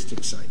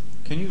touristic site.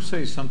 Can you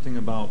say something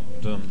about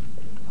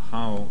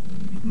how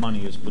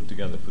money is put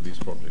together for these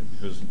projects?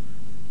 Because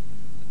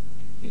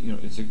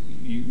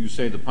you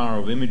say the power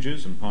of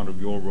images, and part of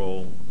your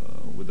role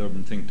with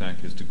Urban Think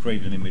Tank is to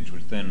create an image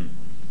which then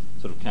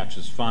sort of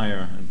catches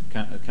fire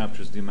and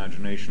captures the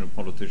imagination of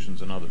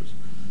politicians and others.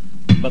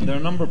 But there are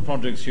a number of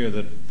projects here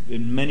that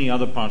in many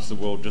other parts of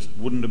the world just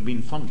wouldn't have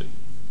been funded.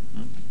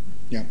 Right?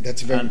 Yeah,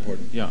 that's very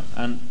important. Yeah,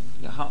 and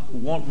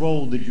what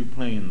role did you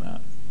play in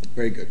that?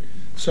 Very good.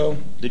 So,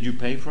 did you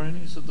pay for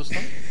any of the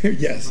stuff?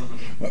 Yes.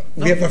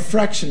 We have a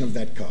fraction of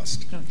that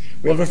cost. Yeah.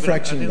 We have a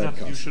fraction of that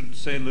cost. You should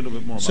say a little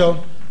bit more about it.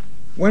 So,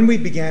 when we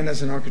began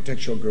as an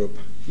architectural group,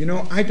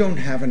 I don't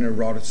have an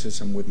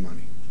eroticism with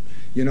money.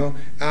 you know.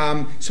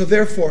 So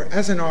therefore,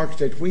 as an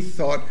architect, we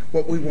thought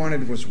what we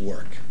wanted was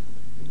work.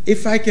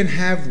 If I can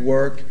have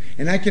work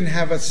and I can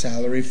have a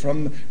salary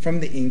from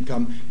the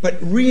income, but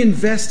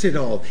reinvest it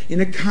all in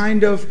a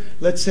kind of,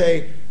 let's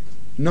say,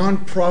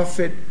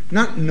 non-profit,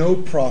 not no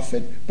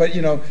profit, but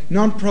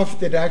non-profit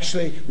that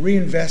actually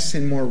reinvests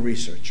in more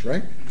research,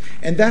 right?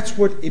 And that's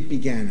what it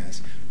began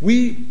as.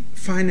 We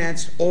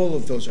financed all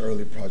of those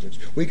early projects.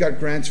 We got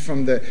grants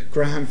from the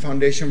Graham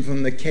Foundation,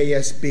 from the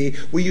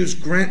KSB. We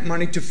used grant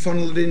money to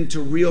funnel it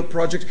into real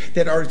projects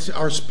that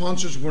our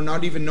sponsors were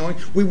not even knowing.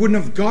 We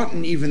wouldn't have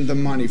gotten even the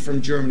money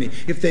from Germany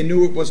if they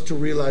knew it was to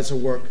realize a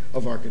work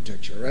of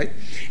architecture, right?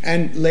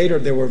 And later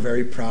they were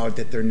very proud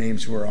that their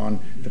names were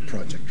on the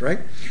project, right?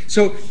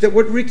 So that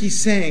what Ricky's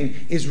saying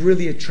is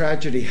really a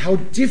tragedy, how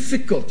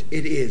difficult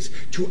it is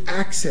to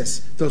access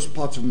those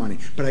pots of money.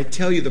 But I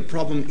tell you, the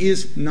problem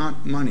is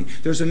not money.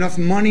 There's enough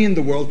money in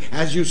the world,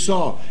 as you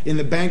saw in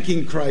the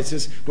banking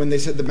crisis when they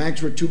said the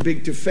banks were too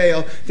big to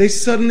fail. They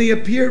suddenly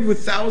appeared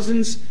with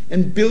thousands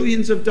and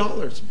billions of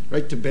dollars,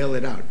 right, to bail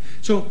it out.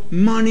 So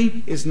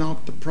money is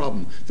not the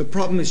problem. The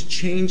problem is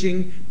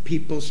changing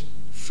people's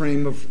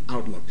frame of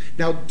outlook.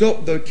 Now,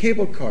 the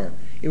cable car,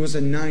 it was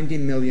a $90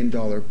 million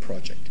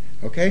project,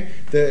 okay?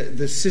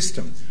 The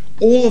system.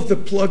 All of the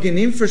plug-in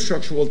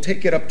infrastructure will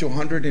take it up to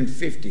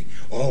 150.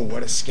 Oh,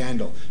 what a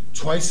scandal.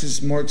 Twice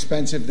as more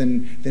expensive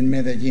than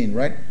Medellin,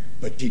 right?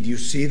 But did you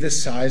see the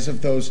size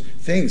of those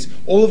things?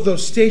 All of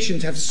those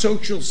stations have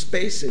social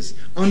spaces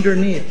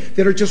underneath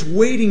that are just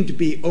waiting to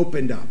be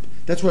opened up.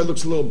 That's why it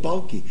looks a little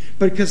bulky,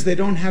 but because they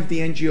don't have the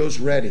NGOs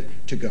ready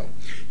to go.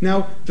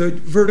 Now, the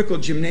vertical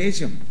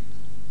gymnasium,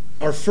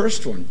 our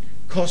first one,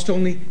 cost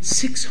only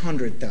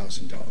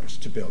 $600,000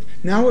 to build.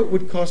 Now it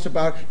would cost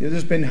about,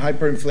 there's been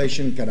hyperinflation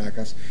in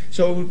Caracas,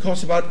 so it would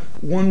cost about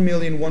 $1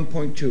 million,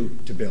 $1.2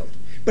 to build.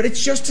 But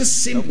it's just a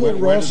simple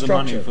raw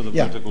structure. Where did the money for the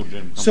vertical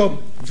gym come So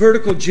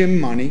vertical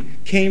gym money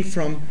came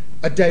from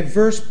a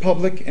diverse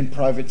public and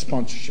private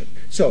sponsorship.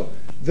 So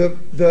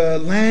the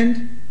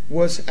land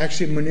was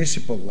actually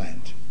municipal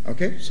land.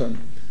 Okay, so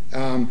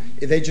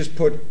they just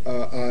put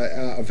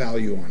a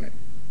value on it.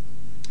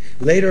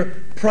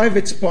 Later,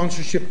 private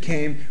sponsorship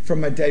came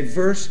from a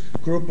diverse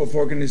group of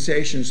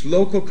organizations,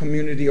 local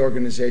community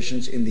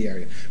organizations in the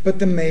area. But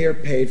the mayor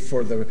paid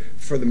for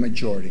the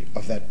majority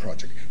of that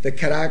project.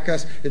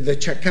 The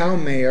Chacao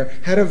mayor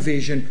had a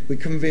vision. We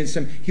convinced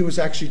him. He was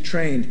actually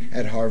trained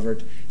at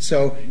Harvard.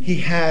 So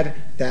he had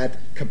that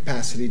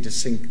capacity to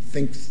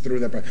think through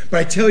that project. But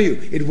I tell you,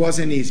 it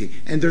wasn't easy.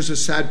 And there's a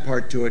sad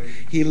part to it.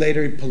 He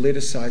later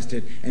politicized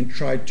it and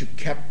tried to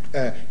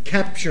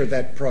capture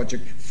that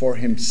project for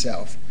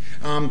himself.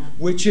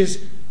 Which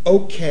is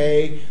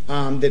okay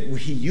that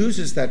he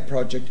uses that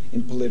project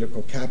in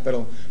political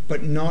capital,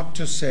 but not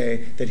to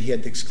say that he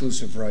had the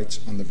exclusive rights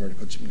on the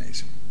vertical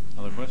gymnasium.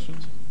 Other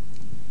questions?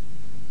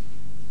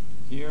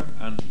 Here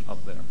and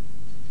up there.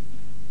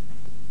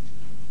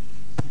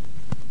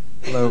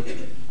 Hello,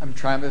 I'm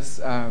Travis.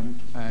 I'm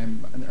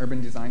an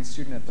urban design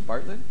student at the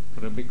Bartlett.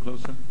 Put it a bit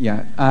closer.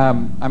 Yeah,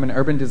 I'm an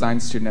urban design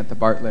student at the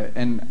Bartlett,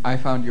 and I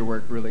found your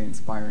work really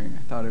inspiring.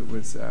 I thought it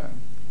was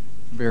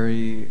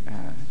very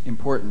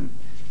important.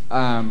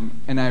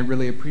 And I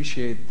really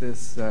appreciate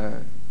this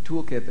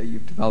toolkit that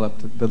you've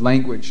developed, the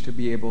language to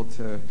be able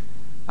to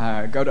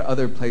go to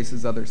other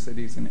places, other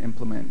cities, and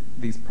implement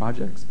these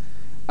projects.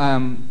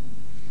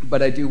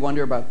 But I do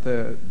wonder about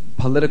the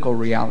political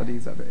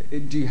realities of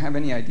it. Do you have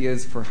any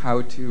ideas for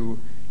how to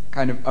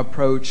kind of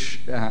approach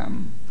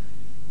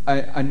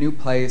a new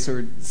place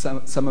or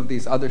some of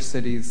these other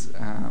cities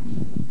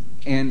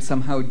and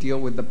somehow deal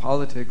with the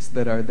politics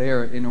that are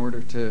there in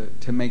order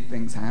to make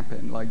things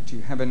happen? Like, do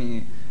you have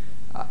any,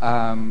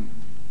 I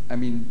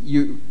mean,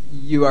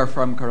 you are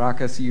from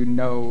Caracas, you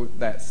know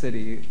that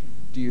city.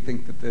 Do you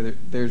think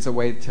that there's a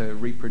way to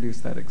reproduce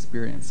that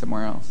experience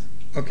somewhere else?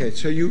 Okay,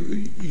 so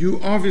you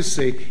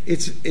obviously,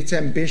 it's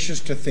ambitious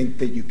to think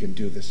that you can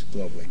do this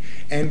globally.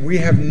 And we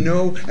have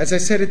no, as I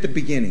said at the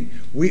beginning,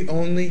 we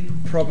only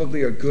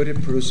probably are good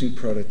at producing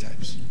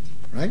prototypes,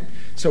 right?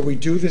 So we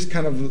do this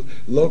kind of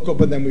local,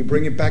 but then we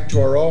bring it back to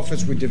our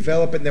office, we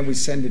develop it, then we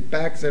send it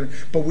back.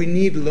 But we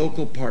need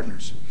local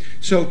partners.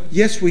 So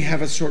yes, we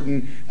have a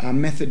certain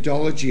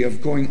methodology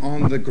of going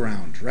on the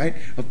ground, right?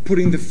 Of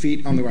putting the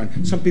feet on the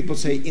ground. Some people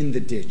say in the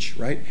ditch,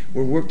 right?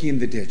 We're working in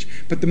the ditch.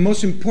 But the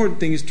most important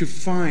thing is to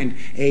find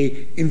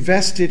a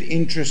invested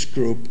interest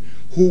group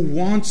who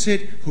wants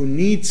it, who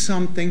needs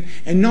something,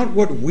 and not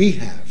what we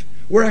have.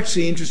 We're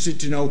actually interested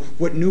to know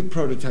what new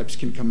prototypes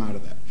can come out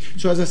of that.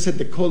 So as I said,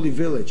 the Coley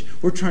Village,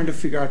 we're trying to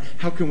figure out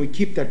how can we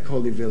keep that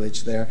Coley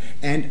Village there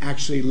and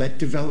actually let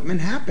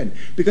development happen.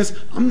 Because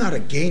I'm not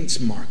against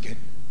market.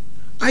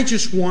 I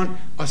just want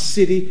a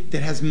city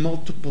that has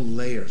multiple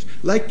layers.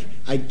 Like,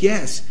 I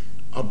guess,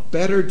 a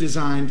better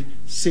designed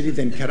city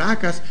than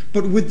Caracas,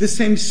 but with the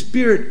same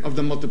spirit of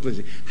the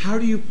multiplicity. How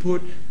do you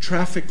put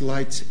traffic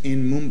lights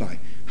in Mumbai?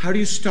 How do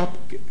you stop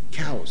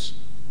cows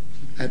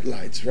at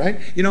lights,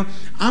 right? You know,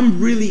 I'm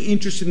really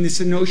interested in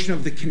this notion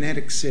of the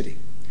kinetic city.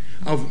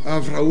 of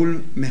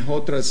Raúl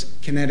Mejotra's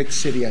kinetic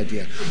city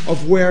idea,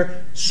 of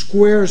where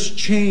squares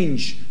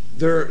change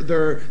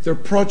their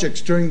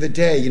projects during the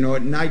day. You know,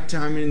 at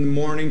nighttime and in the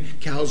morning,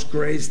 cows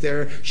graze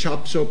there,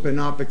 shops open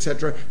up,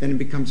 etc. Then it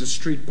becomes a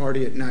street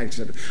party at night,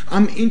 etc.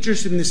 I'm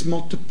interested in this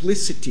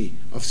multiplicity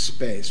of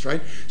space,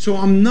 right? So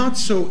I'm not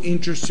so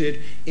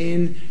interested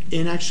in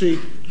actually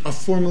a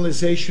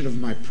formalization of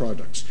my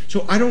products.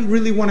 So I don't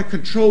really want to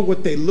control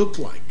what they look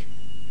like.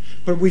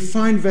 But we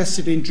find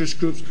vested interest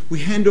groups, we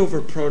hand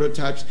over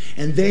prototypes,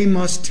 and they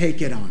must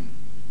take it on.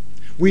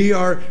 We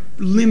are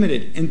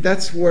limited, and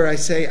that's where I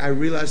say I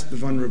realize the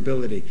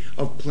vulnerability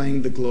of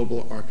playing the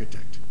global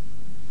architect.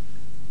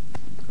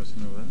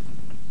 Question over there.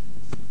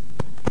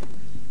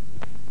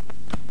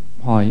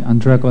 Hi,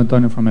 Andrea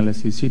Colantonio from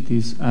LSE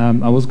Cities.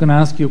 I was going to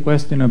ask you a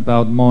question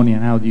about money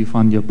and how do you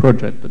fund your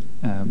project, but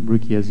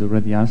Ricky has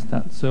already asked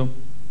that. So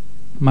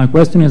my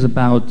question is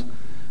about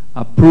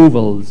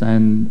approvals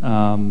and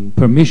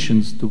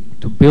permissions to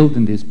build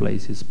in these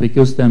places,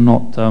 because they're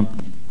not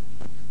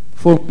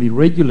formally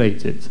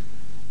regulated.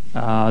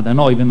 They're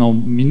not even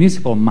on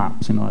municipal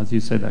maps, you know, as you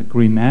said,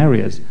 green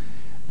areas.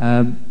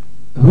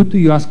 Who do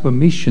you ask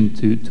permission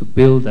to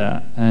build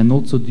there? And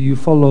also, do you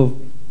follow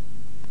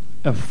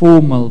a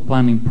formal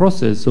planning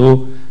process,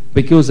 or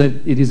because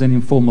it is an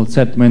informal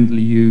settlement,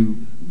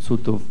 you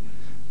sort of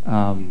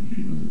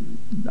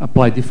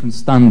apply different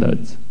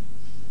standards?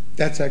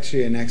 That's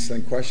actually an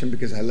excellent question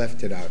because I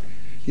left it out.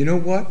 You know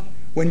what?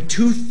 When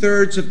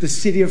 2/3 of the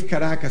city of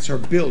Caracas are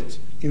built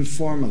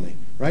informally,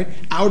 right,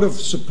 out of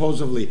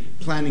supposedly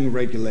planning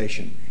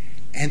regulation,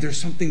 and there's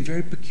something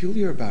very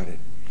peculiar about it.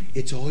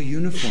 It's all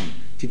uniform.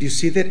 Did you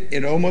see that?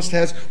 It almost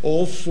has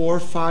all 4 or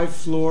 5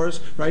 floors,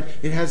 right?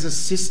 It has a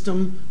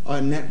system,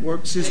 a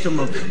network system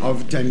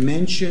of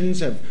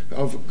dimensions,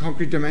 of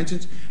concrete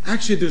dimensions.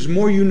 Actually, there's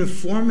more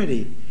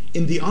uniformity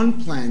in the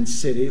unplanned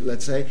city,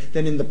 let's say,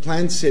 than in the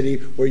planned city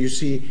where you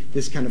see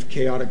this kind of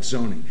chaotic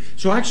zoning.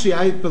 So actually,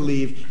 I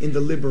believe in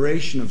the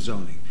liberation of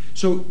zoning.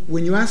 So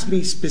when you ask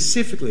me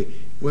specifically,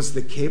 was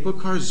the cable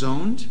car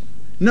zoned?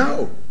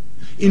 No.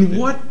 In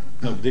what?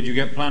 No. Did you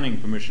get planning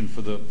permission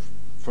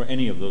for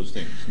any of those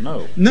things?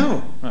 No.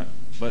 No. Right.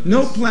 But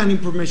no planning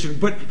permission.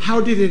 But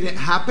how did it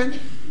happen?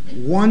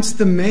 Once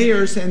the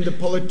mayors and the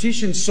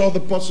politicians saw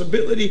the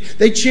possibility,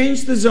 they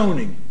changed the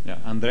zoning. Yeah,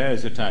 Andrea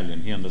is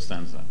Italian. He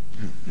understands that.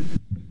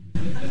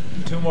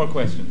 2 more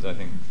questions, I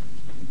think.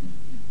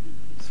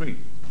 3.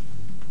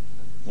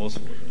 We'll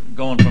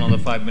go on for another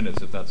 5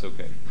 minutes, if that's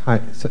okay. Hi.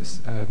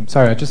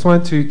 Sorry, I just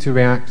wanted to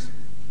react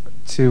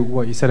to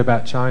what you said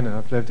about China.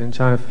 I've lived in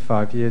China for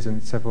 5 years in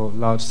several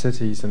large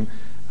cities, and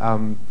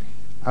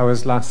I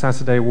was last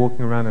Saturday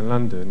walking around in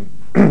London,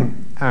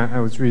 and I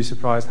was really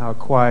surprised how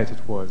quiet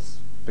it was,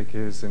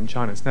 because in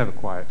China it's never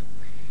quiet.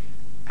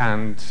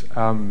 And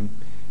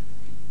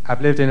I've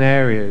lived in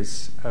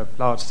areas of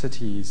large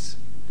cities.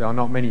 There are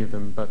not many of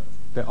them, but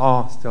there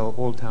are still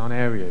old town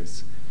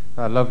areas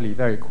that are lovely,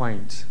 very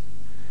quaint.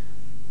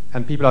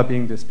 And people are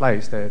being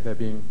displaced. They're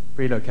being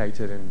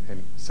relocated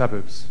in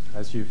suburbs,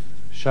 as you've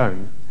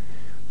shown.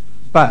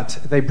 But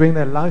they bring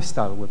their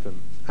lifestyle with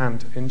them.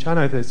 And in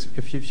China,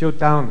 if you're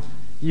down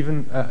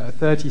even a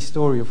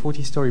 30-story or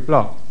 40-story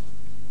block,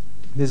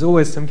 there's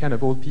always some kind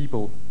of old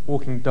people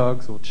walking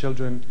dogs or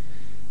children.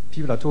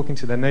 People are talking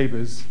to their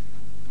neighbors.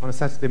 On a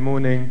Saturday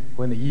morning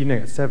or in the evening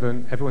at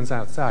 7, everyone's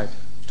outside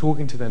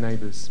talking to their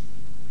neighbors.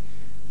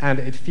 And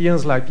it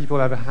feels like people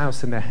have a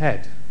house in their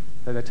head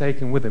that they're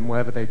taking with them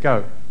wherever they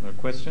go. A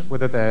question?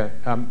 Whether they're,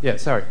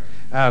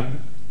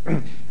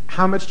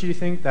 how much do you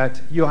think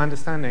that your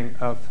understanding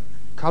of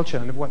culture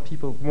and of what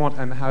people want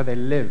and how they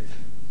live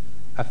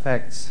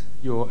affects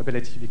your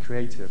ability to be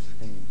creative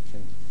in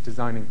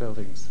designing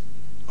buildings?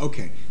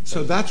 Okay,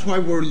 so that's why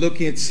we're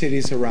looking at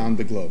cities around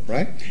the globe,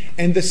 right?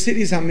 And the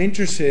cities I'm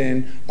interested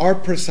in are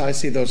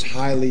precisely those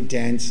highly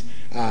dense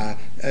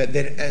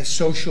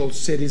social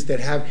cities that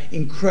have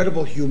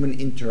incredible human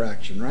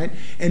interaction, right?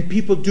 And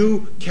people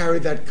do carry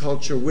that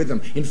culture with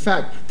them. In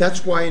fact,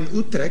 that's why in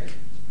Utrecht,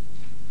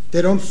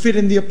 they don't fit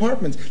in the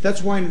apartments.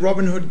 That's why in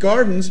Robin Hood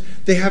Gardens,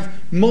 they have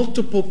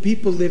multiple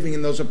people living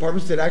in those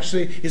apartments. That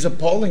actually is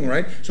appalling,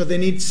 right? So they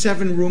need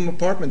 7-room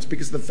apartments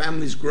because the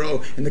families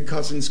grow and the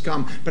cousins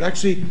come. But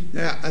actually,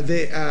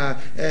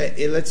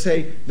 let's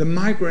say the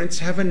migrants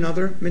have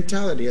another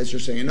mentality, as you're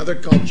saying, another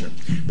culture.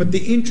 But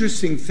the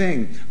interesting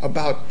thing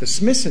about the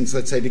Smithsons,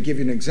 let's say, to give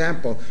you an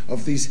example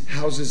of these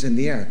houses in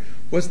the air,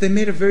 was they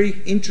made a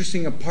very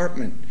interesting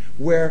apartment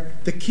where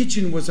the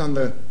kitchen was on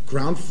the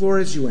ground floor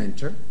as you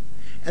enter,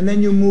 and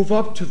then you move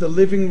up to the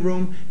living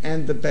room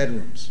and the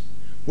bedrooms.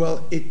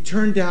 Well, it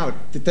turned out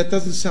that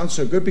doesn't sound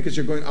so good because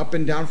you're going up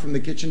and down from the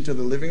kitchen to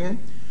the living room,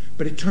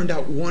 but it turned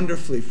out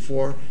wonderfully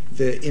for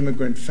the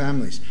immigrant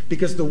families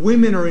because the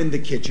women are in the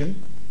kitchen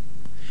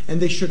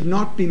and they should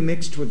not be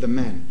mixed with the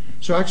men.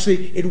 So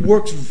actually, it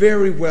works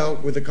very well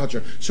with the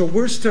culture. So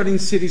we're studying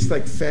cities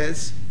like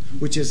Fez,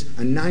 which is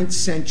a 9th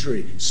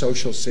century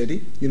social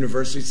city,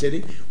 university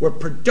city, where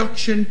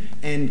production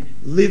and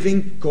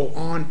living go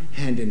on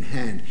hand in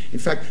hand. In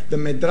fact, the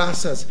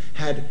madrasas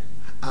had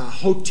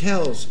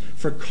hotels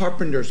for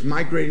carpenters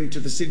migrating to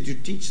the city to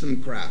teach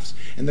them crafts.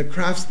 And the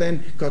crafts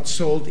then got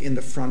sold in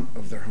the front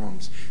of their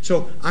homes.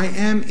 So I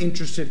am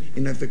interested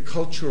in the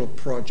cultural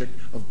project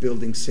of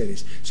building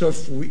cities. So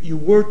if you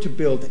were to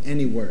build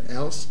anywhere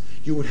else,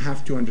 you would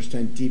have to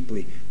understand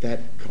deeply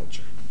that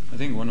culture. I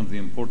think one of the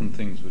important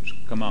things which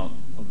come out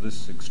of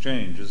this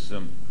exchange is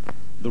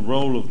the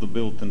role of the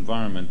built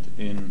environment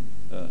in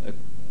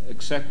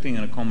accepting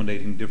and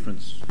accommodating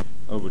difference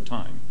over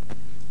time.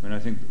 I mean, I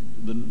think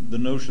the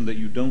notion that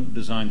you don't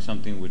design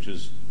something which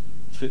is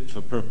fit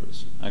for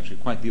purpose, actually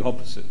quite the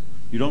opposite.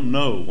 You don't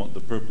know what the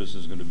purpose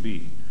is going to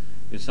be.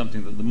 It's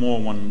something that the more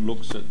one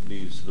looks at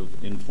these sort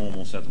of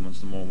informal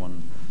settlements, the more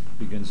one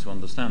begins to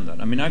understand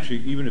that. I mean, actually,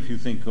 even if you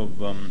think of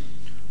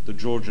the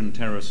Georgian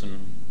terrace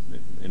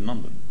in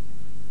London,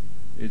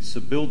 it's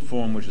a build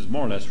form which has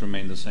more or less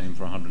remained the same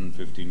for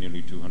 150,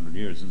 nearly 200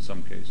 years in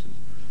some cases.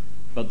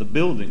 But the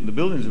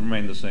buildings have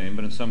remained the same,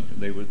 but in some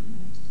they were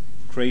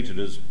created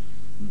as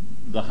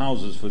the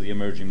houses for the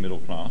emerging middle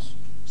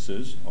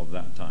classes of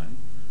that time.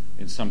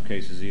 In some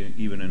cases,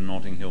 even in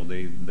Notting Hill,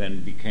 they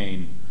then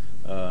became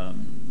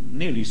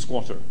nearly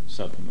squatter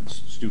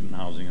settlements, student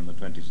housing in the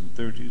 20s and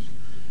 30s.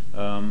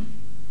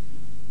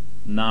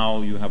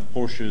 Now you have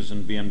Porsches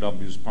and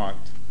BMWs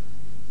parked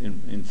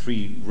in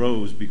 3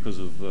 rows because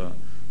of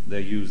they're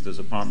used as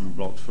apartment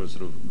blocks for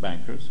sort of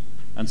bankers,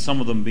 and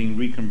some of them being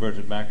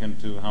reconverted back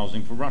into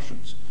housing for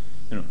Russians.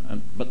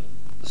 But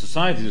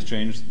society has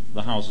changed,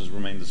 the houses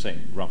remain the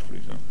same, roughly.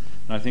 So,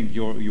 and I think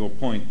your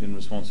point in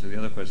response to the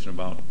other question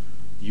about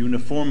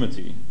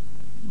uniformity,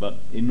 but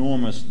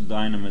enormous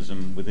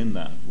dynamism within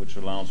that, which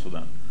allows for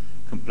that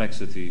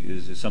complexity,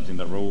 is something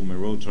that Raoul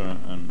Mirota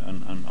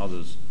and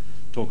others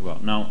talk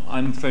about. Now,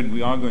 I'm afraid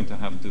we are going to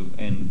have to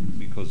end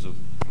because of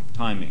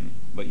timing,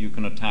 but you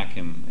can attack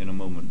him in a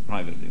moment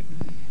privately.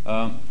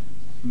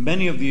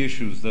 Many of the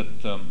issues that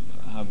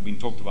have been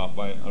talked about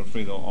by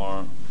Alfredo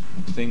are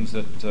things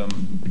that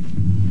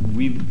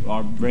we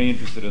are very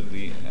interested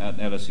at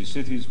LSE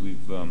Cities.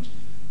 We've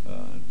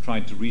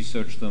tried to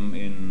research them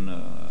in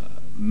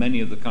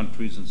many of the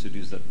countries and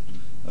cities that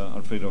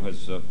Alfredo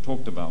has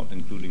talked about,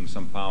 including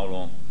Sao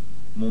Paulo,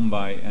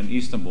 Mumbai, and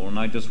Istanbul. And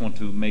I just want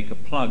to make a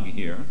plug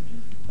here,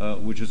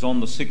 which is on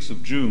the 6th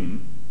of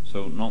June,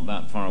 so not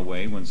that far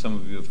away, when some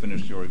of you have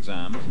finished your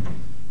exams.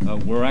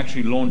 We're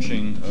actually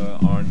launching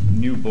our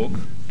new book,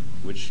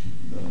 which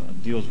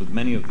deals with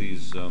many of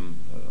these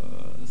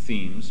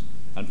themes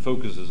and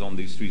focuses on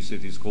these 3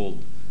 cities,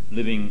 called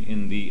Living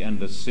in the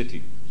Endless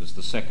City. It's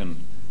the second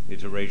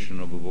iteration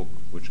of a book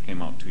which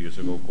came out 2 years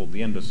ago called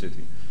The Endless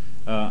City.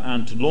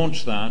 And to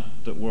launch that,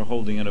 we're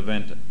holding an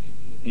event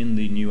in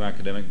the new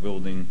academic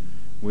building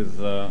with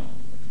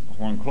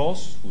Juan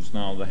Clos, who's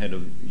now the head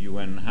of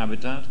UN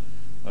Habitat,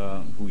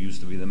 who used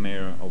to be the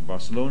mayor of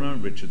Barcelona,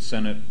 Richard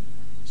Sennett,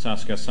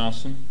 Saskia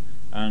Sassen,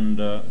 and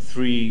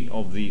 3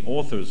 of the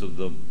authors of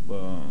the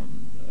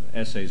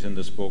essays in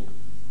this book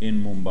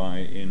in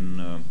Mumbai,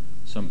 in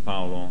Sao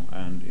Paulo,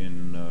 and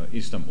in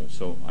Istanbul.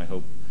 So I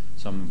hope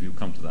some of you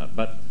come to that.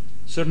 But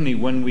certainly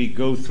when we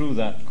go through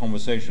that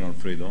conversation,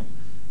 Alfredo,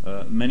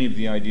 many of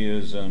the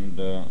ideas and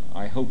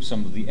I hope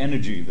some of the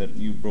energy that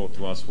you brought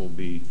to us will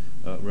be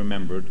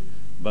remembered.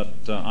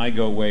 But I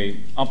go away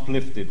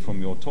uplifted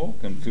from your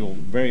talk and feel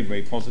very,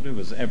 very positive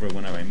as ever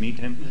whenever I meet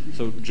him.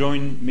 So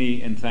join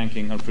me in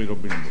thanking Alfredo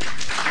Brillembourg.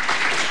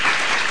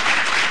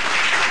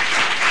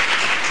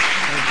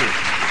 Thank you.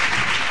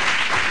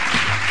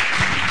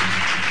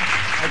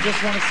 I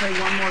just want to say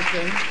one more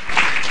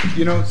thing.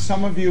 You know,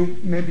 some of you,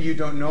 maybe you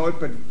don't know it,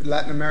 but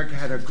Latin America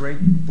had a great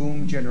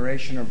boom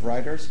generation of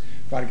writers.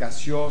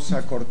 Vargas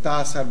Llosa,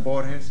 Cortázar,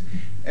 Borges.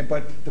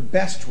 But the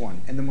best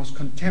one and the most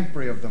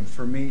contemporary of them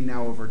for me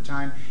now over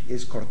time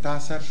is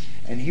Cortázar.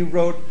 And he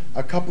wrote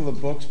a couple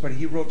of books, but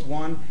he wrote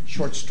one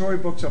short story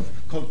books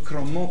called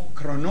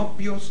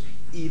Cronopios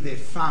y de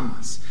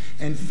Famas.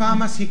 And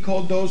Famas, he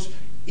called those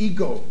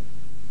ego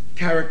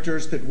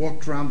characters that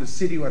walked around the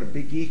city who had a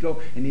big ego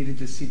and needed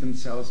to see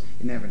themselves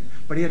in heaven.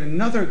 But he had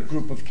another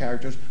group of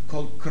characters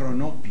called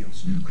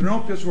Cronopios.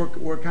 Cronopios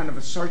were kind of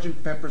a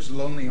Sgt. Pepper's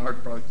Lonely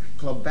Heart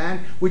Club Band,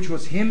 which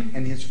was him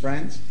and his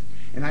friends.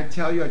 And I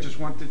tell you, I just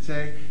want to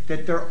say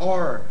that there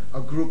are a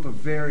group of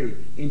very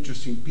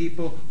interesting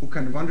people who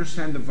kind of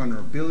understand the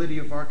vulnerability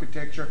of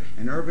architecture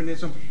and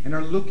urbanism and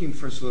are looking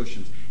for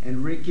solutions.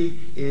 And Ricky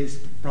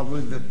is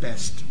probably the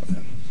best of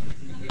them.